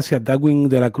 muchas gracias. Darwin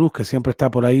de la Cruz, que siempre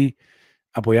está por ahí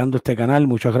apoyando este canal,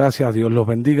 muchas gracias. Dios los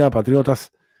bendiga,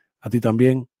 patriotas, a ti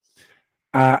también.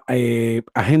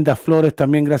 Agenda Flores,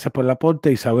 también gracias por el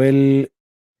aporte. Isabel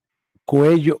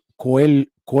Coelho,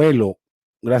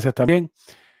 gracias también.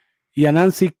 Y a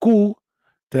Nancy Q,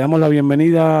 te damos la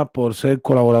bienvenida por ser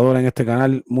colaboradora en este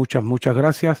canal. Muchas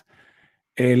gracias.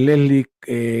 Leslie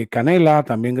Canela,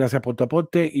 también gracias por tu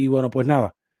aporte. Y bueno, pues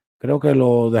nada, creo que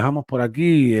lo dejamos por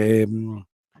aquí,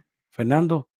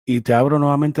 Fernando. Y te abro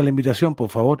nuevamente la invitación, por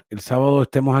favor, el sábado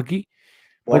estemos aquí,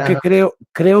 porque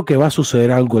creo que va a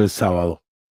suceder algo el sábado.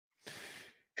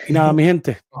 Y nada, mi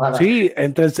gente, sí,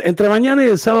 entre mañana y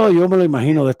el sábado yo me lo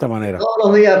imagino de esta manera. Todos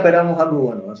los días esperamos algo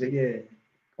bueno, así que,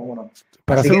 cómo no.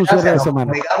 Para hacer un cierre de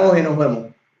semana. Nos comunicamos y nos vemos.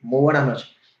 Muy buenas noches.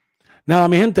 Nada,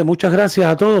 mi gente, muchas gracias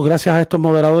a todos, gracias a estos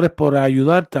moderadores por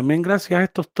ayudar, también gracias a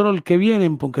estos trolls que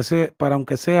vienen, para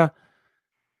aunque sea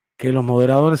que los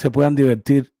moderadores se puedan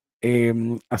divertir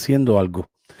haciendo algo.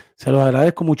 Se los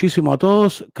agradezco muchísimo a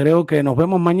todos, creo que nos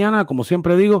vemos mañana, como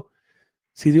siempre digo,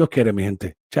 si Dios quiere, mi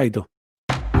gente. Chaito.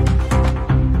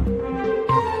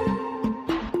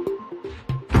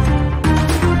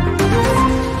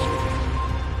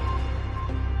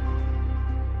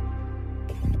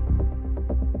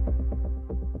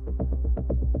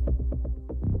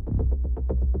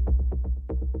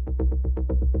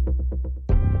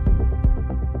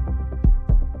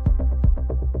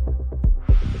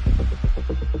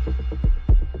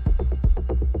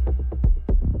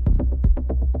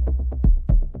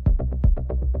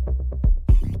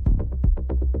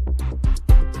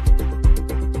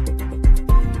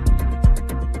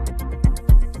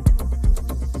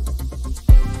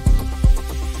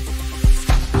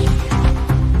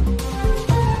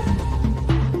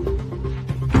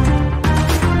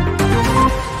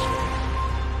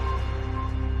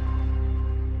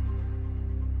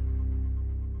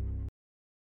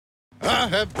 I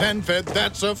have PenFed,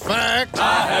 that's a fact.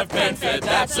 I have PenFed,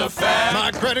 that's a fact.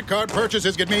 My credit card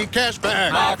purchases get me cash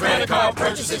back. My credit card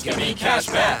purchases get me cash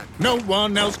back. No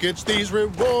one else gets these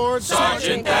rewards.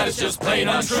 Sergeant, that is just plain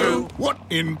untrue. What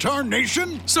in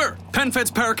tarnation? Sir,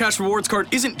 PenFed's Paracash Rewards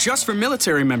Card isn't just for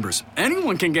military members.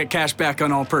 Anyone can get cash back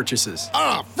on all purchases.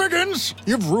 Ah, Figgins,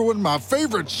 you've ruined my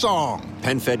favorite song.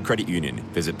 PenFed Credit Union.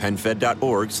 Visit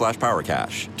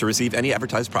penfed.org/powercash. To receive any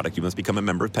advertised product, you must become a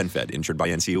member of PenFed, insured by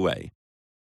NCUA.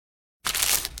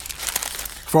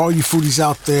 For all you foodies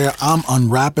out there, I'm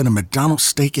unwrapping a McDonald's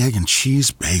steak, egg, and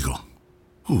cheese bagel.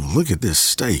 Ooh, look at this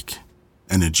steak.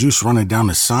 And the juice running down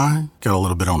the side. Got a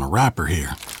little bit on the wrapper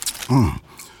here.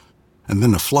 And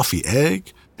then the fluffy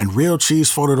egg and real cheese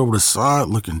folded over the side,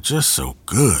 looking just so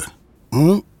good.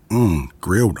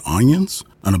 Grilled onions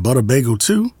and a butter bagel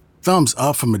too. Thumbs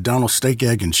up for McDonald's steak,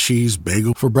 egg, and cheese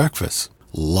bagel for breakfast.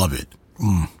 Love it.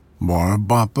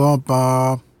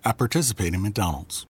 At participating McDonald's.